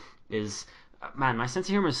ever is... Man, my sense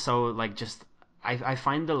of humor is so, like, just... I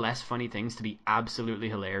find the less funny things to be absolutely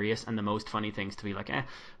hilarious and the most funny things to be like, eh.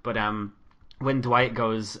 But, when Dwight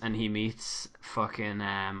goes and he meets fucking...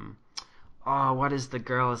 Oh, what is the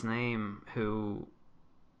girl's name?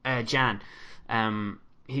 Jan.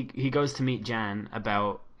 He goes to meet Jan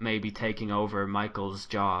about maybe taking over Michael's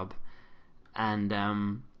job,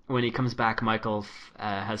 and when he comes back, Michael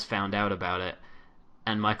has found out about it,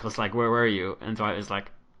 and Michael's like, "Where were you?" And Dwight is like,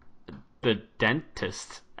 "The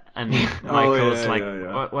dentist." And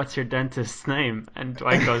Michael's What's your dentist's name? And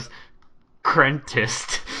Dwight goes,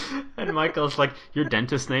 Crentist. And Michael's like, your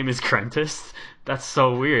dentist's name is Crentist? That's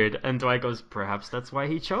so weird. And Dwight goes, perhaps that's why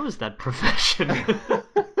he chose that profession.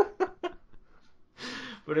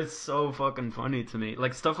 But it's so fucking funny to me.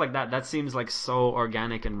 Like, stuff like that seems like so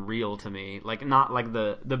organic and real to me. Like, not like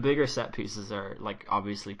the bigger set pieces are, like,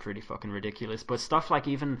 obviously pretty fucking ridiculous, but stuff like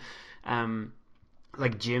even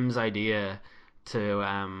like Jim's idea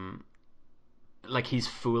to like, he's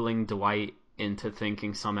fooling Dwight into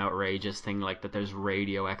thinking some outrageous thing like that there's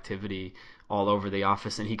radioactivity all over the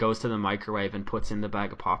office, and he goes to the microwave and puts in the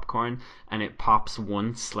bag of popcorn and it pops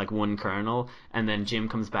once, like one kernel, and then Jim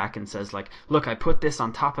comes back and says, like, look, I put this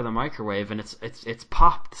on top of the microwave and it's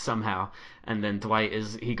popped somehow, and then Dwight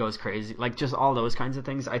he goes crazy. Like, just all those kinds of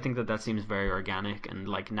things. I think that seems very organic and,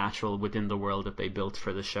 like, natural within the world that they built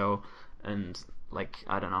for the show. And, like,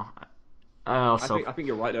 I don't know, I think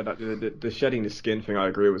you're right there. That the shedding the skin thing, I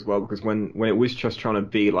agree with as well, because when it was just trying to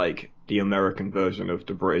be like the American version of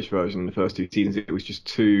the British version in the first 2 seasons, it was just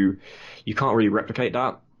too... You can't really replicate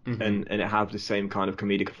that, and it have the same kind of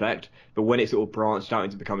comedic effect. But when it sort of branched out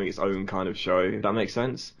into becoming its own kind of show, if that makes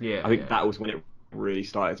sense. Yeah. I think that was when it really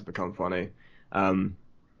started to become funny.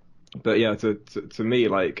 But yeah, to me,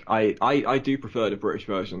 like, I do prefer the British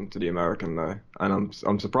version to the American though, and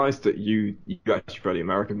I'm surprised that you actually prefer the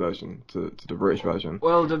American version to the British version.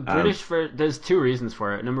 Well, the British there's 2 reasons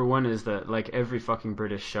for it. Number one is that, like, every fucking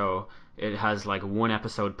British show it has like one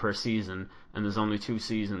episode per season, and there's only 2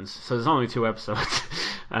 seasons, so there's only 2 episodes.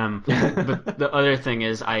 But the other thing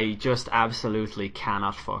is, I just absolutely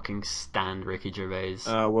cannot fucking stand Ricky Gervais.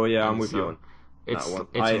 Well, yeah, I'm And with you on It's that one.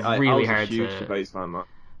 it's I really was hard a huge to. Gervais fan, man.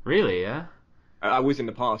 Really, yeah. I was in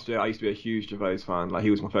the past, yeah. I used to be a huge Gervais fan. Like, he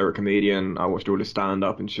was my favorite comedian. I watched all his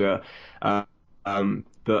stand-up and shit.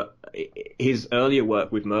 But his earlier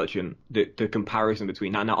work with Merchant, the comparison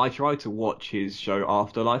between now I tried to watch his show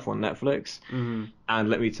Afterlife on Netflix, and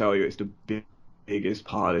let me tell you, it's the biggest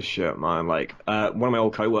pile of shit, man. Like, one of my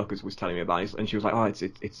old co-workers was telling me about it, and she was like, "Oh,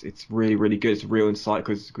 it's really, really good. It's a real insight,"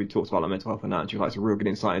 because we talked about like mental health and that. And she was like, "It's a real good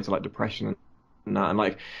insight into like depression and that." And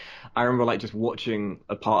like, I remember like just watching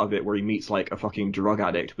a part of it where he meets like a fucking drug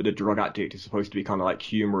addict, but the drug addict is supposed to be kind of like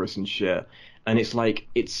humorous and shit, and it's like,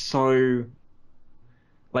 it's so.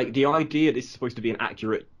 Like, the idea that this is supposed to be an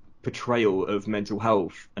accurate portrayal of mental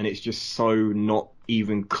health, and it's just so not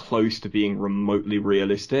even close to being remotely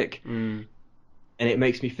realistic. And it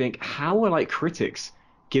makes me think, how are like critics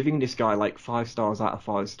giving this guy like 5 stars out of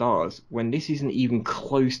 5 stars when this isn't even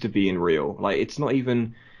close to being real? Like, it's not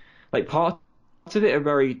even like, parts of it are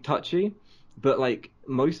very touchy, but like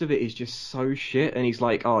most of it is just so shit. And he's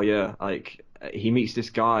like, oh yeah, like he meets this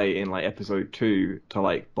guy in like episode 2 to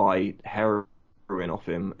like buy heroin off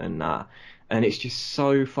him and that, and it's just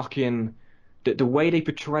so fucking, the way they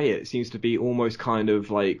portray it seems to be almost kind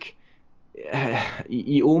of like,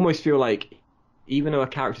 you almost feel like, even though a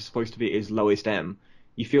character's supposed to be at his lowest M,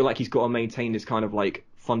 you feel like he's got to maintain this kind of like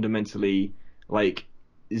fundamentally like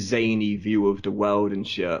zany view of the world and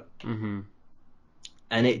shit. And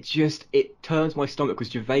it turns my stomach,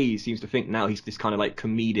 because Gervais seems to think now he's this kind of like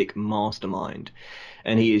comedic mastermind,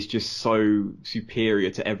 and he is just so superior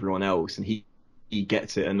to everyone else, and he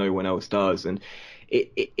gets it and no one else does. And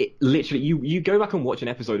it literally, you go back and watch an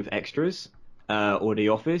episode of Extras or The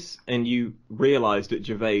Office, and you realize that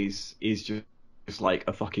Gervais is just like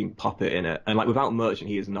a fucking puppet in it. And like, without Merchant,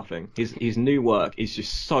 he is nothing. His new work is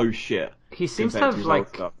just so shit. He seems to compared have his like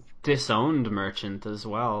old stuff. disowned Merchant as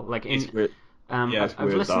well. Like, in It's weird. Yeah, it's I've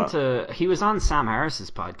weird listened to, he was on Sam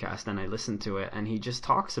Harris's podcast, and I listened to it, and he just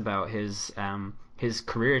talks about his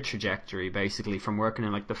career trajectory, basically from working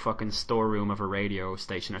in like the fucking storeroom of a radio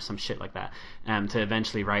station or some shit like that, to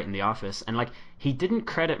eventually write in The Office. And like, he didn't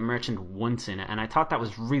credit Merchant once in it, and I thought that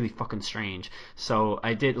was really fucking strange. So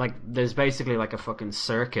I did, like, there's basically like a fucking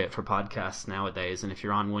circuit for podcasts nowadays, and if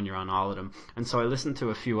you're on one, you're on all of them. And so I listened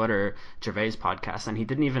to a few other Gervais podcasts, and he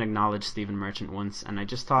didn't even acknowledge Stephen Merchant once, and I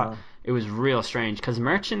just thought it was real strange, because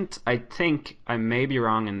Merchant, I think, I may be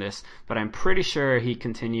wrong in this, but I'm pretty sure he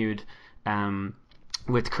continued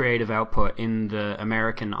with creative output in the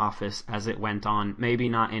American office as it went on. Maybe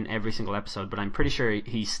not in every single episode, but I'm pretty sure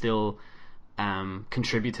he still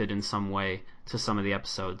contributed in some way to some of the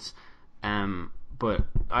episodes. But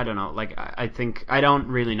I don't know, like, I think I don't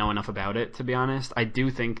really know enough about it, to be honest. I do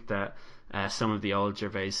think that some of the old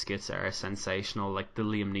Gervais skits are sensational, like the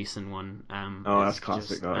Liam Neeson one. That's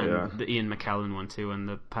classic, and the Ian McKellen one too, and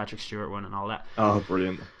the Patrick Stewart one and all that. Oh,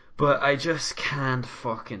 brilliant. But I just can't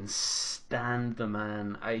fucking stand the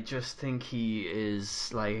man. I just think he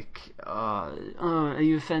is like, are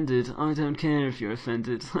you offended? I don't care if you're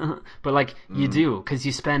offended. But like, you do, because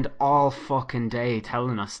you spend all fucking day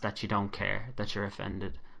telling us that you don't care, that you're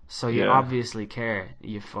offended. So you obviously care,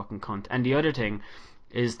 you fucking cunt. And the other thing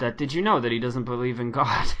is that, did you know that he doesn't believe in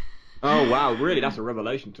God? Oh wow, really? That's a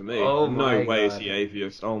revelation to me. Oh no my way God. Is he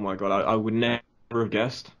atheist. Oh my God, I would never have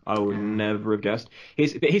guessed. I would never have guessed.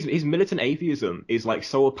 His militant atheism is like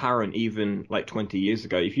so apparent even like 20 years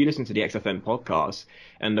ago. If you listen to the XFM podcast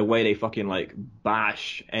and the way they fucking like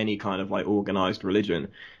bash any kind of like organized religion,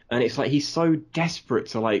 and it's like he's so desperate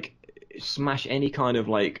to like smash any kind of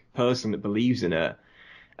like person that believes in it.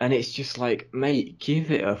 And it's just like, mate,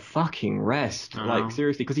 give it a fucking rest. Like,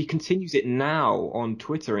 seriously, because he continues it now on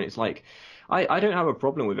Twitter, and it's like, I don't have a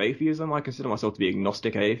problem with atheism. I consider myself to be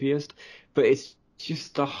agnostic atheist, but it's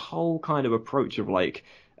just the whole kind of approach of like,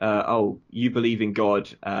 you believe in God,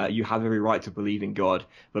 you have every right to believe in God,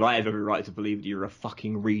 but I have every right to believe that you're a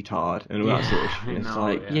fucking retard, and all that sort of shit. It's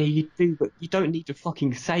like, yeah, you do, but you don't need to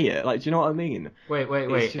fucking say it. Like, do you know what I mean? Wait.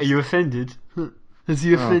 Just... Are you offended? Has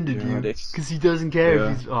he offended you? It's... Because he doesn't care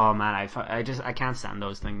if he's... Oh, man, I can't stand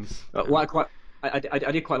those things. Well,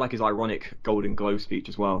 I did quite like his ironic Golden Globe speech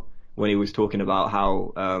as well, when he was talking about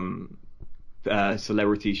how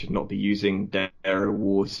celebrities should not be using their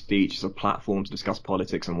award speech as a platform to discuss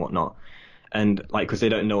politics and whatnot. and like because they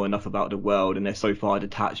don't know enough about the world and they're so far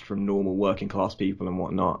detached from normal working class people and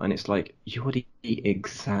whatnot. And it's like you're the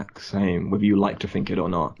exact same, whether you like to think it or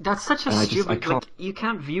not. That's such a And I stupid. can't- Like, you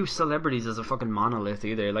can't view celebrities as a fucking monolith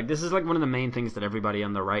either. Like, this is like one of the main things that everybody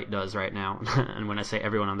on the right does right now. And when I say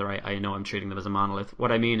everyone on the right, I know I'm treating them as a monolith.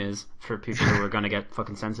 What I mean is, for people who are going to get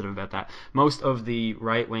fucking sensitive about that, most of the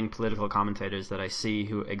right-wing political commentators that I see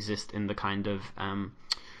who exist in the kind of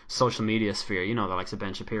social media sphere, you know, the likes of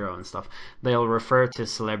Ben Shapiro and stuff, they'll refer to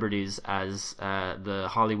celebrities as the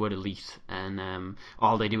Hollywood elite, and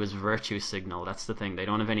all they do is virtue signal. That's the thing. They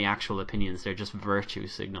don't have any actual opinions. They're just virtue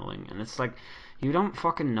signaling. And it's like, you don't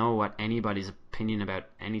fucking know what anybody's opinion about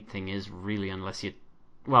anything is really unless you,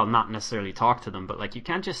 well, not necessarily talk to them, but like, you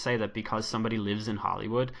can't just say that because somebody lives in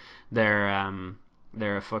Hollywood, they're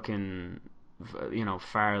a fucking, you know,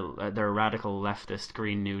 they're a radical leftist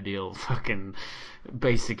Green New Deal fucking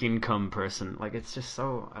basic income person. Like, it's just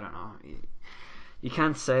so, I don't know. You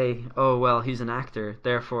can't say, oh, well, he's an actor,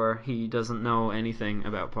 therefore he doesn't know anything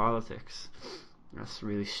about politics. That's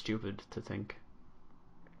really stupid to think.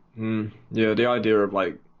 Yeah, the idea of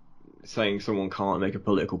like saying someone can't make a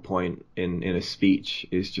political point in a speech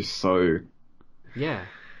is just so. Yeah.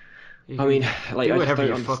 I mean, like, do I just whatever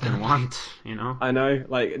don't you fucking understand. want, you know? I know,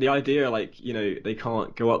 like, the idea, like, you know, they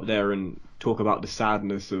can't go up there and talk about the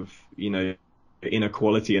sadness of, you know,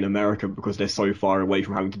 inequality in America because they're so far away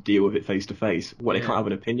from having to deal with it face to face. What, they Yeah. can't have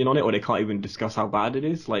an opinion on it, or they can't even discuss how bad it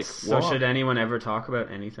is? Like, So what? should anyone ever talk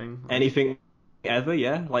about anything? Anything ever,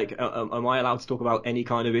 yeah? Like, am I allowed to talk about any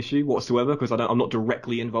kind of issue whatsoever? Because I'm not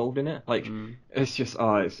directly involved in it. Like, it's just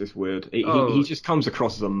weird. He just comes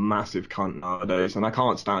across as a massive cunt nowadays, and I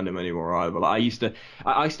can't stand him anymore either. Like,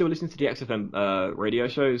 I still listen to the XFM radio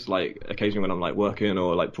shows, like, occasionally when I'm, like, working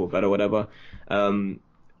or, like, before bed or whatever.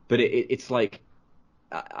 But it's like,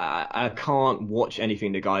 I can't watch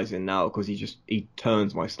anything the guy's in now because he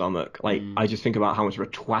turns my stomach. Like, I just think about how much of a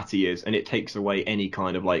twat he is, and it takes away any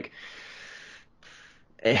kind of, like,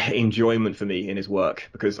 enjoyment for me in his work.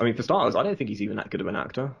 Because, I mean, for starters, I don't think he's even that good of an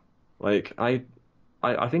actor. Like, I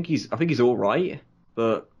think he's all right,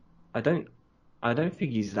 but I don't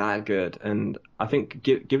think he's that good. And I think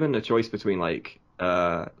given the choice between, like,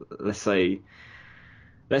 let's say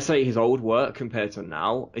his old work compared to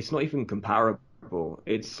now, it's not even comparable.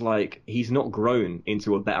 It's like he's not grown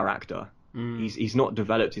into a better actor. He's not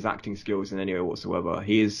developed his acting skills in any way whatsoever.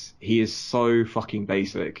 He is so fucking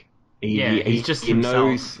basic. He's just he himself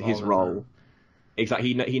knows all his the role. time.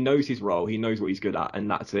 Exactly. He knows his role. He knows what he's good at, and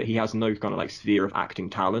that's it. He has no kind of like sphere of acting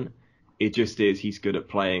talent. It just is he's good at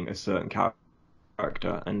playing a certain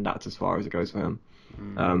character, and that's as far as it goes for him.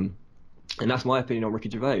 And that's my opinion on Ricky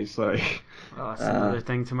Gervais. So Well, that's another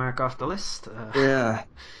thing to mark off the list. yeah.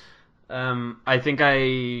 I think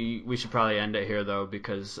we should probably end it here though,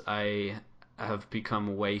 because I have become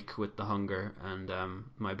awake with the hunger, and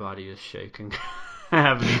my body is shaking. I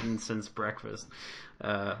haven't eaten since breakfast,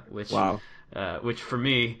 which for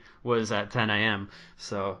me was at 10 a.m.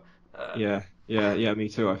 So Yeah, me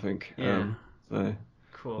too, I think. Yeah. So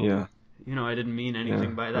cool. yeah. You know, I didn't mean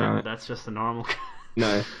anything by that. right. That's just a normal.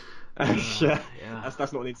 No. Yeah. yeah.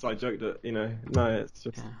 That's not an inside joke that, you know. No, it's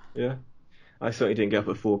just yeah. I certainly didn't get up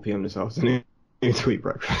at 4 p.m. this afternoon to eat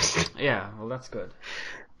breakfast. Yeah, well, that's good.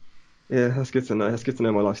 Yeah, that's good to know. That's good to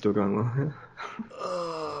know my life's still going well. Yeah.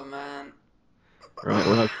 Oh man. Right,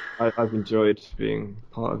 well, I've enjoyed being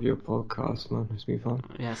part of your podcast, man. It's been fun.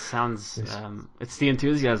 Yeah, sounds. It's the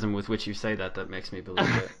enthusiasm with which you say that makes me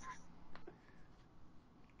believe it.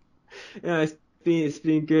 Yeah, it's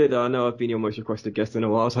been good. I know I've been your most requested guest in a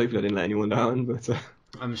while, so hopefully I didn't let anyone down. But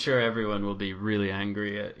I'm sure everyone will be really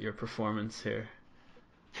angry at your performance here.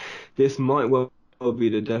 this might well be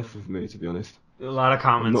the death of me, to be honest. A lot of I'm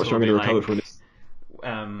comments not sure will I'm be going to recover like,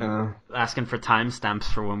 from this. asking for timestamps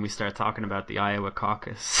for when we start talking about the Iowa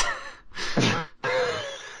caucus.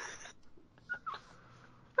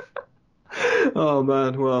 Oh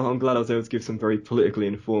man, well, I'm glad I was able to give some very politically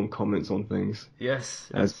informed comments on things Yes.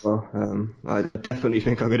 as well. I definitely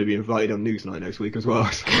think I'm going to be invited on Newsnight next week as well.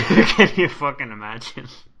 So. Can you fucking imagine?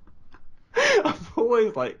 I've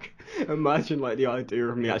always imagined the idea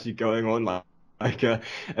of me actually going on like a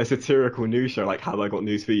satirical news show, like Have I Got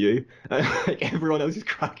News for You? And everyone else is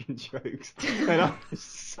cracking jokes, and I'm just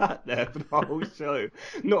sat there for the whole show,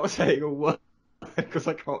 not saying a word because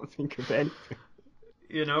I can't think of anything.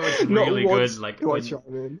 You know, it's Not really once good. Like do I when chime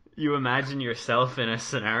in. you imagine yourself in a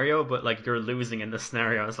scenario, but like you're losing in the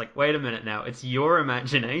scenario. It's like, wait a minute now, it's your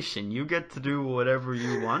imagination. You get to do whatever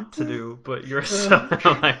you want to do, but you're so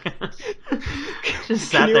like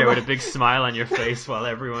just sat you there with a ima- big smile on your face while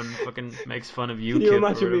everyone fucking makes fun of you. Can you Kip, or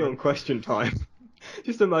imagine me whatever. on Question Time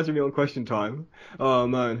Just imagine me on Question Time. Oh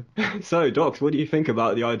man. So, Docs, what do you think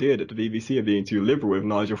about the idea that the BBC are being too liberal with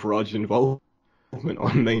Nigel Farage's involvement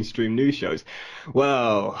on mainstream news shows?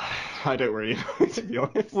 Well, I don't really know, to be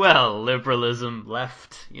honest. Well, liberalism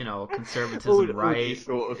left, conservatism All right. these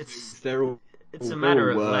sort of It's things, they're all a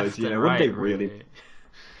matter of words, left and Wouldn't they right, really?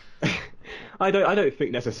 I don't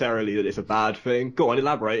think necessarily that it's a bad thing. Go on,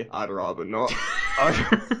 elaborate. I'd rather not.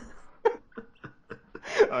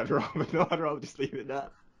 I'd rather not. I'd rather just leave it there.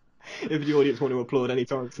 If the audience want to applaud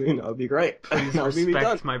anytime soon, that would be great. Please That would be me done.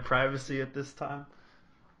 respect my privacy at this time.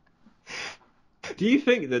 Do you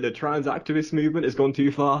think that the trans activist movement has gone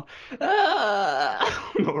too far?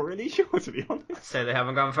 I'm not really sure, to be honest. Say they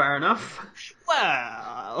haven't gone far enough.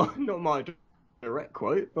 Well, not my direct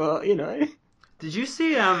quote, but Did you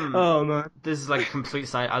see Oh man. this is like a complete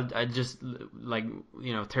side. I just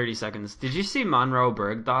 30 seconds. Did you see Monroe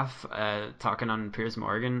Bergdorf talking on Piers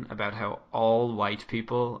Morgan about how all white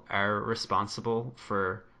people are responsible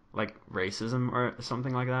for like racism or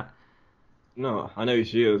something like that? No, I know who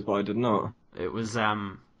she is, but I did not. It was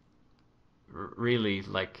really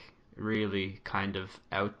really kind of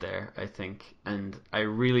out there, I think, and I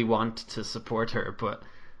really want to support her, but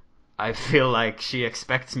I feel like she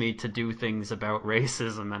expects me to do things about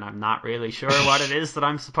racism, and I'm not really sure what it is that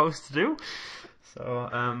I'm supposed to do. So,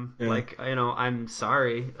 I'm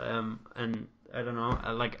sorry, and I don't know,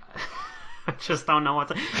 I just don't know what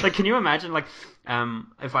to... Like, can you imagine,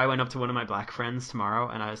 if I went up to one of my black friends tomorrow,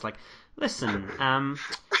 and I was like, listen, am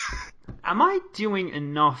I doing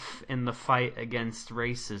enough in the fight against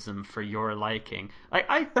racism for your liking?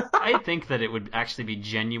 I think that it would actually be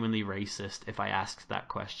genuinely racist if I asked that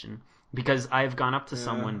question. Because I've gone up to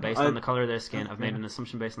someone based on the color of their skin. I've made an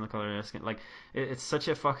assumption based on the color of their skin. Like, it's such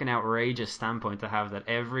a fucking outrageous standpoint to have that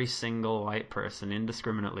every single white person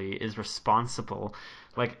indiscriminately is responsible.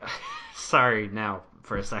 Like, sorry now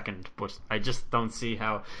for a second, but I just don't see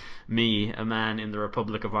how me, a man in the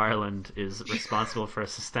Republic of Ireland, is responsible for a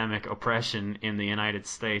systemic oppression in the United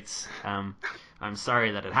States. I'm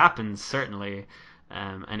sorry that it happens, certainly.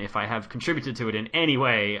 And if I have contributed to it in any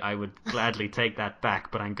way, I would gladly take that back,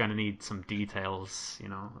 but I'm gonna need some details,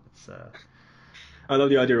 It's I love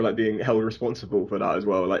the idea of being held responsible for that as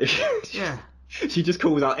well. yeah. She just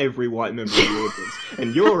calls out every white member of the audience,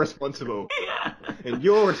 and you're responsible. Yeah. And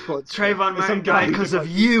you're responsible. Trayvon Martin died because of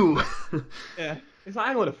you. Yeah. It's like,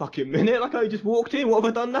 hang on a fucking minute, I just walked in, what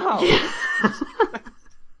have I done now? Yeah.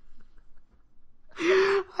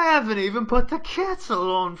 I haven't even put the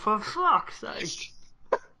kettle on, for fuck's sake.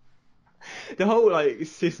 The whole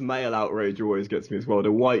cis male outrage always gets me as well.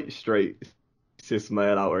 The white straight cis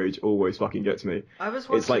male outrage always fucking gets me. I was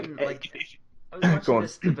watching I was Go watching on.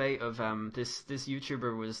 this debate of this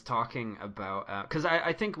YouTuber was talking about because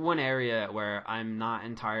I think one area where I'm not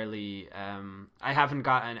entirely I haven't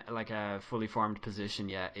gotten a fully formed position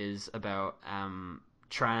yet is about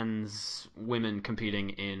trans women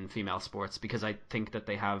competing in female sports, because I think that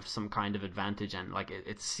they have some kind of advantage, and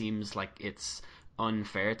it seems like it's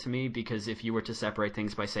unfair to me, because if you were to separate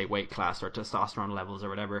things by, say, weight class or testosterone levels or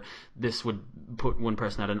whatever, this would put one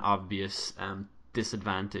person at an obvious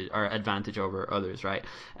disadvantage or advantage over others, right?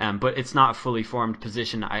 But it's not a fully formed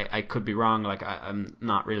position. I could be wrong, I'm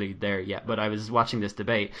not really there yet, but I was watching this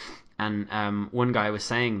debate, and one guy was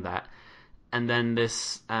saying that, and then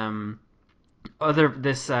this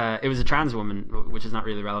it was a trans woman, which is not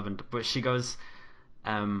really relevant, but she goes,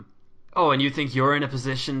 oh, and you think you're in a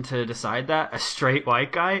position to decide that, a straight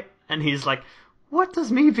white guy? And he's like, what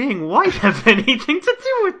does me being white have anything to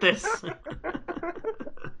do with this?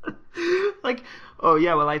 Oh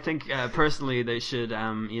yeah, well, I think personally they should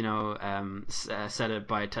set it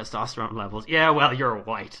by testosterone levels. Yeah, well, you're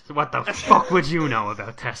white. What the fuck would you know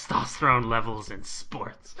about testosterone levels in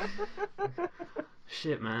sports?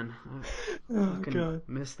 Shit, man. I fucking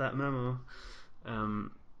missed that memo.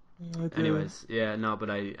 Anyways, yeah, no, but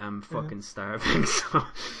I am fucking starving, so...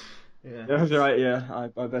 Yeah, that's right, yeah.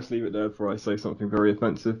 I best leave it there before I say something very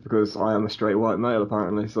offensive, because I am a straight white male,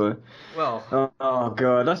 apparently, so... Well... Oh,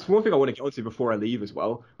 God, that's one thing I want to get onto before I leave as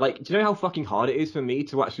well. Do you know how fucking hard it is for me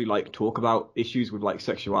to actually, talk about issues with,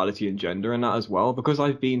 sexuality and gender and that as well? Because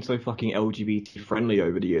I've been so fucking LGBT-friendly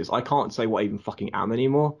over the years, I can't say what I even fucking am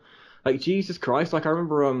anymore. Jesus Christ, I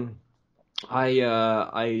remember,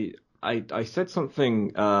 I said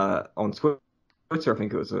something on Twitter, I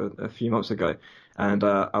think it was a few months ago, and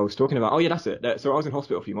I was talking about, oh yeah, that's it. So I was in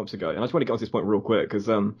hospital a few months ago, and I just want to get on to this point real quick, because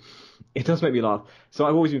it does make me laugh. So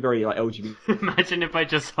I've always been very LGBT. Imagine if I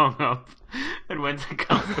just hung up and went to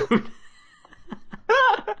Cancun.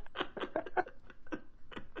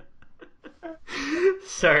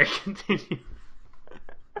 Sorry, continue.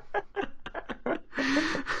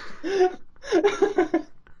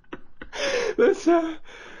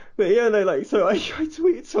 But yeah, no, like, so I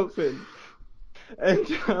tweeted something,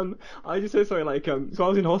 and I just said something like, so I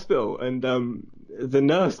was in hospital, and the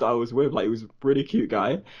nurse that I was with, like, was a really cute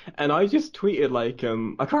guy, and I just tweeted like, I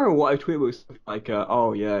can't remember what I tweeted, but it was like,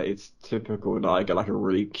 oh yeah, it's typical that I get like a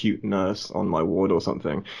really cute nurse on my ward or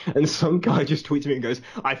something, and some guy just tweets me and goes,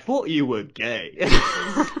 I thought you were gay.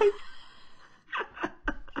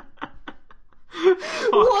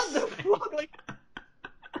 What the fuck? Like,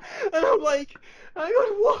 and I'm like, hang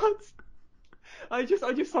on, what? I just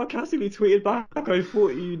sarcastically tweeted back, I thought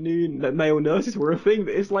you knew that male nurses were a thing,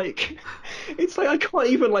 but it's like I can't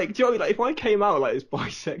even, like, do you know what I mean? Like, if I came out like as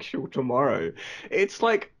bisexual tomorrow, it's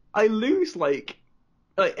like I lose like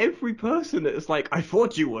every person that's like, I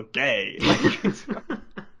thought you were gay. Like,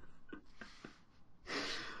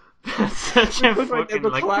 That's such a fucking, I never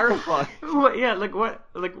like, clarify. What, yeah,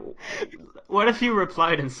 what if you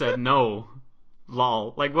replied and said no,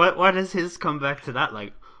 lol? Like, what does his come back to that?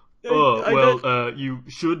 Like, you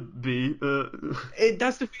should be.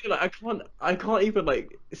 That's the thing. Like, I can't even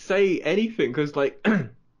like say anything because like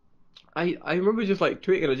I remember just like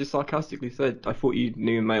tweeting and I just sarcastically said, I thought you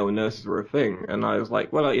knew male nurses were a thing, and I was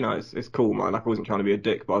like, well, you know, it's cool, man. Like, I wasn't trying to be a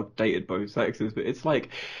dick, but I've dated both sexes. But it's like,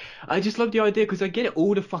 I just love the idea because I get it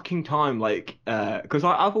all the fucking time. Like, because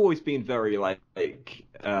I've always been very like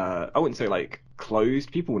I wouldn't say like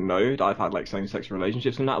closed. People know that I've had like same-sex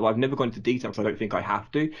relationships and that, but I've never gone into detail because I don't think I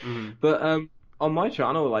have to. Mm-hmm. But on my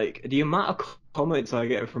channel, like, the amount of comments I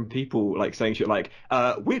get from people like saying shit like,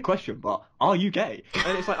 weird question, but are you gay?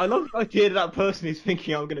 And it's like, I love the idea that person is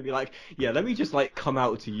thinking I'm gonna be like, yeah, let me just like come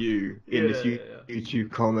out to you in this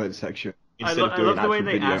YouTube comment section instead of doing the way actual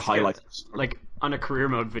they video ask highlights. It, like on a career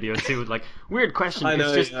mode video too, like, weird question. I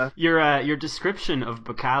know, it's just your description of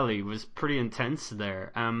Bacali was pretty intense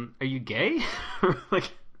there. Are you gay? Like,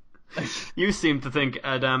 you seem to think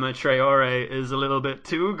Adama Traore is a little bit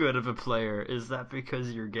too good of a player. Is that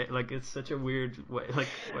because you're gay? Like, it's such a weird way. Like,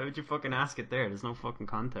 why would you fucking ask it there? There's no fucking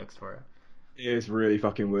context for it. It's really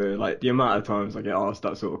fucking weird. Like, the amount of times I get asked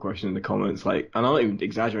that sort of question in the comments, like, and I'm not even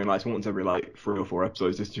exaggerating, like, it's once every like 3 or 4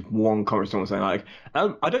 episodes, there's just one comment someone saying like,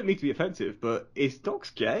 I don't mean to be offensive, but is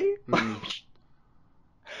Docs gay? Like,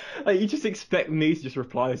 you just expect me to just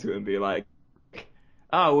reply to it and be like,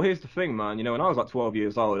 oh, well, here's the thing, man. You know, when I was like 12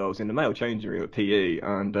 years old, I was in the male changing room at PE,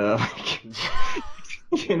 and,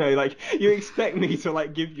 you know, like, you expect me to,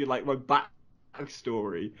 like, give you, like, my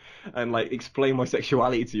backstory and, like, explain my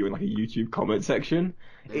sexuality to you in, like, a YouTube comment section.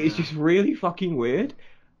 Yeah. It's just really fucking weird.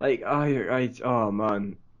 Like, oh,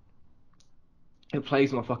 man. It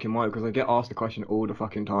plays my fucking mind, because I get asked the question all the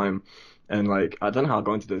fucking time, and, like, I don't know how I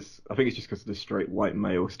got into this. I think it's just because of the straight white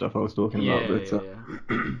male stuff I was talking about, but,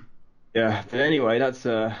 yeah, but anyway,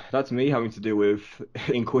 that's me having to deal with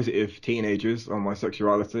inquisitive teenagers on my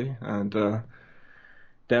sexuality, and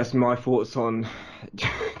that's my thoughts on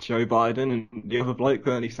Joe Biden and the other bloke,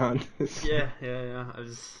 Bernie Sanders. Yeah.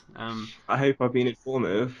 I hope I've been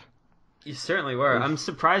informative. You certainly were. I'm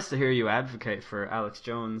surprised to hear you advocate for Alex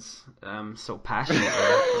Jones so passionately.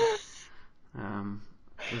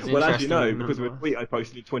 Well, as you know, because of a tweet I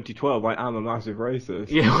posted in 2012, I am a massive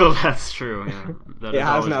racist. Yeah, well, that's true. Yeah. It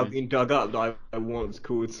has now been dug up that I once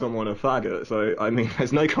called someone a faggot, so, I mean,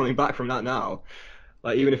 there's no coming back from that now.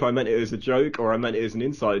 Like, even if I meant it as a joke, or I meant it as an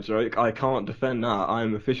inside joke, I can't defend that.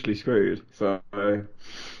 I'm officially screwed. So, I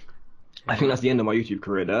think that's the end of my YouTube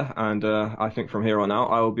career there, and I think from here on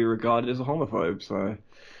out, I will be regarded as a homophobe, so...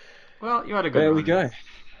 Well, you had a good There run. we go.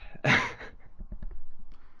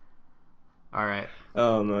 Alright.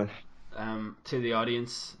 Oh, man. To the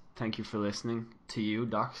audience, thank you for listening. To you,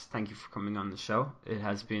 Docs, thank you for coming on the show. It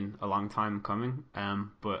has been a long time coming,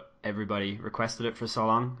 but everybody requested it for so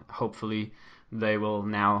long. Hopefully, they will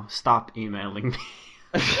now stop emailing me.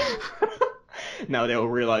 Now they'll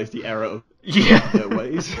realise the error of their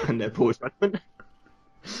ways and their poor judgment.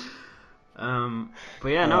 But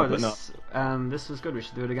yeah, this was good. We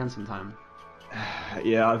should do it again sometime.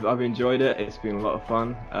 Yeah, I've enjoyed it. It's been a lot of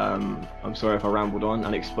fun. I'm sorry if I rambled on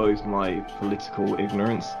and exposed my political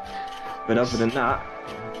ignorance. But other than that...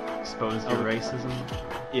 Exposed your racism?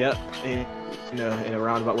 Yep, in a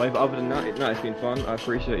roundabout way. But other than that, it's been fun. I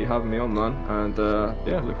appreciate you having me on, man. And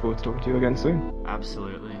yeah, look forward to talking to you again soon.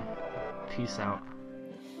 Absolutely. Peace out.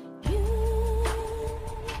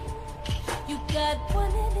 You got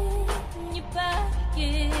one in your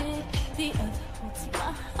pocket, the other holds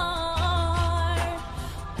my heart.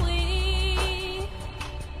 We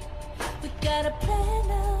got a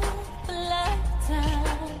plan of a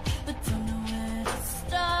lifetime, but don't know where to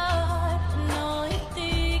start. I know you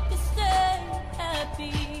think you stay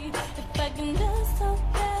happy if I can just talk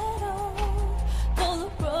that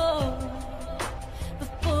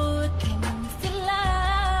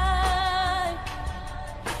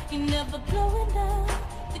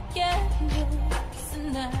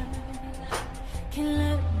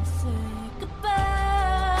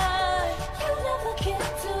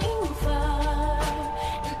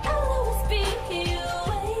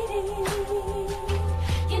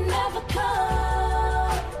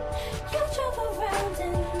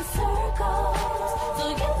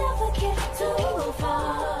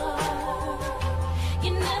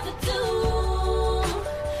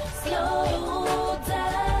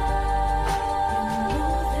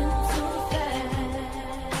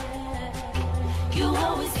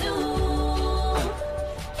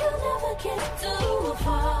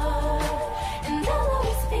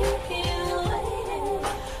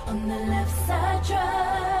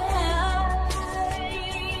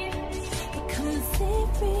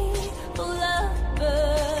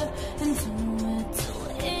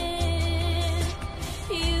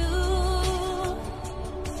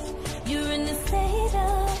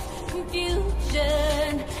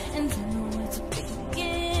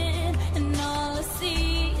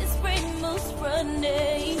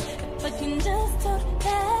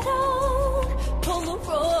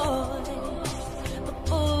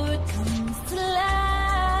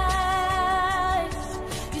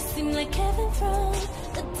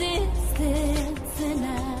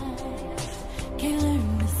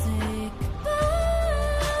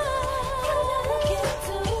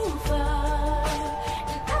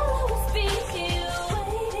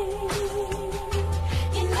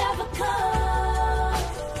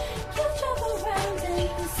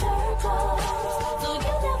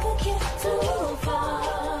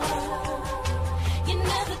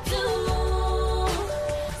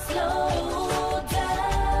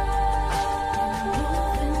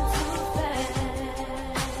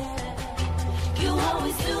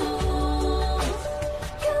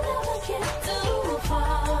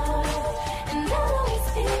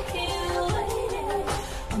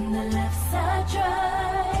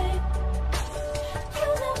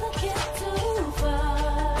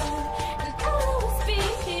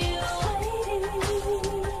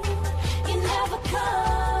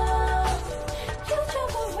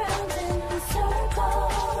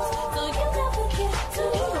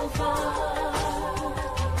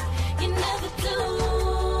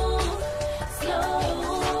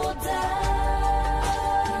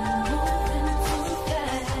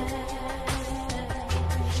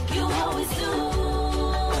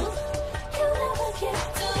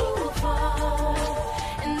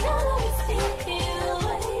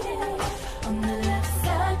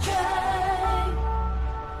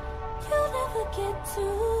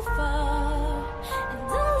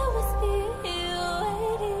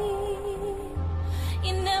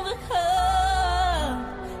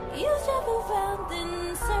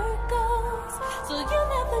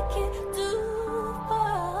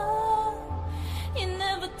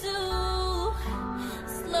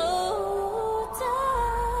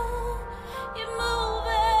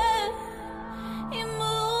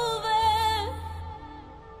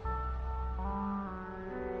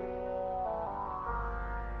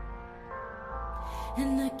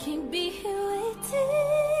and I can't be here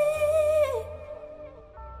waiting.